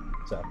mine now.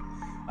 So,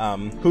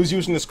 who's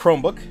using this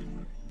Chromebook?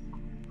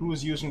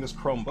 Who's using this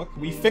Chromebook?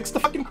 We fixed the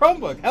fucking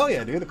Chromebook. Hell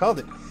yeah, dude! I called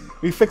it.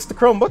 We fixed the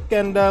Chromebook,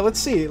 and let's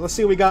see what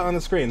we got on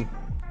the screen.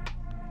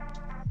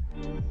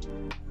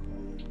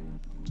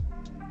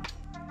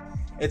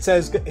 It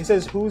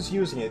says who's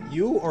using it,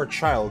 you or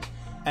child,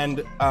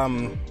 and not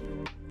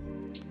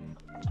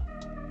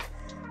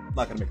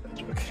gonna make that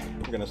joke.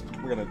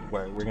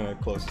 We're gonna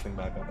close this thing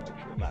back up.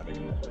 Actually, I'm not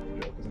making that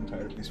joke because I'm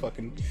tired of these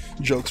fucking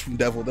jokes from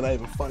Devil. They're not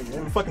even funny. They're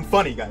not even fucking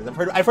funny, guys.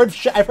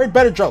 I've heard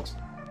better jokes.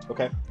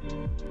 Okay.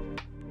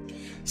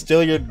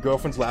 Steal your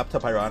girlfriend's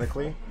laptop,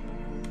 ironically.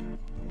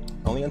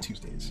 Only on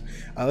Tuesdays.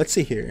 Let's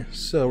see here.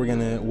 So we're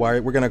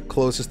gonna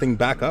close this thing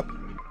back up.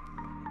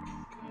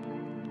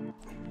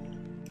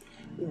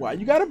 Why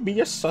you gotta be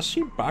a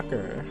sussy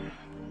backer?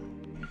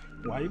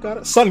 Why you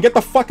gotta... Son, get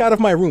the fuck out of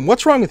my room.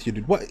 What's wrong with you,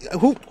 dude? What?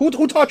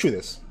 Who taught you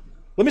this?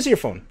 Let me see your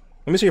phone.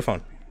 Let me see your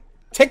phone.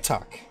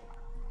 TikTok.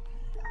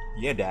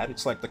 Yeah, Dad.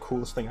 It's like the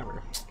coolest thing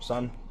ever.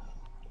 Son,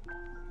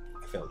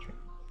 I failed you.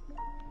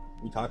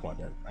 What are you talking about,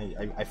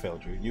 Dad? I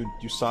failed you.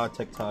 You saw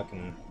TikTok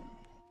and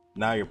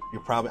now you're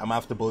probably... I'm gonna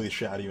have to bully the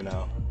shit out of you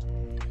now.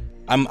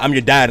 I'm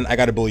your dad and I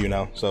gotta bully you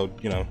now. So,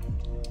 you know.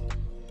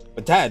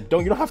 But Dad,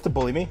 you don't have to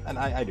bully me. And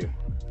I do.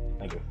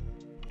 I do.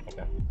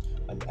 Okay.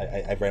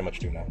 I very much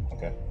do now.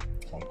 Okay.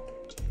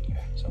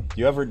 So do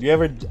you ever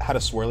had a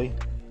swirly?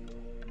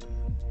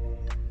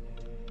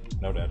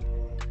 No, Dad.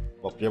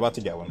 Well, you're about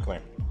to get one. Come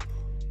here.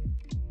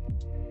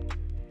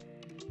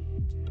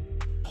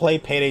 Play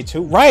Payday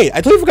 2. Right.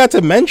 I totally forgot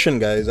to mention,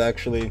 guys.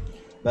 Actually,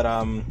 that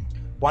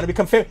want to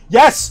become famous.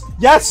 Yes.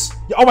 Yes.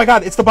 Oh my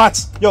God. It's the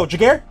bots. Yo,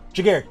 Jagir,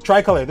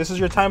 Tricolor. This is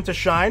your time to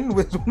shine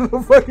with one of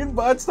the fucking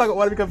bots. Talk about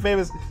want to become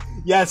famous.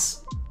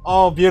 Yes.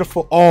 Oh,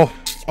 beautiful.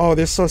 Oh,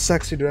 they're so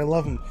sexy, dude. I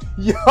love them.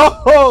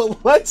 Yo,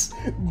 let's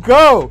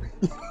go.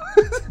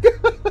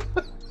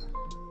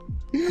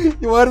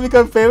 You want to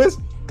become famous?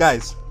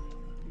 Guys,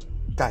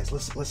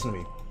 listen to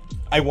me.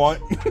 I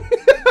want...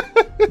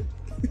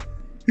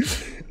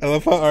 I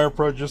love how our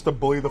approach just to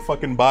bully the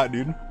fucking bot,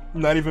 dude.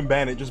 Not even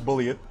ban it, just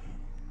bully it.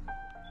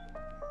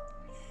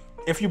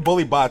 If you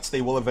bully bots,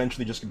 they will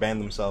eventually just ban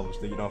themselves.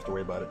 You don't have to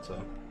worry about it,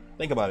 so...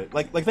 Think about it.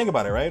 Like think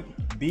about it, right?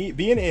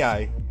 Be an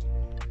AI.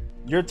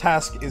 Your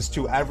task is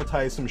to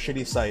advertise some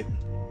shitty site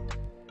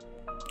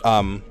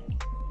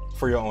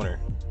for your owner,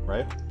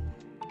 right?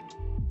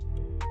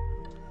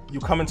 You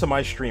come into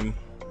my stream,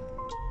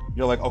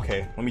 you're like,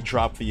 okay, let me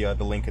drop the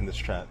link in this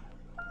chat.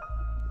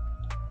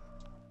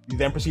 You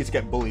then proceed to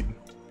get bullied.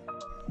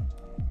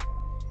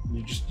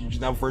 You just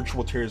now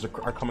virtual tears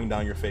are coming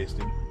down your face,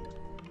 dude.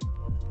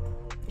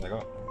 You're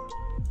like, oh,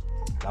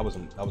 that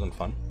wasn't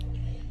fun.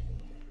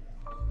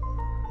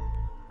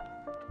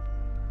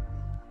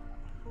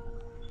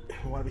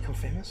 You want to become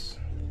famous?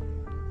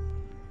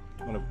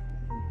 I want to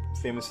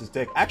famous as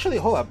dick. Actually,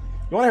 hold up.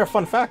 You want to hear a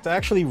fun fact? I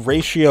actually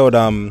ratioed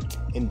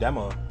in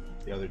demo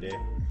the other day.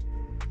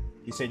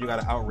 He said you got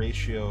to out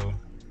ratio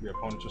your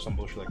opponents or some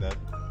bullshit like that.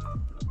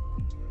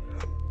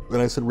 Then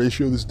I said,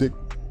 ratio this dick.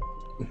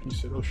 He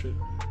said, oh shit.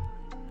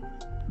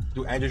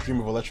 Do I just dream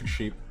of electric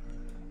sheep?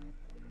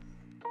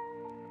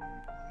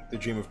 The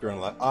dream of girl in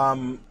life.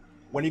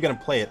 When are you gonna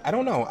play it? I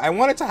don't know. I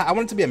want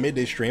it to be a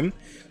midday stream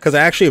because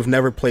I actually have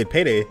never played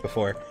Payday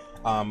before.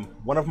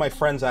 One of my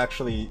friends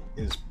actually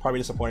is probably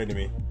disappointed in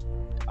me.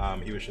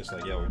 He was just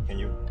like, yo, can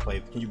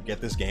you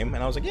get this game?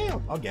 And I was like, yeah,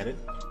 I'll get it.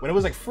 When it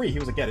was like free, he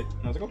was like, get it.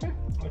 And I was like, okay,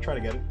 I'll try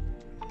to get it.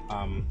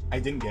 I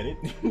didn't get it,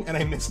 and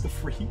I missed the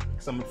free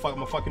because I'm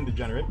a fucking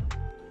degenerate.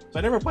 So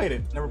I never played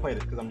it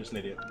because I'm just an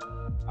idiot.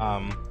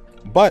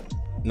 But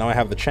now I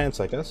have the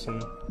chance, I guess,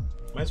 and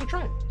might as well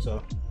try it.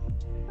 So,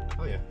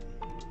 hell yeah.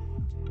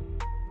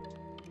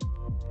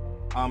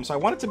 So I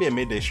want it to be a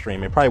midday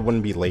stream. It probably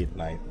wouldn't be late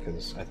night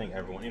because I think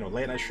everyone,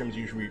 late night streams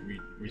usually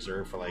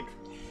reserved for like,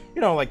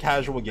 like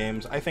casual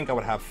games. I think I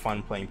would have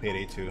fun playing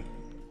Payday 2.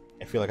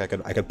 I feel like I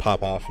could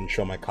pop off and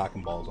show my cock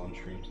and balls on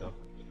stream. So,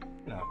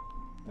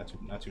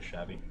 not too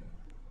shabby.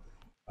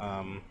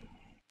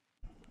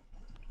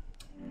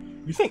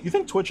 You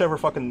think Twitch ever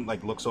fucking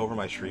like looks over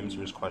my streams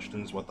or just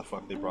questions what the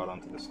fuck they brought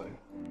onto this site?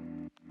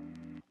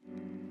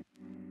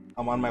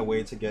 I'm on my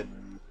way to get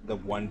the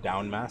one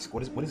down mask.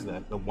 What is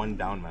that? The one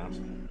down mask?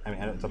 I mean,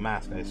 it's a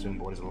mask, I assume,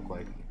 but what does it look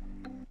like?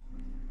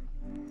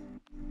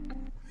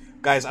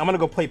 Guys, I'm gonna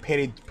go play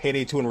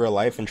Payday 2 in real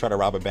life and try to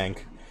rob a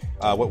bank.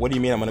 What do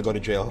you mean I'm gonna go to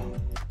jail?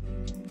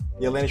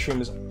 The Atlanta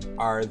streams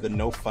are the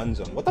no fun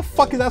zone. What the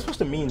fuck is that supposed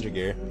to mean,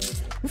 Jagir?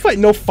 You fight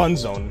no fun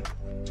zone.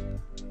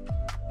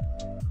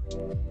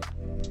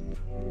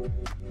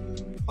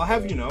 I'll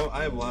have you know,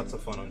 I have lots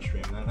of fun on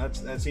stream.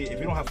 That's if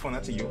you don't have fun,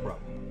 that's a you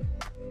problem.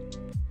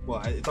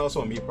 Well, it's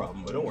also a me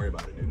problem, but don't worry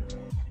about it, dude.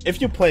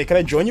 If you play, can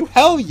I join you?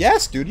 Hell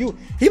yes, dude. He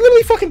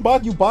literally fucking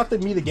bought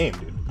me the game,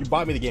 dude. You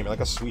bought me the game. You're like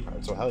a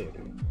sweetheart, so hell yeah,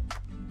 dude.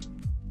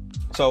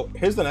 So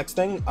here's the next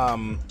thing.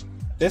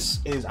 This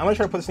is, I'm gonna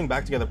try to put this thing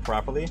back together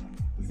properly.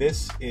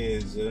 This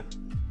is,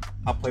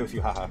 I'll play with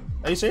you, haha.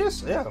 Are you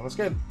serious? Yeah, let's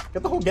get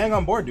the whole gang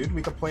on board, dude.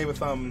 We could play with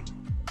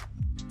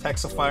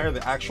Texafire,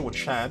 the actual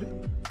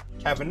Chad,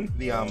 Kevin,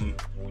 the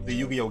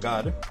Yu-Gi-Oh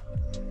god.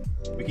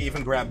 We can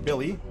even grab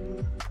Billy.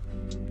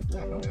 Yeah,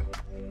 hell yeah.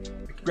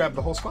 We could grab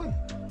the whole squad.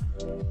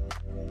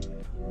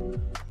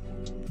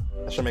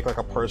 I should make like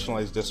a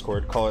personalized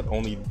Discord. Call it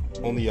only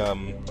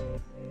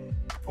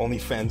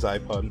fans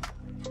iPod.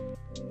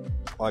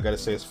 All I gotta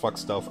say is fuck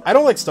stealth. I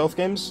don't like stealth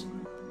games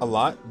a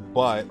lot,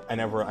 but I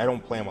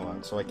don't play them a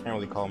lot, so I can't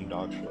really call them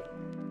dog shit.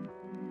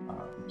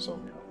 So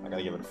I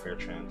gotta give it a fair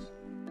chance.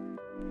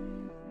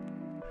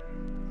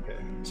 Okay,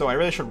 so I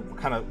really should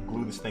kind of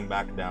glue this thing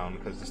back down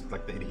because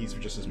like the adhesive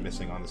just is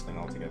missing on this thing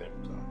altogether.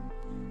 So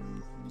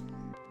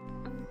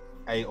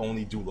I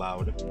only do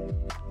loud.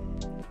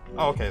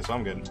 Oh, okay, so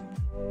I'm good.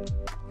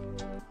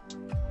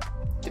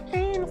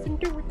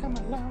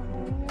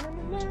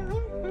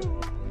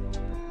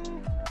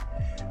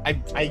 I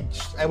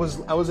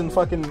was in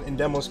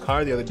Demo's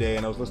car the other day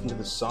and I was listening to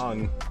this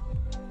song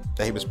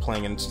that he was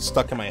playing and it's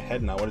stuck in my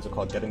head now. What is it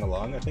called? Getting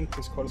Along, I think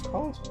is what it's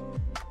called.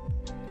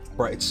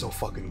 Bro, it's so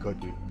fucking good,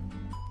 dude.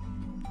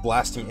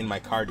 Blasting in my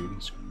car, dude.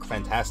 It's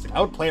fantastic.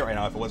 I would play it right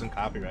now if it wasn't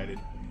copyrighted.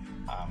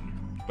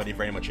 But it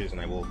very much is,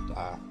 and I will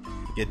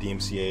get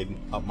DMCA'd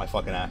up my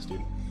fucking ass,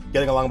 dude.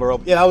 Getting Along with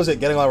Republic. Yeah, that was it.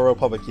 Getting Along with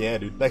Republic. Yeah,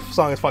 dude. That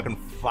song is fucking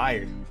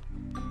fire.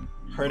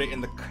 Heard it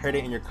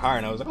in your car,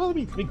 and I was like, oh, let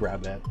me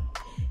grab that.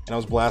 And I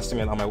was blasting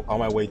it on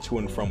my way to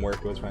and from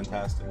work. It was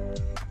fantastic.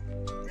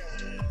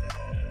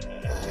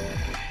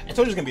 I told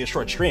you it was gonna be a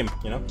short stream,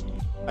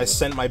 I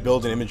sent my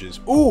build and images.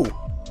 Ooh,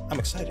 I'm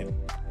excited.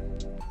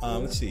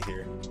 Let's see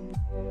here.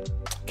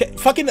 Okay,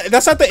 fucking,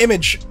 that's not the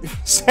image.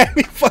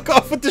 Sammy, fuck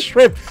off with the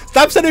shrimp.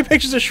 Stop sending me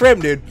pictures of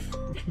shrimp, dude.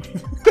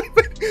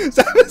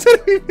 Stop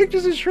sending me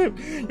pictures of shrimp.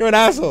 You're an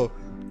asshole.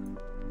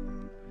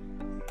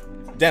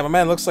 Damn, my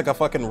man looks like a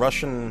fucking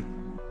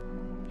Russian.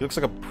 He looks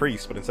like a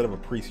priest, but instead of a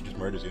priest, he just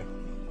murders you.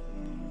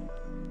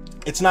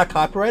 It's not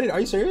copyrighted? Are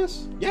you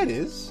serious? Yeah, it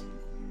is.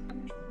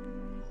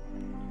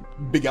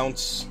 Big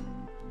ounce.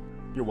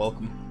 You're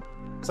welcome.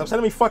 Stop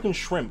sending me fucking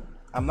shrimp.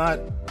 I'm not.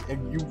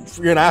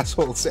 You're an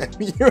asshole,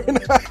 Sammy. You're an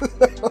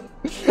asshole.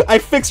 I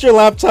fixed your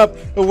laptop.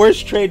 The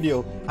worst trade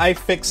deal. I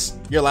fix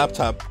your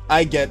laptop.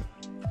 I get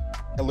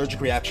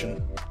allergic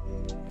reaction.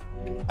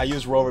 I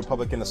used Royal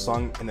Republic in a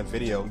song in a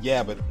video.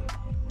 Yeah, but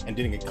and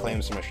didn't get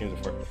claims to machines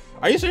before.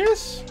 Are you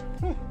serious?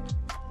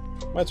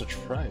 Might as well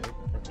try it.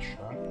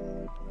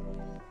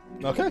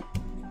 Okay.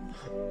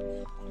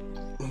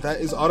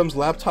 That is Autumn's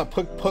laptop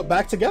put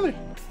back together.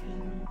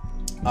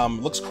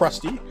 Looks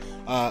crusty.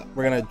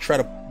 We're gonna try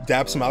to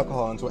dab some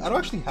alcohol into it. I don't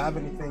actually have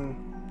anything.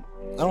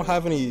 I don't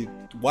have any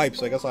wipes,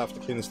 so I guess I'll have to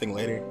clean this thing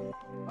later.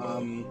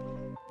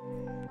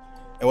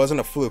 It wasn't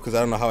a fluke because I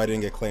don't know how I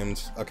didn't get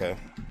claimed. Okay.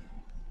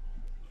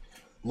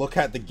 Look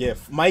at the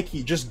GIF,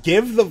 Mikey. Just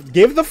give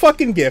the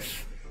fucking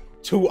GIF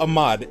to a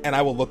mod, and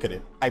I will look at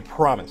it. I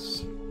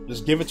promise.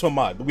 Just give it to a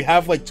mod. We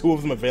have like 2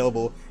 of them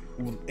available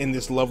in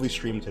this lovely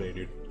stream today,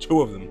 dude.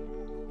 2 of them.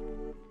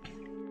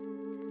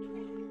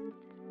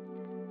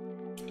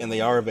 and they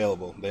are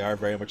available. They are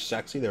very much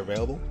sexy. They're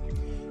available.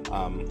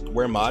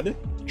 Wear mod,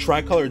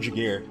 Tricolor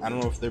Jagear. I don't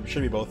know if they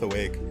should be both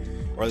awake,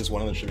 or at least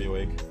one of them should be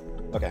awake.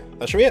 Okay,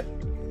 that should be it.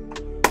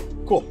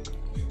 Cool.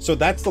 So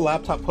that's the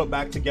laptop put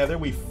back together.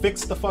 We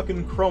fixed the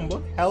fucking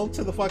Chromebook. Hell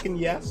to the fucking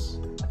yes.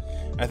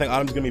 I think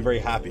Autumn's gonna be very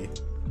happy.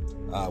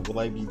 Will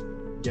I be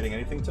getting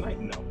anything tonight?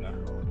 No, not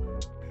at all.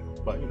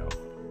 But you know.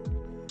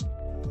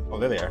 Oh,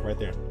 there they are, right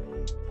there.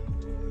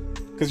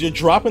 Because you're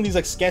dropping these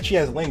like sketchy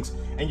ass links,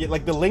 and yet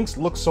like the links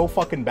look so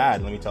fucking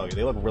bad. Let me tell you,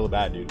 they look really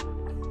bad, dude.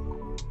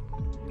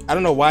 I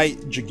don't know why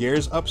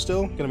Jagear's up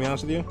still. Gonna be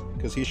honest with you,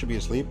 because he should be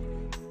asleep.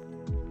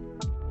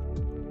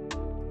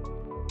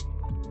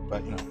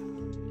 But you know.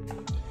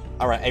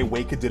 All right, I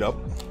waked it up.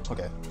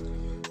 Okay,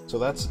 so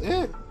that's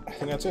it. I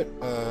think that's it.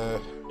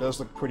 Does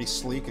look pretty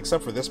sleek,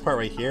 except for this part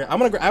right here. I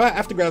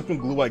have to grab some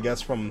glue, I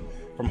guess, from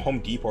Home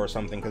Depot or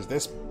something, because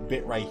this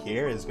bit right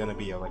here is gonna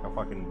be like a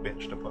fucking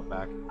bitch to put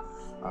back.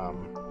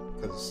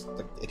 Because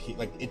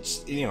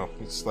it's you know,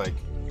 it's like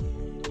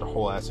the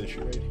whole ass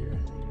issue right here.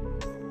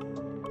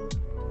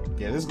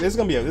 Yeah, this is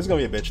gonna be a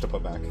bitch to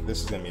put back.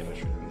 This is gonna be an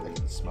issue. I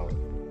can smell it.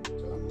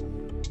 So,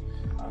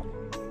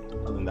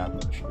 other than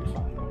that, that should be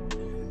fine.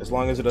 As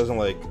long as it doesn't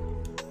like,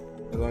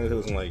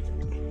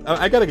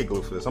 I gotta get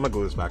glue for this. I'm gonna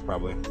glue this back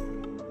probably.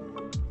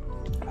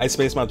 I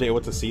spaced my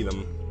able to see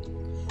them.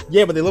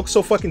 Yeah, but they look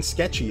so fucking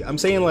sketchy. I'm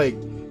saying like,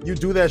 you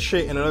do that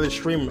shit in another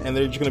stream and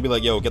they're just gonna be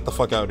like, yo, get the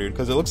fuck out, dude,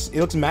 because it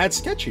looks mad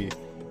sketchy.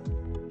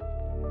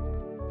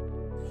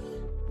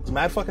 It's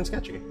mad fucking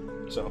sketchy.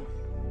 So,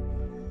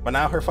 but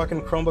now her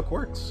fucking Chromebook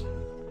works.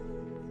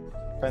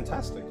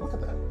 Fantastic. Look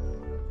at that.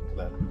 Look at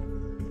that.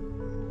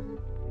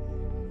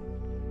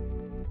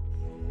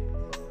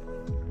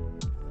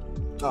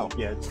 Oh,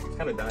 yeah, it's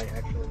kind of dying,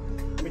 actually.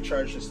 Let me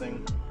charge this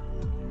thing.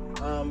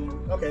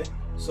 Okay,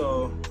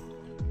 so,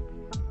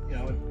 you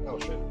know, oh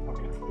shit,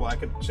 okay. Well, I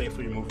could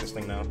safely remove this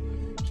thing now.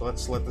 So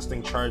let's let this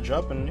thing charge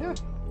up, and yeah.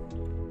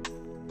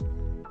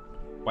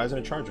 Why isn't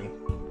it charging?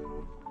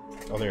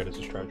 Oh, there it is,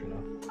 it's charging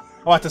now.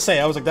 Oh, I have to say,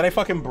 I was like, did I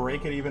fucking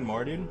break it even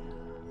more, dude?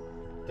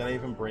 Did I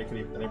break it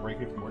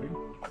even more, dude?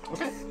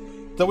 Okay.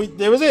 So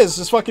there it is,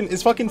 it's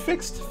fucking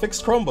fixed.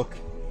 Fixed Chromebook.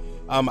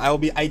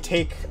 I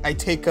take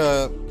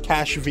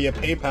cash via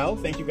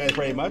PayPal. Thank you guys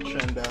very much,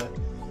 and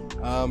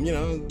you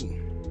know,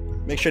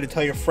 make sure to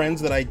tell your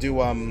friends that I do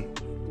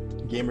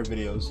gamer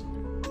videos.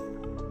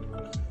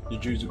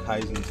 Jujutsu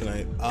Kaisen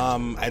tonight.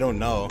 I don't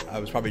know. I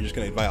was probably just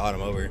gonna invite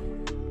Autumn over,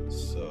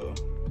 so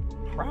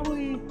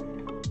probably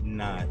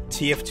not.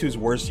 TF2's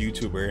worst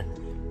YouTuber,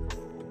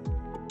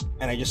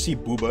 and I just see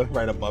Booba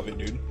right above it,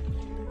 dude.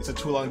 It's a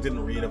too long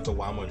didn't read of the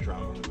Wamo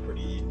drama.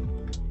 Pretty.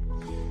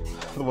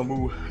 The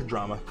Wamu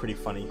drama, pretty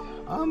funny.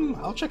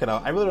 I'll check it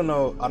out. I really don't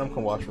know. Autumn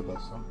can watch with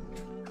us. So.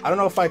 I don't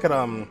know if I could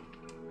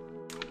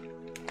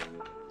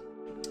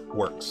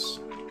works.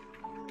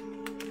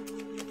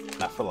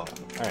 Not for long.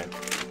 All right.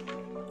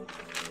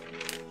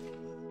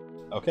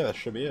 Okay, that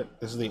should be it.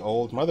 This is the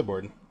old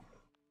motherboard.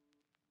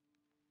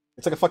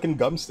 It's like a fucking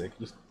gum stick.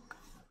 Just.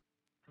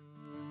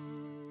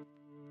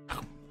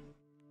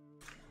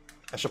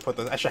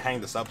 I should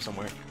hang this up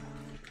somewhere.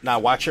 Nah,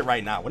 watch it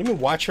right now. What do you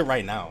mean watch it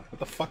right now? What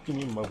the fuck do you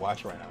mean by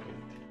watch it right now,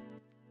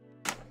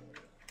 dude?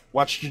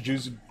 Watch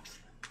Jujutsu.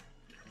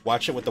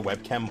 Watch it with the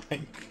webcam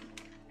mic.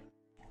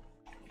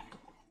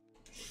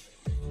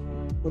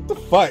 What the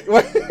fuck?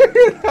 What?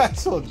 I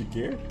told you,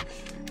 Gear.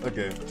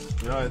 Okay,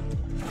 you know what?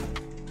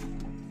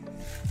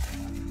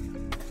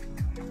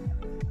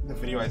 The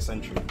video I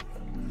sent you.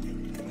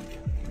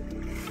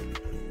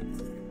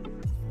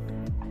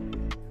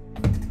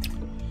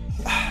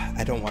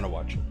 I don't want to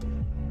watch it.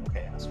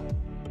 Okay, asshole.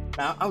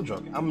 I'm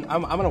joking. I'm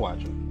gonna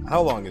watch it.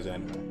 How long is it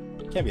anyway?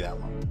 It can't be that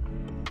long.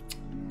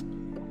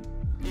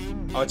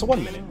 Oh, it's a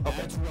 1 minute.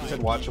 Okay. You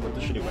said watch it with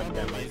the shitty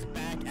webcam. Like,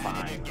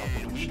 fine.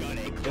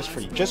 Okay. Just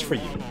for you. Just for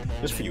you.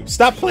 Just for you.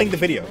 Stop playing the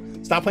video.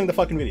 Stop playing the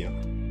fucking video.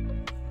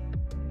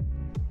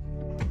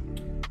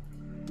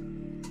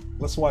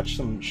 Let's watch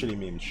some shitty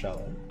memes, shall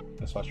we?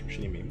 Let's watch some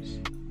shitty memes.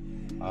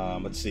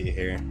 Let's see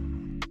here.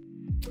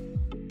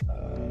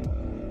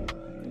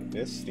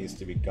 This needs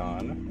to be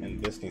gone,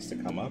 and this needs to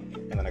come up,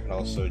 and then I can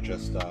also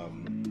just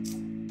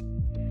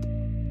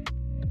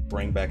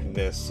bring back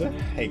this.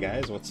 Hey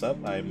guys, what's up?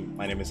 My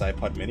name is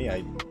iPod Mini.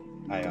 I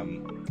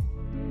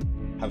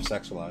have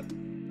sex a lot.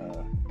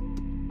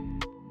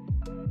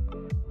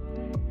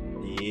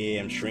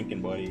 Yeah, I'm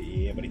shrinking, buddy.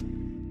 Yeah, buddy.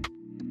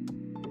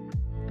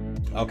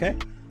 Okay.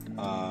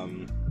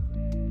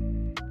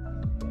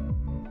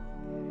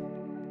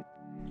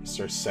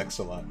 Sir Sex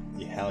a lot.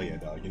 Yeah, hell yeah,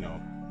 dog. You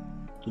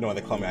know why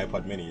they call me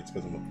iPod Mini? It's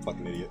because I'm a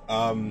fucking idiot.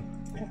 Yeah.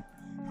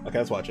 Okay,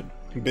 let's watch it.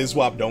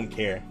 Bizwap don't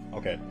care.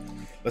 Okay.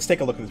 Let's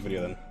take a look at this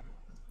video then.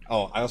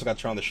 Oh, I also got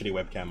to turn on the shitty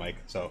webcam mic.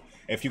 So,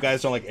 if you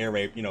guys don't like air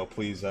rape, you know,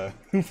 please,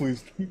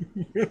 please.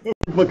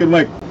 Fucking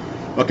mic.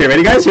 Okay,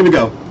 ready guys? Here we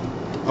go.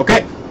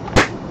 Okay.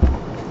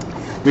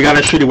 We got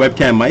a shitty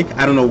webcam mic.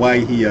 I don't know why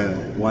he,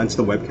 wants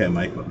the webcam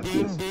mic.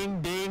 Ding,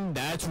 ding, ding,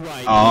 that's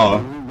right.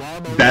 Oh,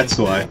 that's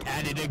why.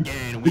 At it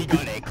again. We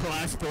got a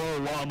class 4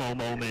 Wamo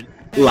moment.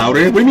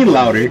 Louder? What do you mean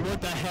louder?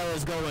 What the hell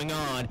is going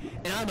on?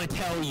 And I'ma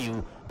tell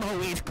you,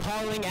 he's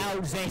calling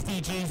out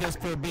Zesty Jesus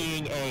for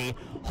being a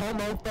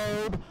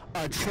homophobe,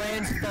 a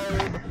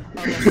transphobe,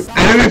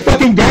 I don't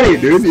fucking get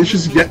it, dude. It's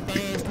just get.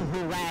 fans to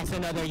harass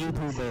another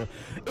YouTuber.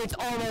 It's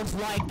almost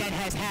like that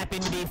has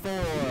happened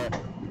before.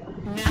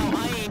 Now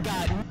I ain't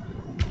got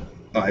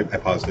Oh, I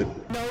paused it.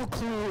 no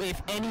clue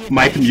if any of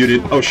Mic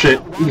muted. Oh shit.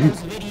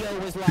 Ronald's video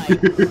was like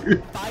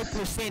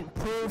 5%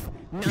 proof,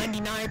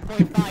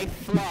 99.5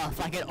 fluff,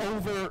 like an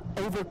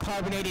over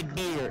carbonated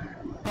beer.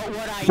 But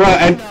what I Bro,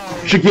 and know,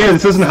 Shakir,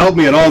 this doesn't help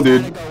me at all,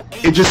 dude.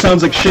 It just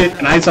sounds like shit,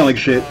 and I sound like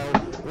shit.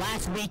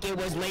 last week it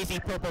was lazy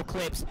purple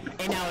clips,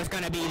 and now it's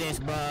gonna be this,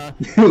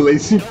 bruh.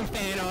 Lazy. No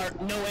fan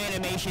art, no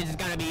animations, it's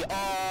gonna be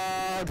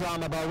all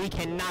drama, bro. We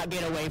cannot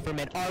get away from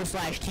it.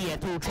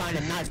 R/Tia2 trying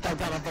to not start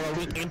drama for a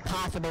week.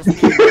 Impossible.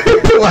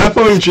 Laugh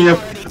on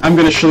GF. I'm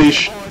gonna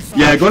Shleesh.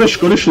 Yeah, go to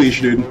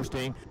Shleesh,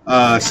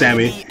 dude.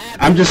 Sammy.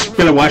 I'm just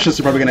gonna watch this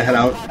and probably gonna head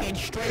out.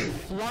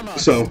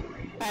 So.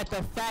 At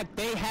the fact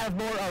they have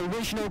more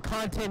original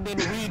content than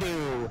we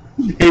do.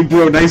 Hey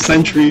bro, nice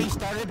entry. We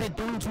started the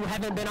dudes who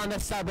haven't been on the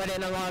subreddit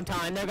in a long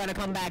time. They're gonna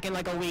come back in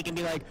like a week and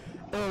be like,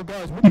 oh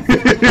guys, what the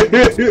fuck is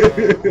this,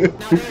 bro?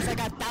 Now there's like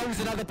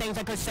 1,000 other things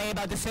I could say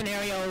about the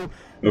scenario,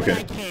 but Okay.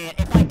 I can't.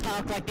 If I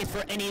talk like this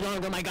for any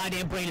longer, my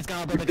goddamn brain is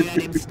gonna blow. The guy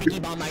named Sticky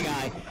Bomb, my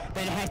guy.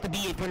 Then it has to be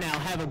it for now.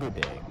 Have a good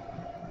day.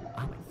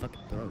 Oh my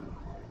fucking throat.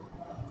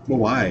 Well,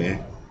 why?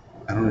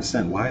 I don't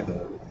understand why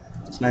though.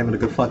 It's not even a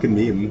good fucking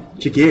meme.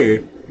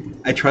 Shakir,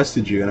 I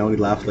trusted you and I only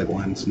laughed like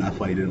once. Not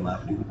why you didn't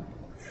laugh, dude.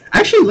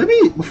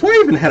 Actually, before I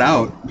even head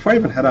out,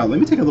 let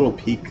me take a little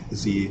peek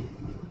see.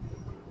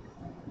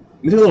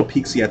 Let me take a little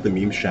peek see at the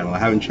memes channel. I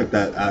haven't checked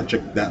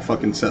that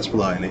fucking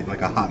cesspool in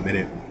like a hot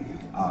minute.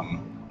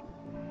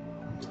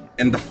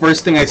 And the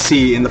first thing I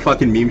see in the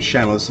fucking memes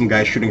channel is some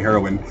guy shooting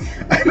heroin.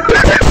 I don't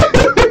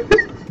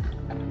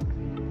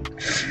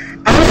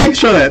think I can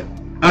show that.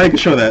 I can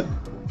show that.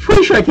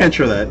 Pretty sure I can't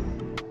show that.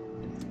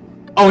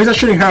 Oh, he's not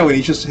shooting heroin,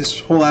 he's just his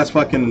whole ass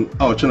fucking...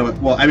 Oh,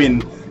 well, I mean,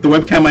 the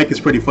webcam mic is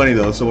pretty funny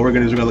though, so what we're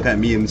gonna do is we're gonna look at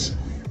memes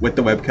with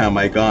the webcam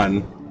mic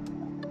on.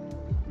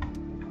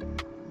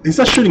 He's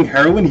not shooting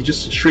heroin, he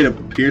just straight up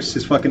pierced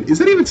his fucking... Is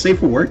that even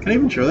safe for work? Can I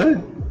even show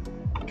that?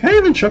 Can I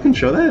even fucking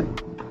show that?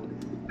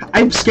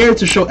 I'm scared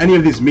to show any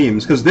of these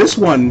memes, because this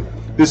one,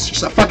 this is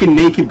just a fucking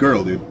naked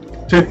girl, dude.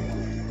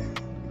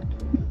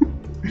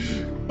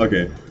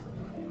 Okay.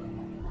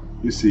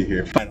 You see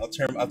here. Fine,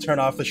 I'll turn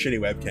off the shitty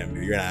webcam,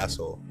 dude. You're an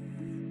asshole.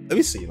 Let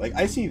me see. Like,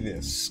 I see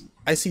this,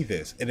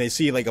 and I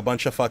see like a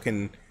bunch of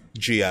fucking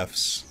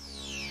GFs.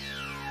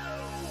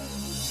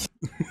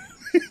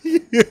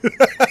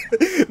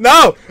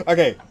 No.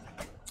 Okay.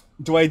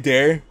 Do I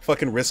dare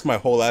fucking risk my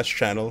whole ass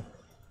channel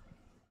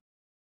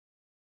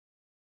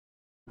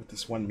with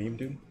this one meme,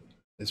 dude?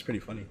 It's pretty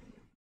funny.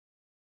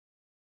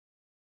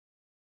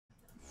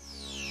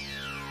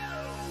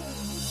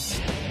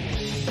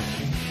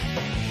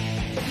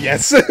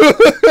 Yes.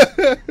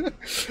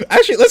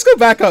 Actually, let's go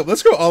back up.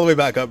 Let's go all the way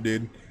back up,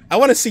 dude. I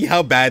want to see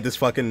how bad this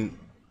fucking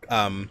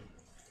how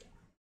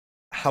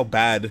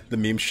bad the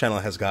memes channel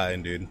has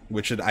gotten, dude.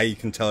 Which I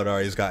can tell it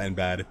already has gotten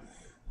bad,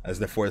 as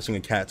they're forcing a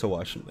cat to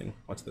watch something.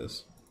 What's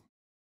this?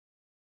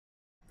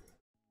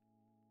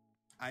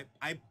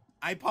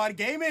 iPod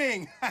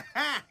gaming.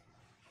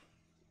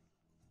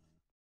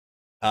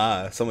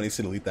 Someone needs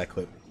to delete that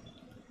clip.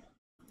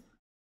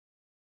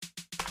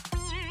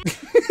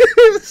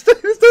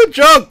 It's no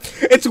joke.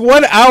 It's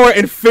 1 hour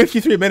and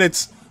 53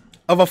 minutes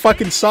of a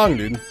fucking song,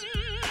 dude.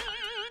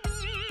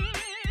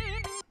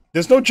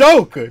 There's no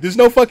joke. There's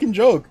no fucking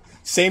joke.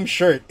 Same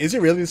shirt. Is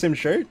it really the same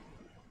shirt?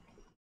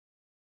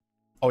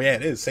 Oh yeah,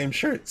 it is. Same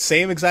shirt.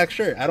 Same exact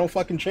shirt. I don't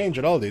fucking change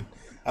at all, dude.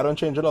 I don't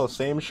change at all.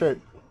 Same shirt.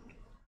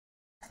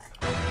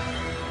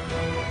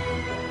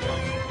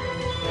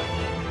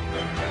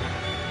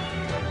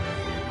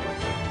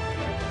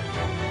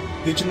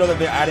 Did you know that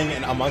they're adding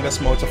an Among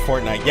Us mode to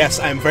Fortnite? Yes,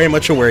 I'm very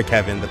much aware,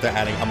 Kevin, that they're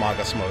adding Among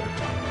Us mode.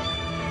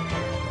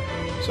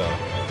 So,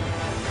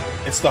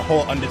 it's the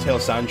whole Undertale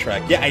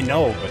soundtrack. Yeah, I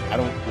know, but I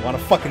don't want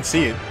to fucking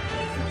see it.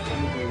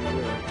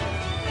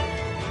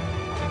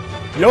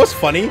 You know what's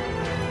funny?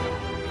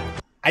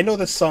 I know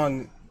this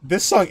song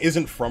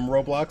isn't from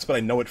Roblox, but I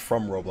know it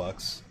from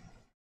Roblox.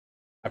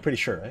 I'm pretty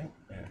sure, right?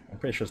 Yeah, I'm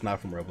pretty sure it's not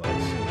from Roblox.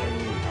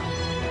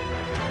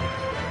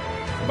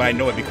 But I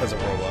know it because of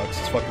Roblox.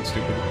 It's fucking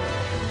stupid.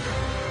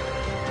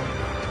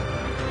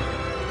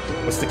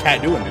 What's the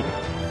cat doing, dude?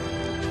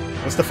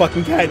 What's the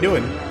fucking cat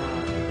doing?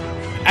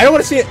 I don't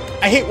want to see it.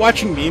 I hate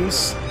watching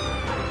memes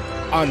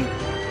on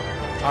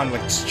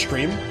like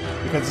stream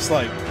because it's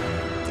like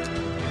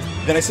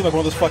then I see like one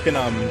of those fucking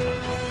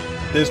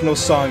there's no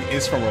song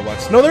is from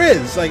Roblox. No, there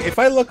is. Like if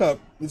I look up,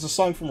 there's a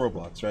song from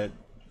Roblox, right?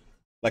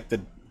 Like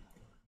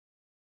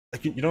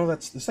you know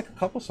there's like a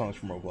couple songs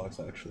from Roblox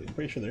actually. I'm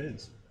pretty sure there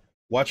is.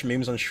 Watch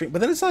memes on stream, but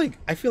then it's like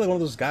I feel like one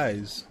of those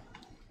guys.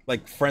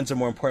 Like, friends are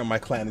more important, my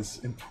clan is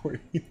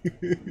important.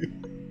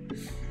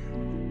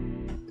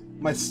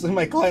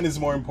 my clan is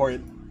more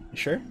important. You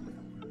sure?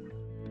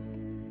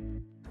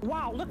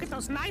 Wow, look at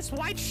those nice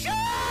white shoes!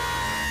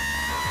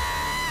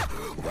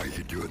 Why are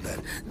you doing that?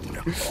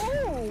 No.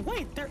 Oh,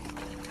 wait, they're...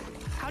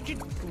 How'd you...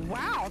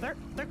 Wow, they're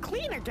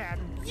clean again.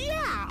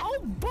 Yeah, oh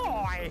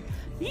boy.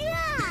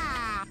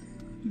 Yeah!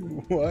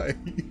 Why?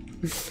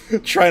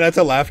 Try not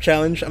to laugh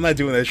challenge? I'm not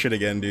doing that shit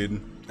again,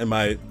 dude. And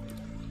my...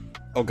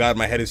 Oh god,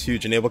 my head is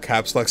huge. Enable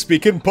caps lock.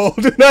 Speak in bold.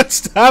 Do not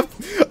stop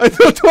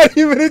until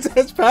 20 minutes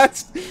has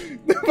passed.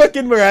 The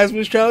fucking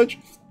Marasmus challenge.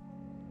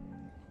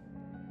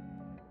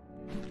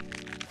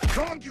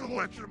 Don't you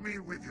lecture me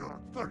with your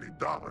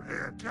 $30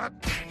 haircut.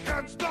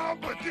 Can't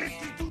stop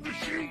addicted to the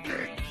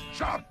shindig.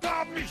 Chop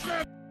off me,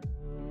 shit.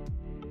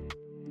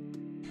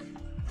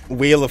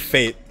 Wheel of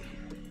Fate.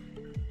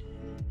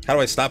 How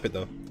do I stop it,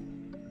 though?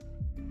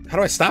 How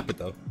do I stop it,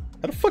 though?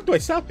 How the fuck do I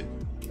stop it?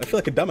 I feel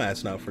like a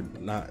dumbass now for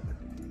not...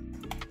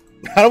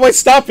 How do I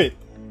stop it?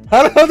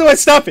 How the hell do I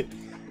stop it?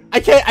 I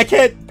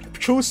can't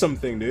choose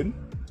something, dude.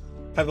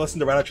 I've listened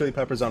to Red Hot Chili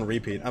Peppers on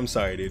repeat. I'm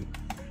sorry, dude.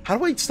 How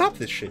do I stop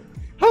this shit?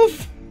 How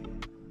the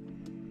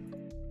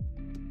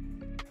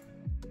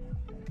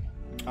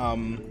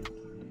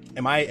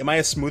am I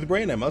a smooth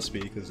brain? I must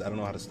be, because I don't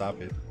know how to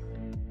stop it.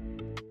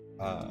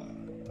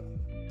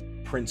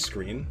 Print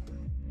screen.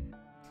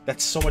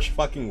 That's so much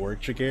fucking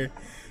work, Shakir.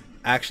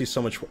 Actually,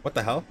 so much. What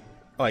the hell?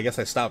 Oh, I guess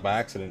I stopped by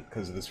accident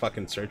because of this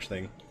fucking search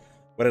thing.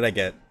 What did I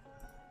get?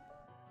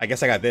 I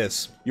guess I got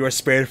this. You are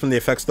spared from the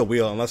effects of the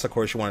wheel, unless of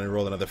course you want to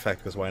enroll another effect,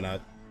 because why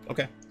not?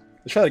 Okay.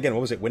 Let's try that again.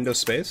 What was it? Windows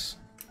space?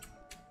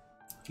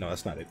 No,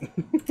 that's not it.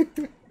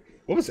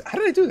 What was it? How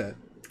did I do that?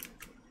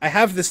 I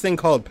have this thing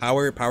called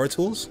Power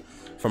Tools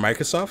from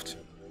Microsoft,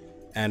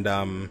 and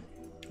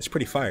it's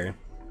pretty fire.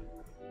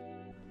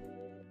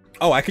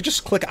 Oh, I could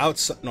just click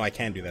out. No, I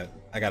can't do that.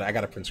 I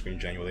got a print screen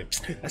genuinely.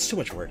 That's too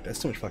much work. That's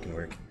too much fucking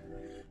work.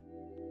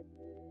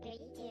 3,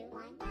 2,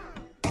 1, go.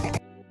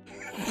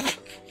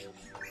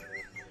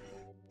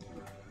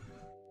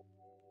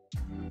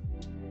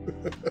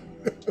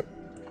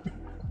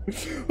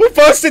 Who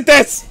posted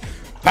this?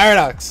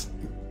 Paradox.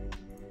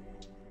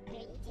 3,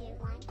 2,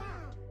 1, go.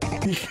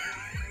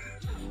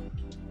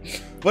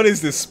 What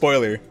is this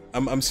spoiler?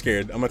 I'm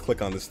scared. I'm gonna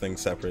click on this thing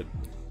separate.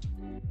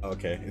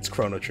 Okay, it's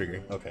Chrono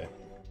Trigger. Okay.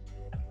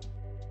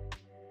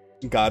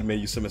 God made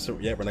you submissive.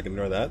 Yeah, we're not gonna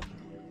ignore that.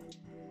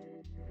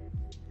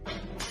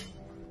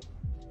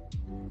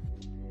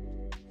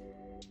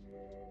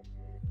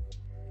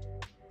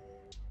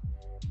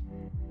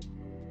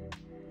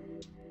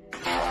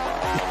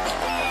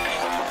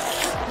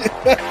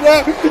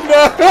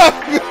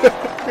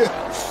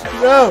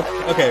 No!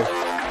 Okay.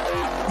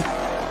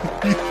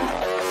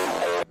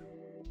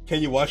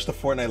 Can you watch the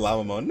Fortnite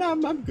lava mode? No,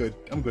 I'm good.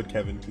 I'm good,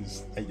 Kevin,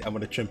 because I'm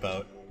gonna chimp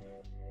out.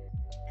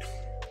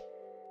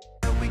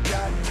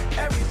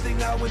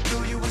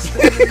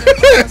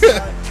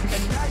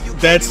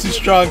 Dad's too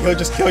strong, he'll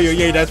just kill you.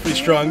 Yeah, that's pretty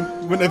strong.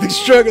 But nothing's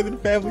stronger than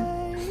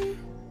family.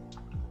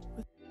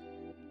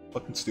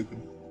 Fucking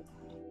stupid.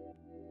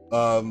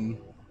 The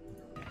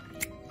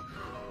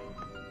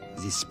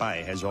spy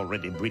has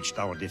already breached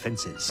our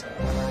defenses.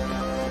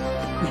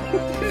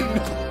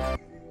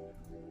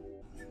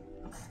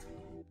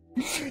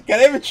 Can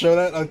I even show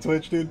that on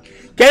Twitch, dude?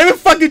 Can't even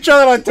fucking show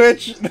that on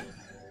Twitch!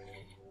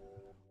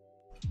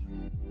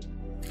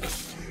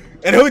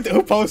 And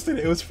who posted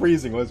it? It was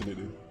freezing, wasn't it,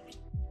 dude?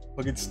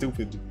 Fucking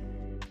stupid.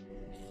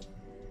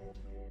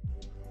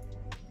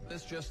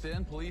 This just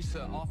in, police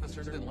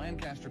officers in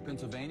Lancaster,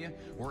 Pennsylvania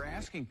were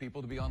asking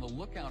people to be on the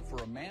lookout for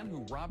a man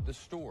who robbed a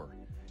store.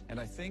 And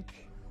I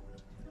think,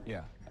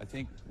 yeah, I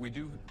think we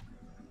do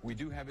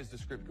have his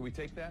description. Can we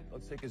take that?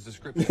 Let's take his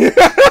description.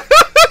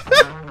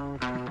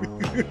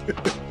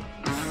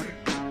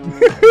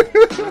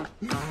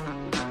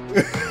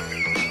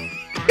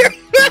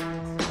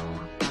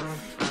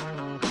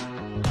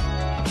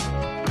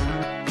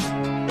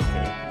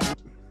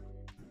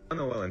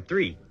 Well, in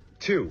 3,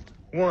 2,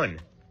 1.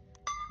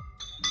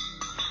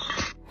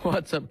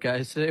 What's up,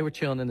 guys? Today we're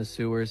chilling in the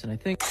sewers, and I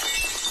think...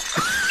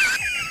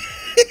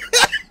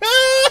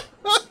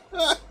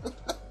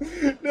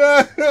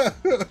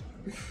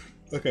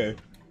 Okay,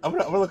 I'm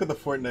gonna look at the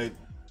Fortnite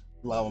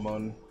lava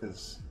mode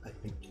because I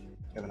think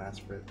Kevin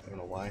asked for it. I don't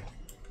know why.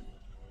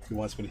 He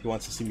wants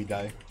to see me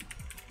die.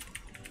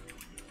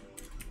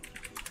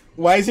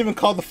 Why is he even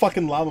called the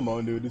fucking lava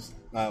mode, dude?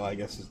 Well, I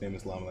guess his name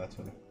is Llama. That's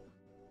funny.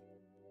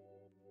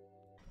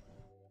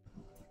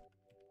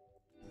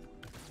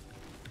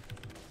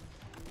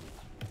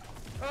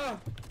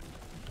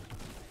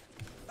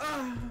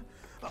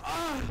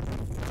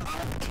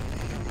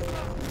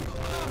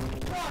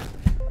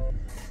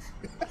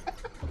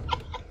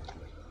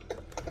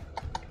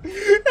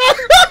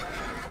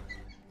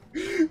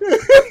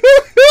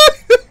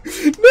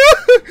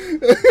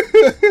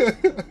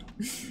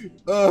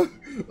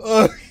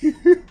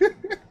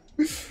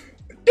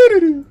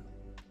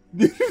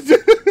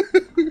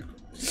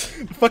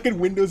 The fucking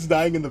windows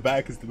dying in the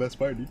back is the best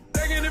part, dude.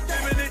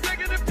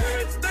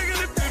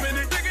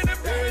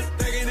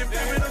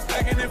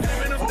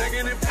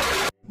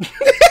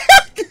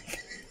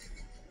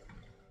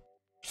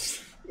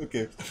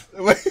 Okay.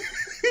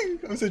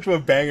 I'm Such a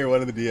banger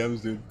one of the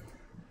DMs, dude.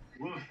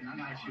 Woof, I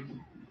got you.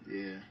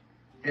 Yeah.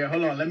 Here,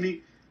 hold on. Let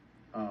me.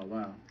 Oh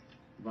wow,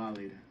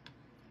 violator.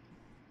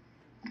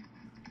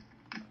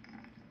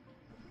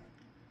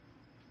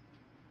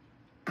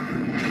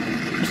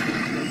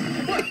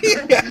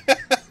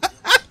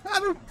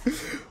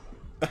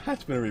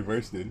 That's been a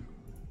reverse, dude.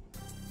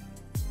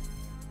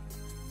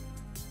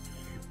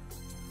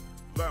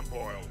 Lamp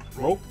oil.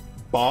 Rope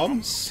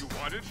bombs. You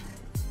want it?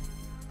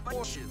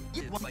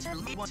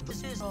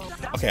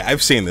 Okay,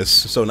 I've seen this,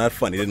 so not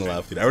funny. Didn't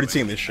laugh, dude. I already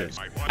seen this shit.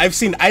 I've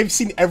seen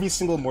every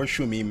single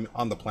Morshu meme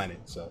on the planet,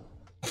 so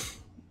I'm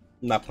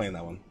not playing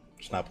that one.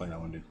 Just not playing that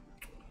one, dude.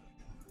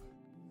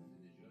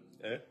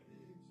 Eh?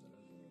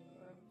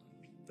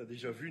 T'as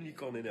déjà vu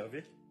Nikon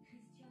énervé?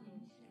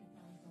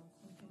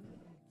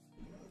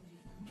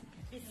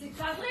 Mais c'est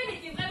pas vrai, mais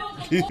t'es vraiment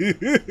trop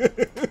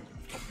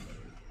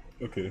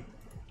Okay.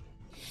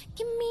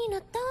 君の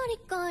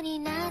虜に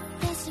なっ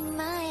てし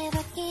まえ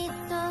ばきっ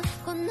と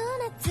この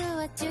夏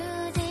は充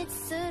実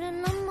する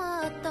の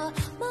もっと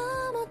も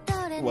う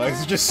戻れない Why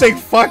is it just saying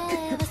fuck?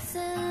 忘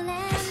れ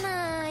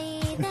ない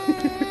で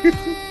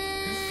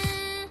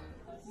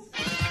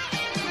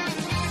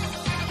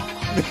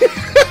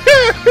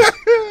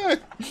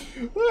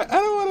I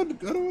don't want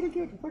to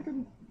get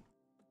fucking.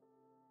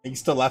 You can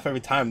still laugh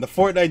every time. The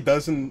Fortnite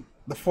doesn't.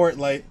 The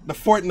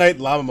Fortnite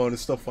llama mode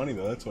is still funny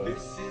though. That's why.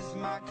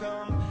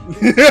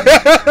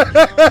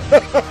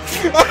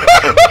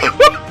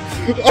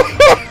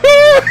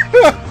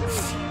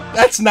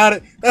 That's not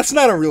a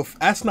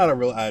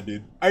real ad,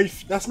 dude.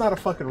 That's not a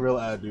fucking real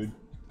ad, dude.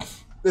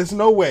 There's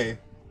no way.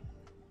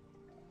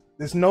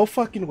 There's no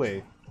fucking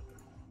way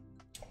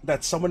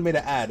that someone made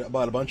an ad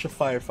about a bunch of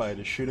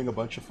firefighters shooting a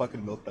bunch of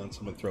fucking milk down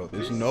someone's throat.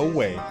 There's no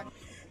way.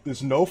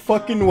 There's no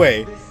fucking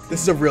way.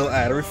 This is a real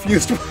ad. I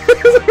refuse to.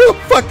 It's a real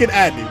fucking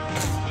ad, dude.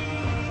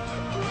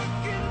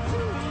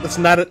 That's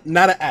not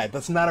an ad.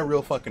 That's not a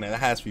real fucking ad. It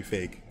has to be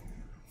fake.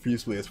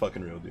 Refuse to believe it's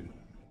fucking real, dude.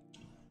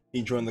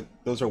 He joined the.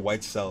 Those are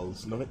white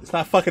cells. No, it's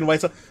not fucking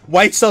white cells.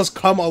 White cells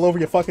come all over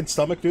your fucking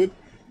stomach, dude.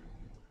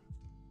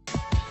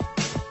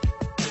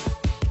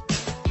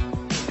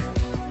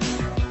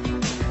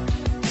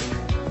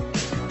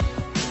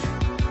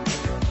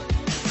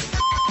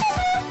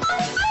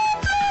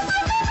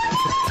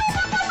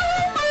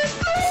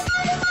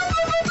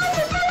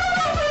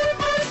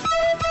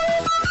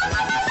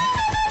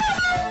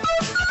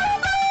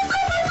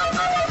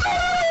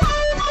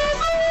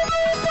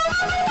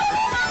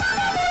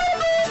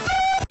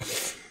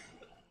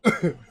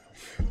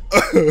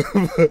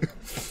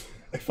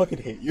 I fucking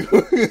hate you.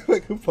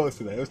 Like, who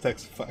posted that? It was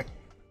Textify.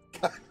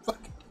 God,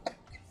 fucking.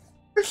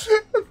 I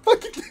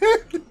fucking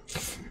dead.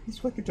 It's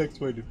fucking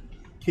Textify, dude.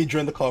 He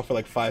joined the call for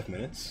like 5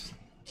 minutes.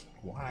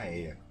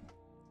 Why?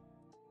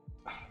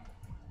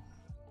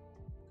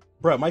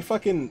 Bro, my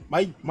fucking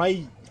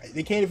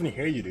they can't even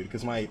hear you, dude,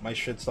 because my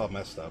shit's all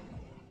messed up.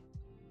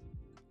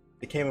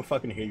 They can't even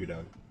fucking hear you,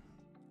 dog.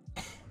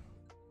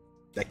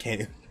 That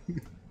can't.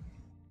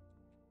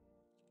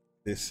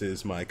 This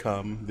is my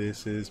cum.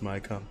 This is my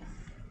cum.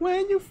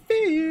 When you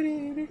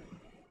feel it.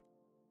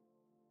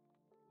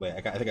 Wait, I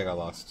think I got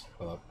lost.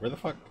 Hold up. Where the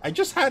fuck? I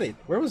just had it.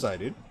 Where was I,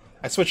 dude?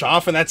 I switch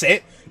off and that's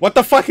it? What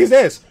the fuck is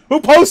this? Who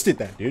posted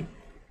that, dude?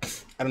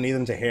 I don't need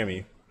them to hear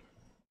me.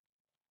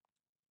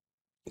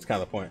 That's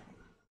kind of the point.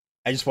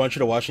 I just want you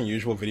to watch an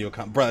usual video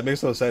Bro, that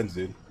makes no sense,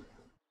 dude.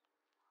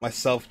 My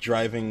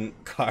self-driving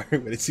car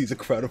when it sees a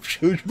crowd of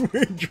children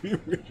wearing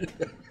dreamers.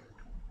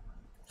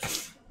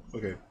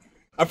 Okay.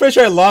 I'm pretty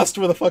sure I lost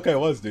where the fuck I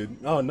was, dude.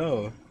 Oh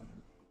no.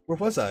 Where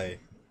was I?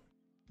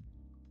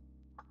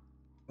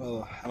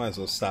 Well, I might as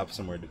well stop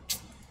somewhere, dude.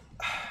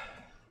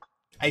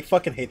 I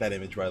fucking hate that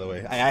image, by the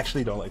way. I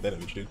actually don't like that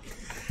image, dude.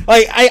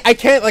 Like, I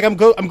can't, like, I'm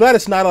glad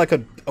it's not, like,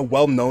 a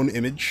well-known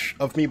image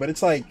of me, but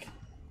it's like,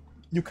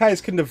 you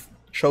guys couldn't have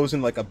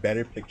chosen, like, a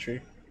better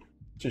picture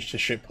just to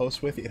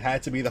shitpost with. It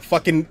had to be the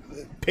fucking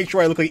picture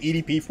where I look like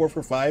EDP 4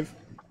 for 5.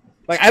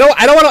 Like, I don't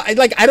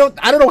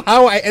know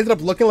how I ended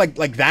up looking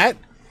like that.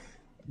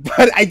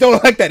 But I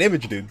don't like that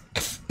image, dude.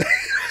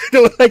 I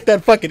don't like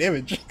that fucking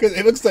image because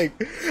it looks like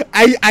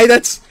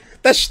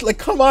that's like,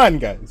 come on,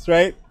 guys,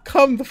 right?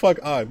 Come the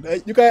fuck on.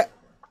 You got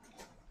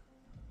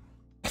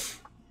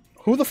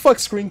who the fuck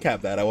screen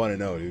capped that? I want to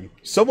know, dude.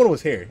 Someone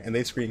was here and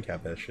they screen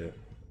capped that shit.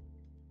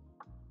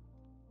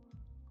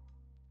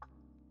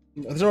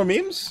 There's no more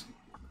memes?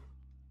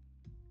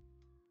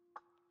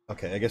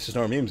 Okay, I guess there's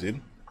no more memes, dude.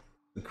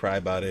 Cry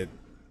about it.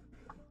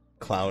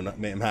 Clown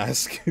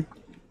mask.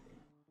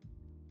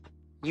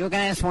 You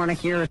guys want to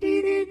hear I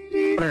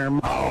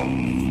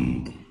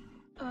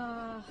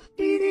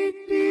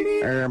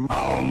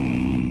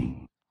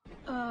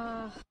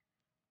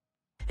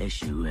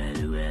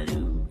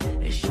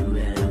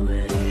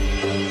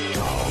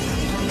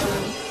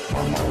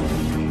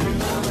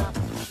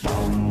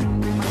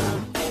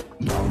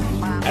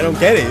don't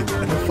get it.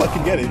 I don't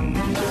fucking get it.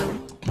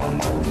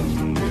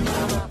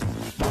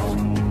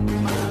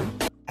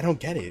 I don't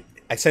get it.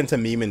 I sent a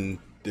meme in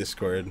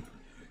Discord.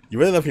 You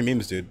really love your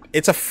memes, dude.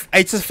 It's a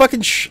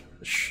fucking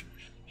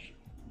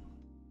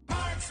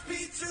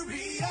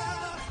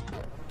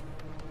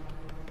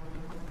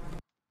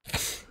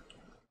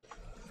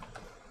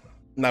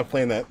Not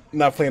playing that.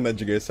 Not playing that,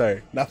 Jagir.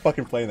 Sorry. Not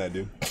fucking playing that,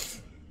 dude.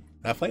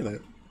 Not playing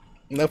that.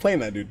 Not playing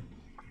that, dude.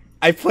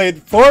 I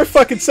played 4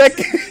 fucking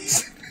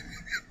seconds.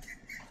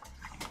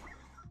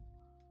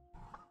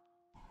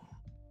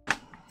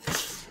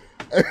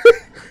 I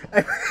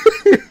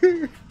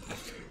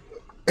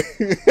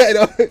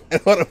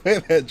don't want to play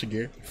that,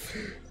 Jagir.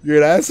 You're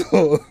an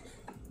asshole.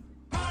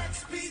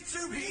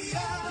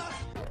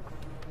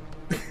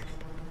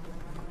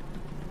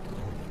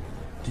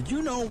 Did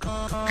you know?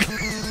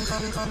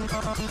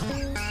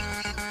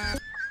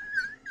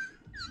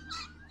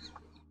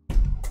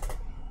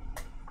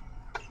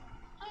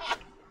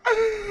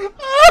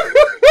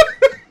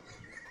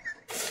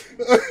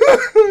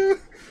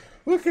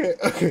 Okay,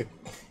 okay.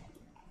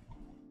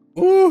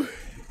 Ooh.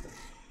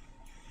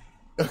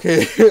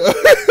 Okay.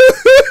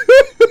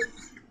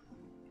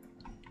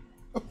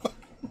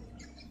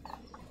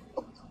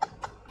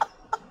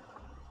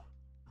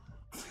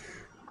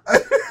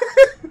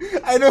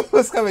 I know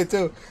what's coming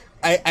too.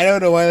 I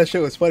don't know why that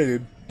shit was funny,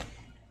 dude.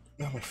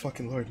 Oh my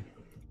fucking lord.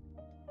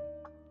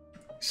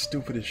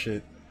 Stupid as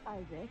shit.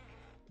 Isaac,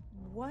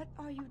 what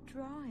are you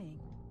drawing?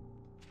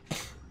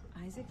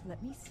 Isaac,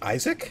 let me see.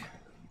 Isaac?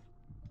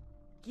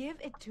 Give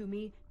it to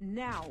me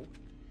now.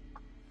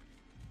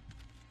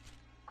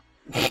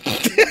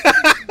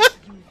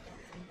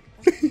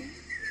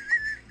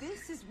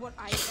 This is what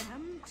I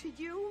am to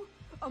you?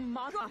 A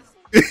monster.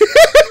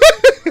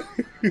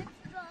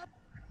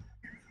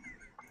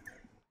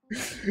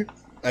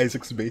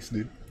 Isaac's base,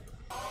 dude.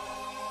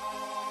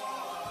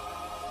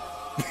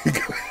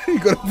 You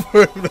gotta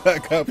burn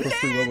that guy for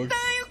free, mama.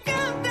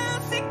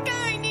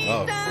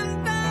 Oh.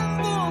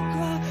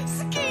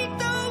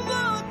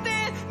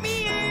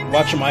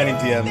 Watch mining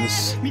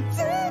DMs.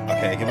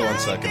 Okay, give me 1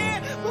 second.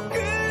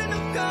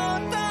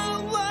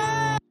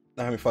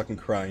 Now I'm fucking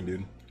crying,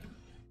 dude.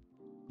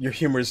 Your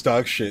humor is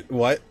dog shit.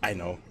 What? I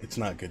know. It's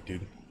not good,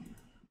 dude.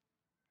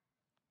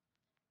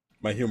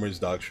 My humor is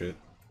dog shit.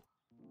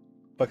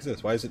 Fuck is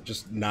this? Why is it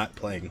just not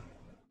playing?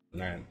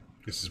 Alright,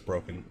 this is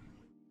broken.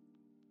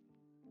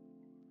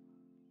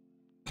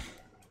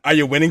 Are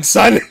you winning,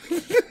 son?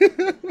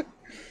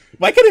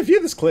 Why can't I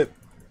view this clip?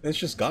 It's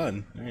just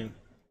gone. Alright.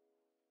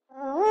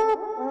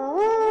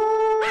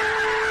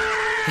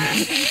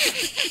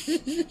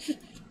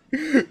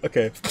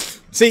 Okay.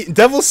 See,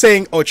 Devil's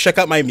saying, oh, check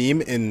out my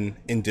meme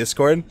in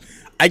Discord.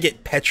 I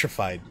get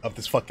petrified of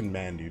this fucking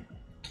man, dude.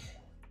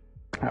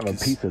 Have a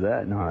piece of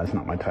that? No, that's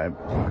not my type.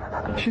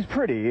 She's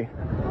pretty.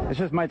 It's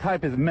just my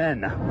type is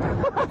men.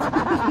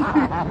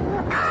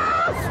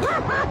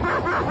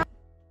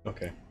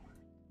 Okay.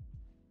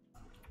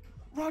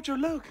 Roger,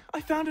 look.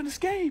 I found an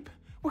escape.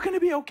 We're gonna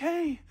be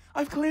okay.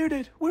 I've cleared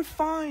it. We're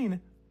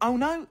fine. Oh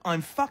no,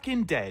 I'm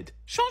fucking dead.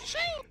 Shot.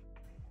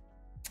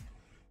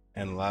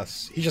 And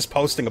last, he's just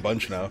posting a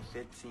bunch now.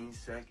 15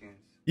 seconds.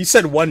 He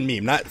said one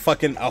meme, not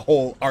fucking a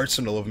whole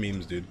arsenal of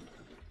memes, dude.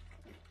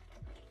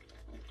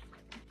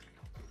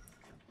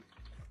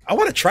 I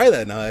want to try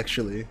that now,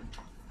 actually.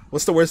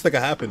 What's the worst that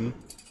could happen?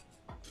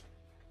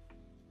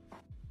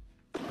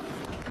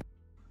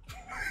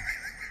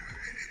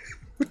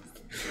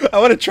 I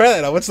want to try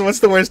that now. What's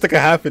the worst that could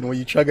happen when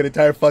you chug an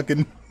entire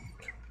fucking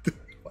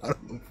I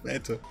don't know,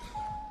 Fanta?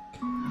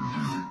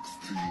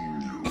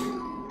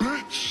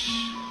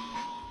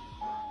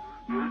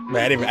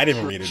 Man, I didn't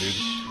even read it, dude.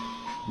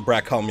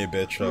 Brat called me a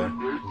bitch,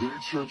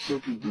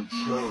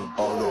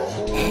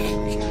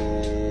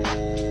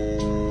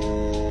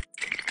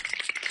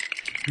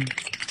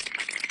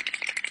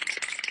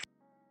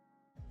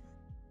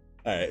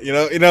 Alright, you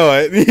know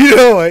what? You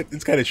know what?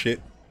 It's kind of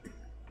shit.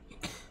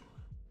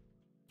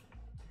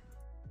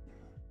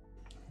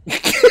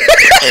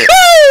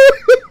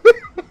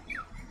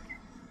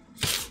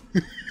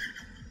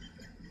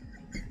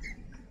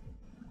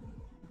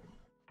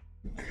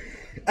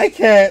 I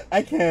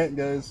can't,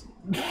 guys.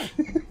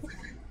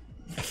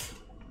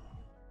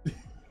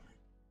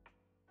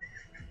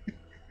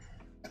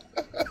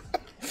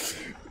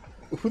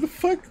 Who the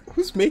fuck?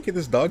 Who's making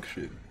this dog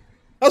shit?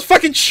 That was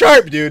fucking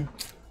sharp, dude.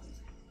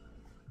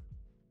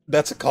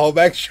 That's a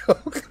callback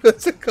joke.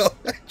 That's a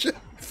callback joke.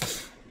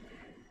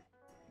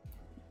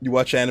 You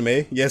watch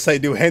anime? Yes, I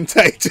do.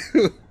 Hentai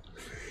too.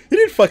 He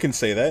didn't fucking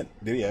say that,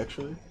 did he?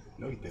 Actually,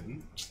 no, he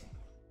didn't.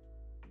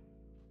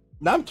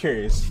 Now I'm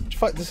curious.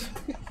 Fuck this.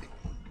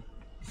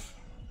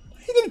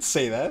 He didn't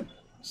say that.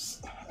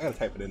 I gotta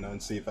type it in now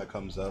and see if that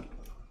comes up.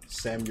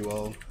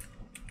 Samuel.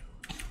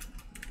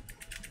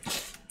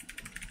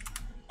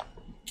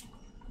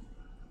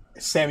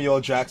 Samuel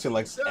Jackson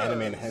likes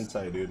anime and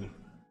hentai, dude.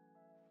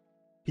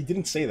 He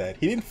didn't say that.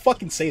 He didn't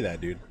fucking say that,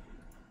 dude.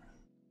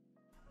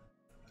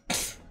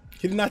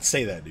 He did not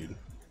say that, dude.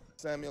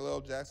 Samuel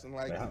L. Jackson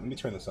like. Wait, let me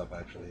turn this up,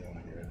 actually. I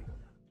wanna hear it.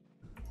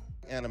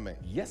 Anime.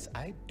 Yes,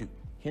 I do.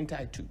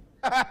 Hentai too.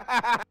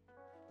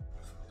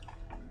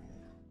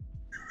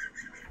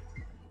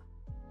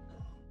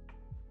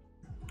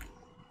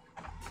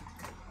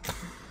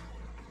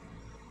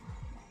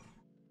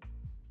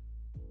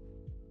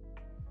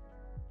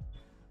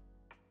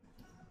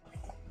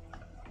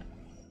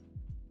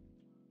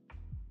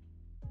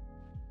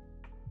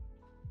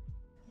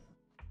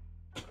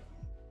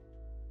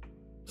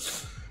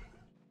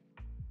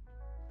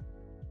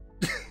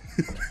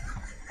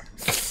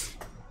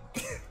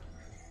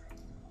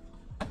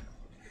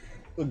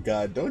 Oh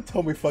god, don't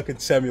tell me fucking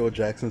Samuel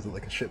Jackson's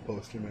like a shit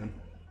poster, man.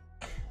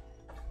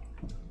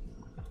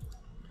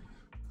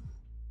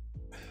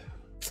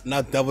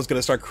 Now Devil's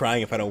gonna start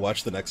crying if I don't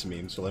watch the next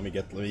meme, so let me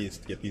get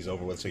these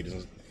over with so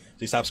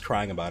he stops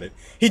crying about it.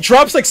 He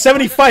drops like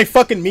 75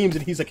 fucking memes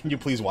and he's like, can you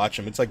please watch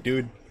them? It's like,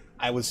 dude,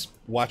 I was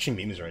watching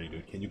memes already,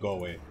 dude. Can you go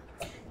away?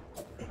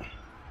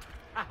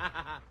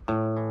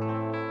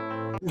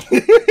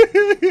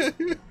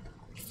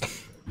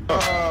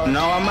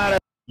 No, I'm out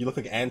of. You look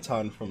like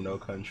Anton from No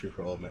Country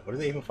for Old Men. What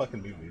does that even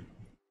fucking mean, dude?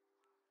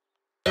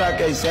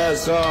 It's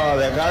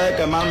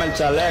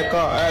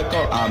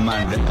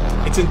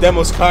in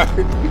Demo's car.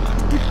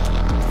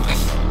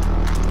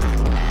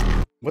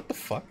 What the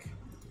fuck?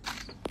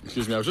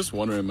 Excuse me, I was just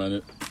wondering,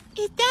 man.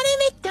 Is that a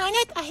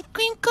McDonald's ice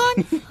cream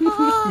cone?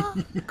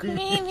 Oh,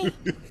 creamy.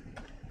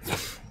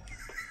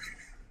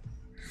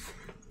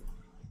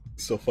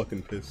 So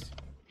fucking pissed.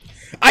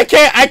 I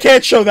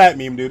can't show that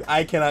meme, dude.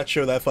 I cannot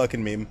show that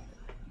fucking meme.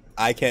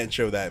 I can't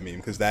show that meme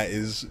because that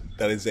is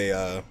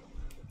a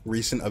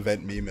recent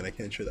event meme, and I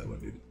can't show that one,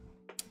 dude.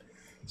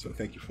 So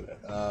thank you for that.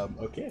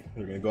 Okay,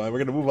 we're gonna go on. We're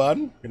gonna move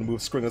on. We're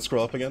gonna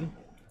scroll up again.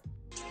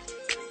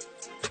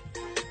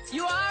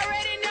 You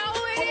already know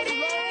what it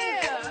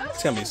is.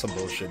 It's gonna be some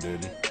bullshit,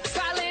 dude.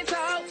 Silent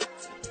talk.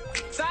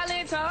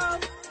 Silent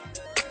talk.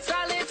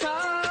 Silent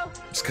talk.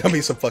 It's gonna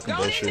be some fucking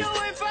bullshit. Don't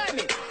do it for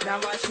me. Now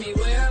watch me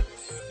whip.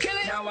 Kill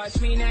it. Now watch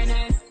me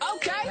nay.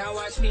 Okay. Now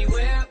watch me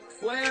whip.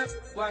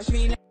 Watch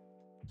me nay.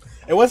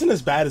 It wasn't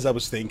as bad as I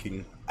was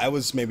thinking. I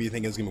was maybe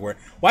thinking it's gonna be worse.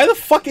 Why the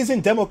fuck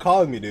isn't Demo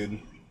calling me, dude?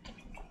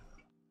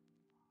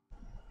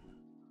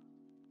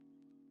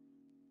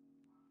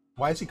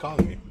 Why is he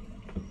calling me?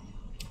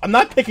 I'm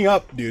not picking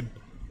up, dude.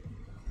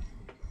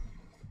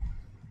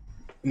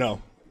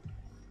 No.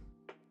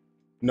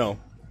 No.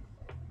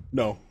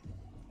 No.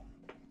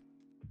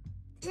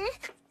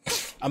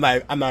 I'm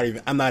not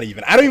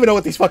even. I don't even know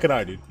what these fucking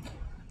are, dude.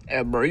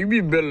 Hey, bro, you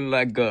be building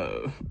like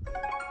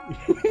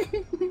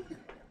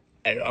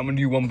Hey, I'm gonna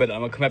do one better.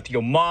 I'm gonna come after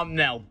your mom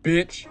now,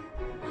 bitch.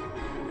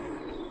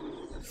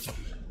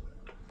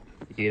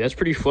 Yeah, that's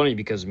pretty funny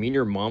because me and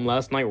your mom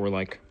last night were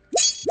like...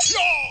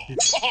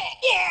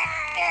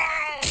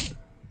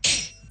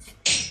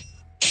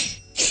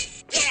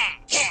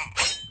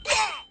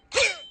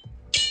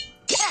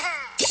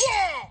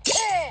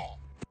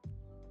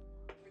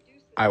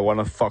 I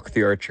wanna fuck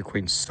the Archer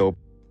Queen so...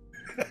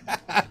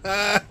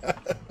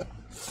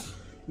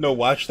 No,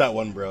 watch that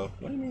one, bro.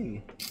 What do you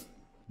mean?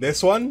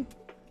 This one?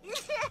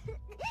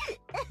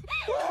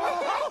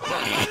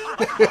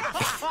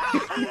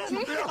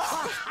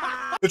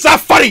 It's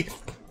not funny!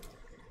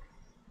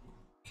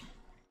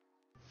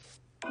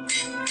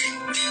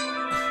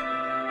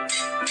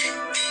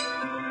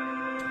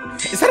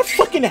 Is that a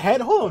fucking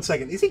head? Hold on a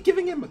second. Is he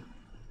giving him...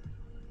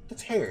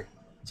 That's hair.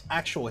 It's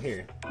actual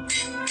hair.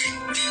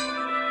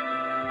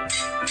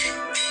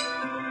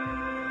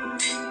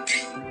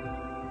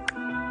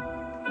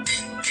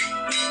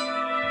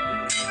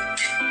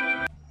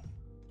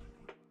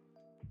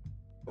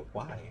 But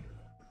why?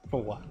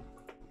 For what?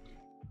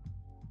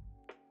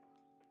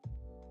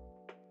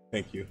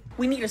 Thank you.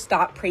 We need to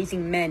stop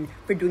praising men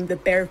for doing the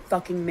bare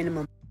fucking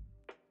minimum.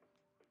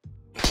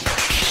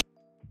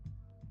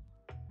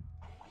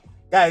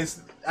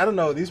 Guys, I don't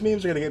know. These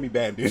memes are gonna get me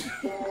banned, dude.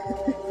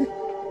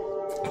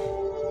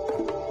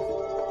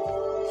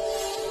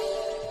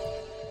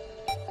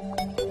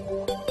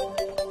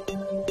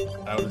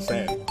 I don't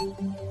understand.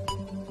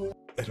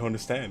 I don't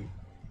understand.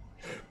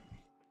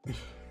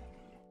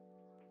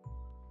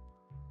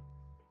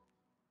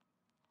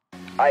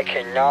 I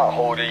cannot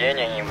hold it in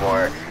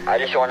anymore. I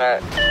just wanna,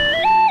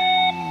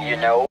 you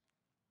know. What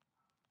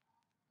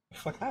the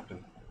fuck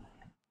happened?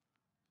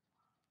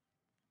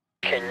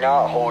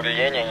 Cannot hold it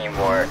in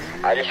anymore.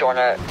 I just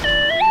wanna,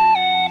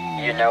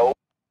 you know.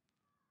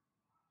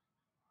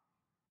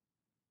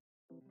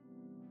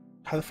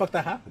 How the fuck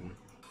that happened?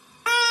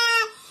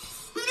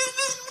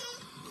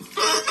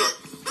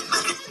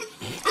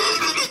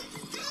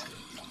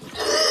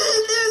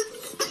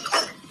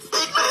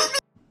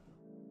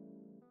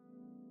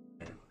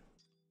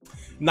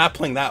 Not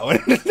playing that one.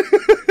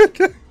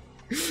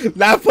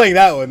 Not playing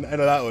that one. I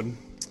know that one.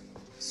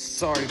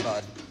 Sorry,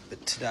 bud,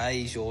 but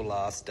today's your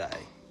last day.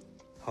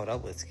 Hold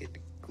up, let's get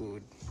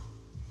good.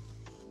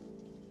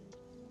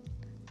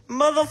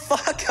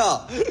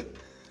 Motherfucker!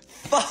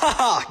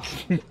 Fuck!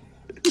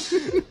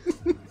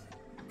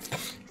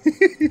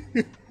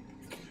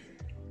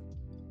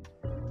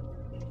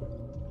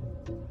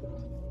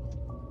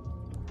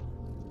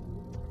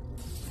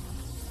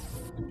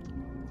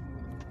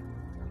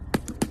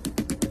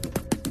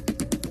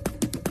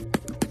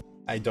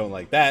 I don't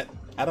like that.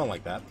 I don't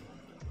like that.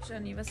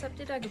 Johnny, was habt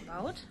ihr da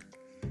gebaut?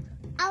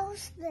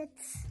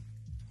 Auschwitz.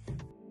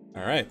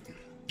 Alright.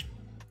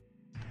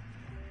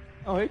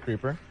 Oh, hey,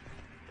 Creeper.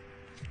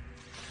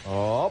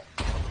 Oh.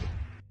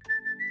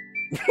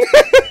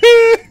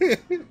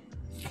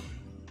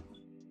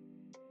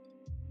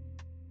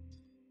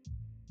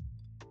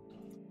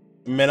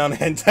 Men on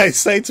hentai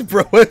sites,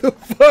 bro. What the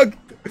fuck?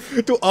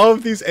 Do all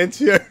of these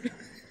NTR?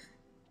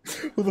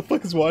 Who the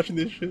fuck is watching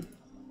this shit?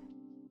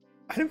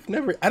 I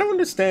don't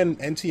understand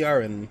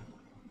NTR, and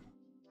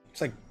it's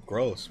like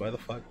gross. Why the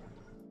fuck?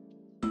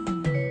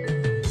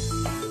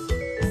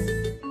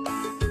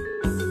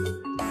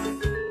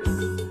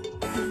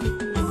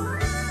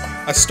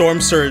 A storm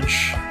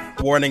surge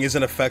warning is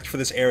in effect for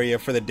this area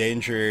for the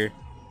danger.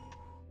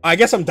 I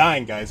guess I'm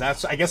dying, guys.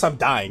 I guess I'm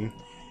dying.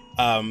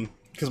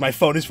 Because my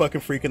phone is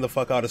fucking freaking the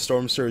fuck out. A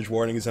storm surge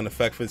warning is in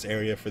effect for this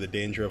area for the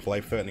danger of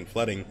life-threatening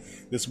flooding.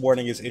 This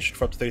warning is issued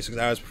for up to 36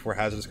 hours before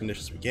hazardous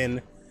conditions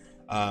begin.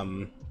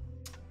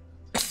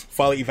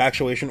 Follow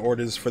evacuation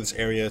orders for this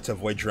area to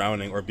avoid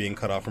drowning or being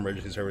cut off from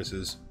emergency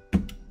services.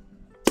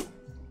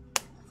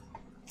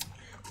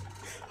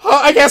 Oh,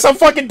 I guess I'm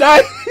fucking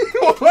dying.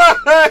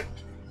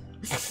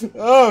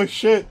 Oh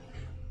shit.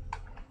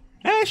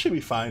 It should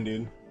be fine,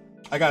 dude.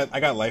 I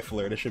got life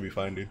alert. It should be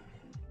fine, dude.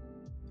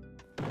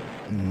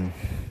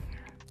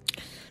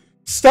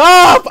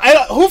 Stop!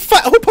 Who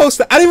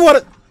posted? I don't even want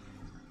to.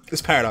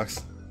 It's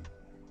Paradox.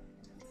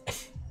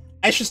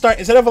 I should start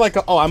instead of like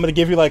I'm gonna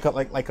give you I'm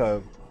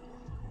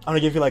gonna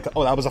give you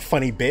oh, that was a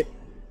funny bit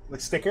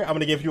like sticker. I'm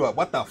gonna give you a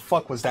what the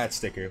fuck was that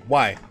sticker?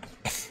 Why?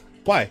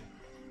 Why?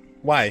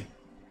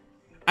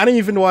 I don't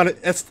even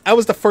want to. That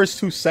was the first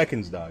 2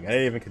 seconds, dog. I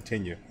didn't even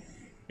continue.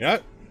 You know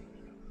what?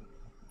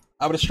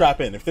 I'm gonna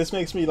strap in. If this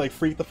makes me like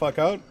freak the fuck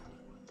out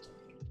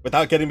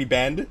without getting me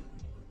banned.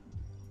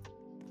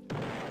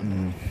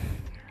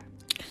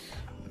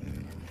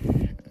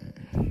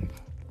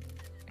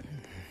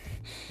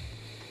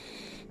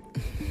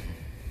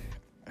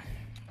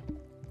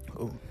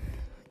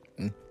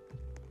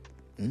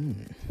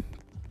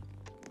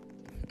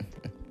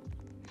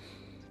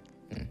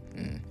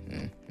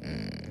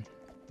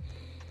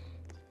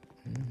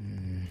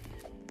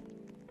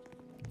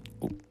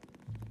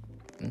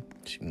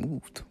 She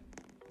moved.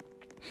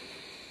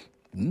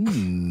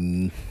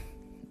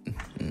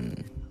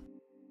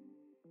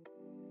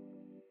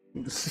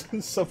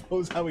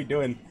 Suppose how we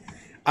doing?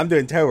 I'm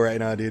doing terrible right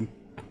now, dude.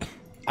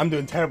 I'm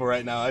doing terrible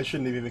right now. I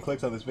shouldn't have even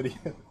clicked on this video.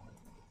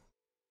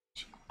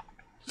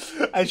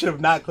 I should have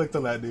not clicked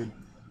on that, dude.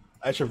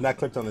 I should have not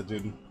clicked on it,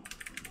 dude.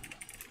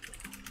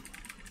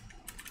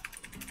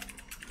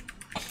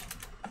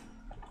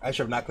 I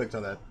should have not clicked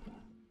on that.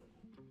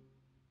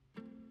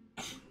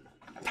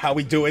 How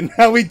we doing?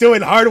 How we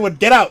doing? Hardwood,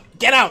 get out!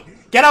 Get out!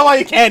 Get out while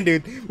you can,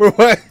 dude! We're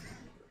what?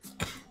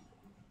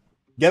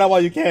 Get out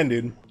while you can,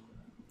 dude.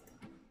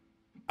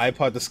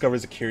 iPod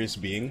discovers a curious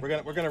being.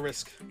 We're gonna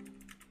risk.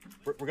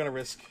 We're gonna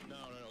risk.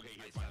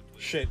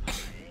 Shit.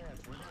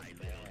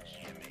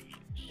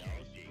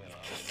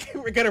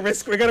 We're gonna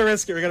risk it. We're gonna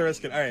risk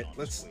it. All right,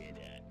 let's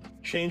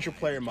change your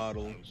player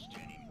model.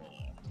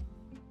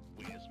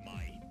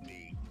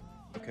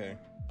 Okay.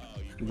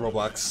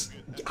 Roblox.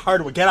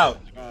 Hardwood, get out.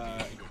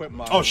 Equip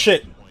model. Oh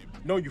shit.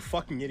 No, you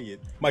fucking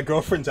idiot. My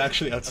girlfriend's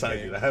actually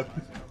outside, dude.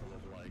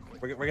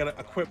 We're gonna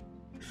equip.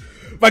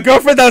 My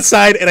girlfriend's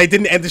outside, and I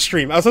didn't end the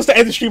stream. I was supposed to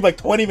end the stream like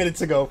 20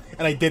 minutes ago,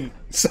 and I didn't.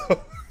 So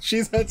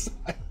she's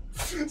outside.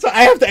 So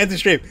I have to end the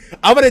stream.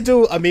 I'm gonna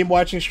do a meme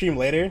watching stream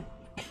later,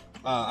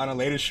 on a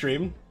later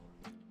stream.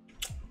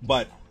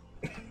 But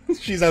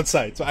she's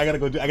outside, so I gotta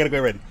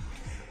go ready.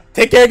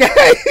 Take care, guys.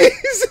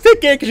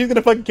 Take care, cause she's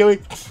gonna fucking kill me.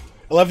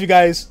 I love you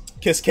guys.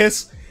 Kiss,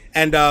 kiss.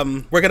 And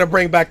we're gonna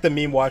bring back the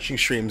meme watching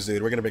streams,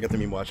 dude. We're gonna bring up the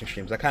meme watching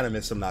streams. I kind of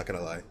miss them, not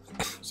gonna lie.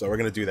 So we're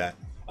gonna do that.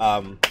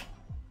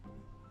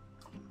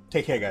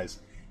 Take care, guys,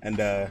 and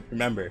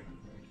remember.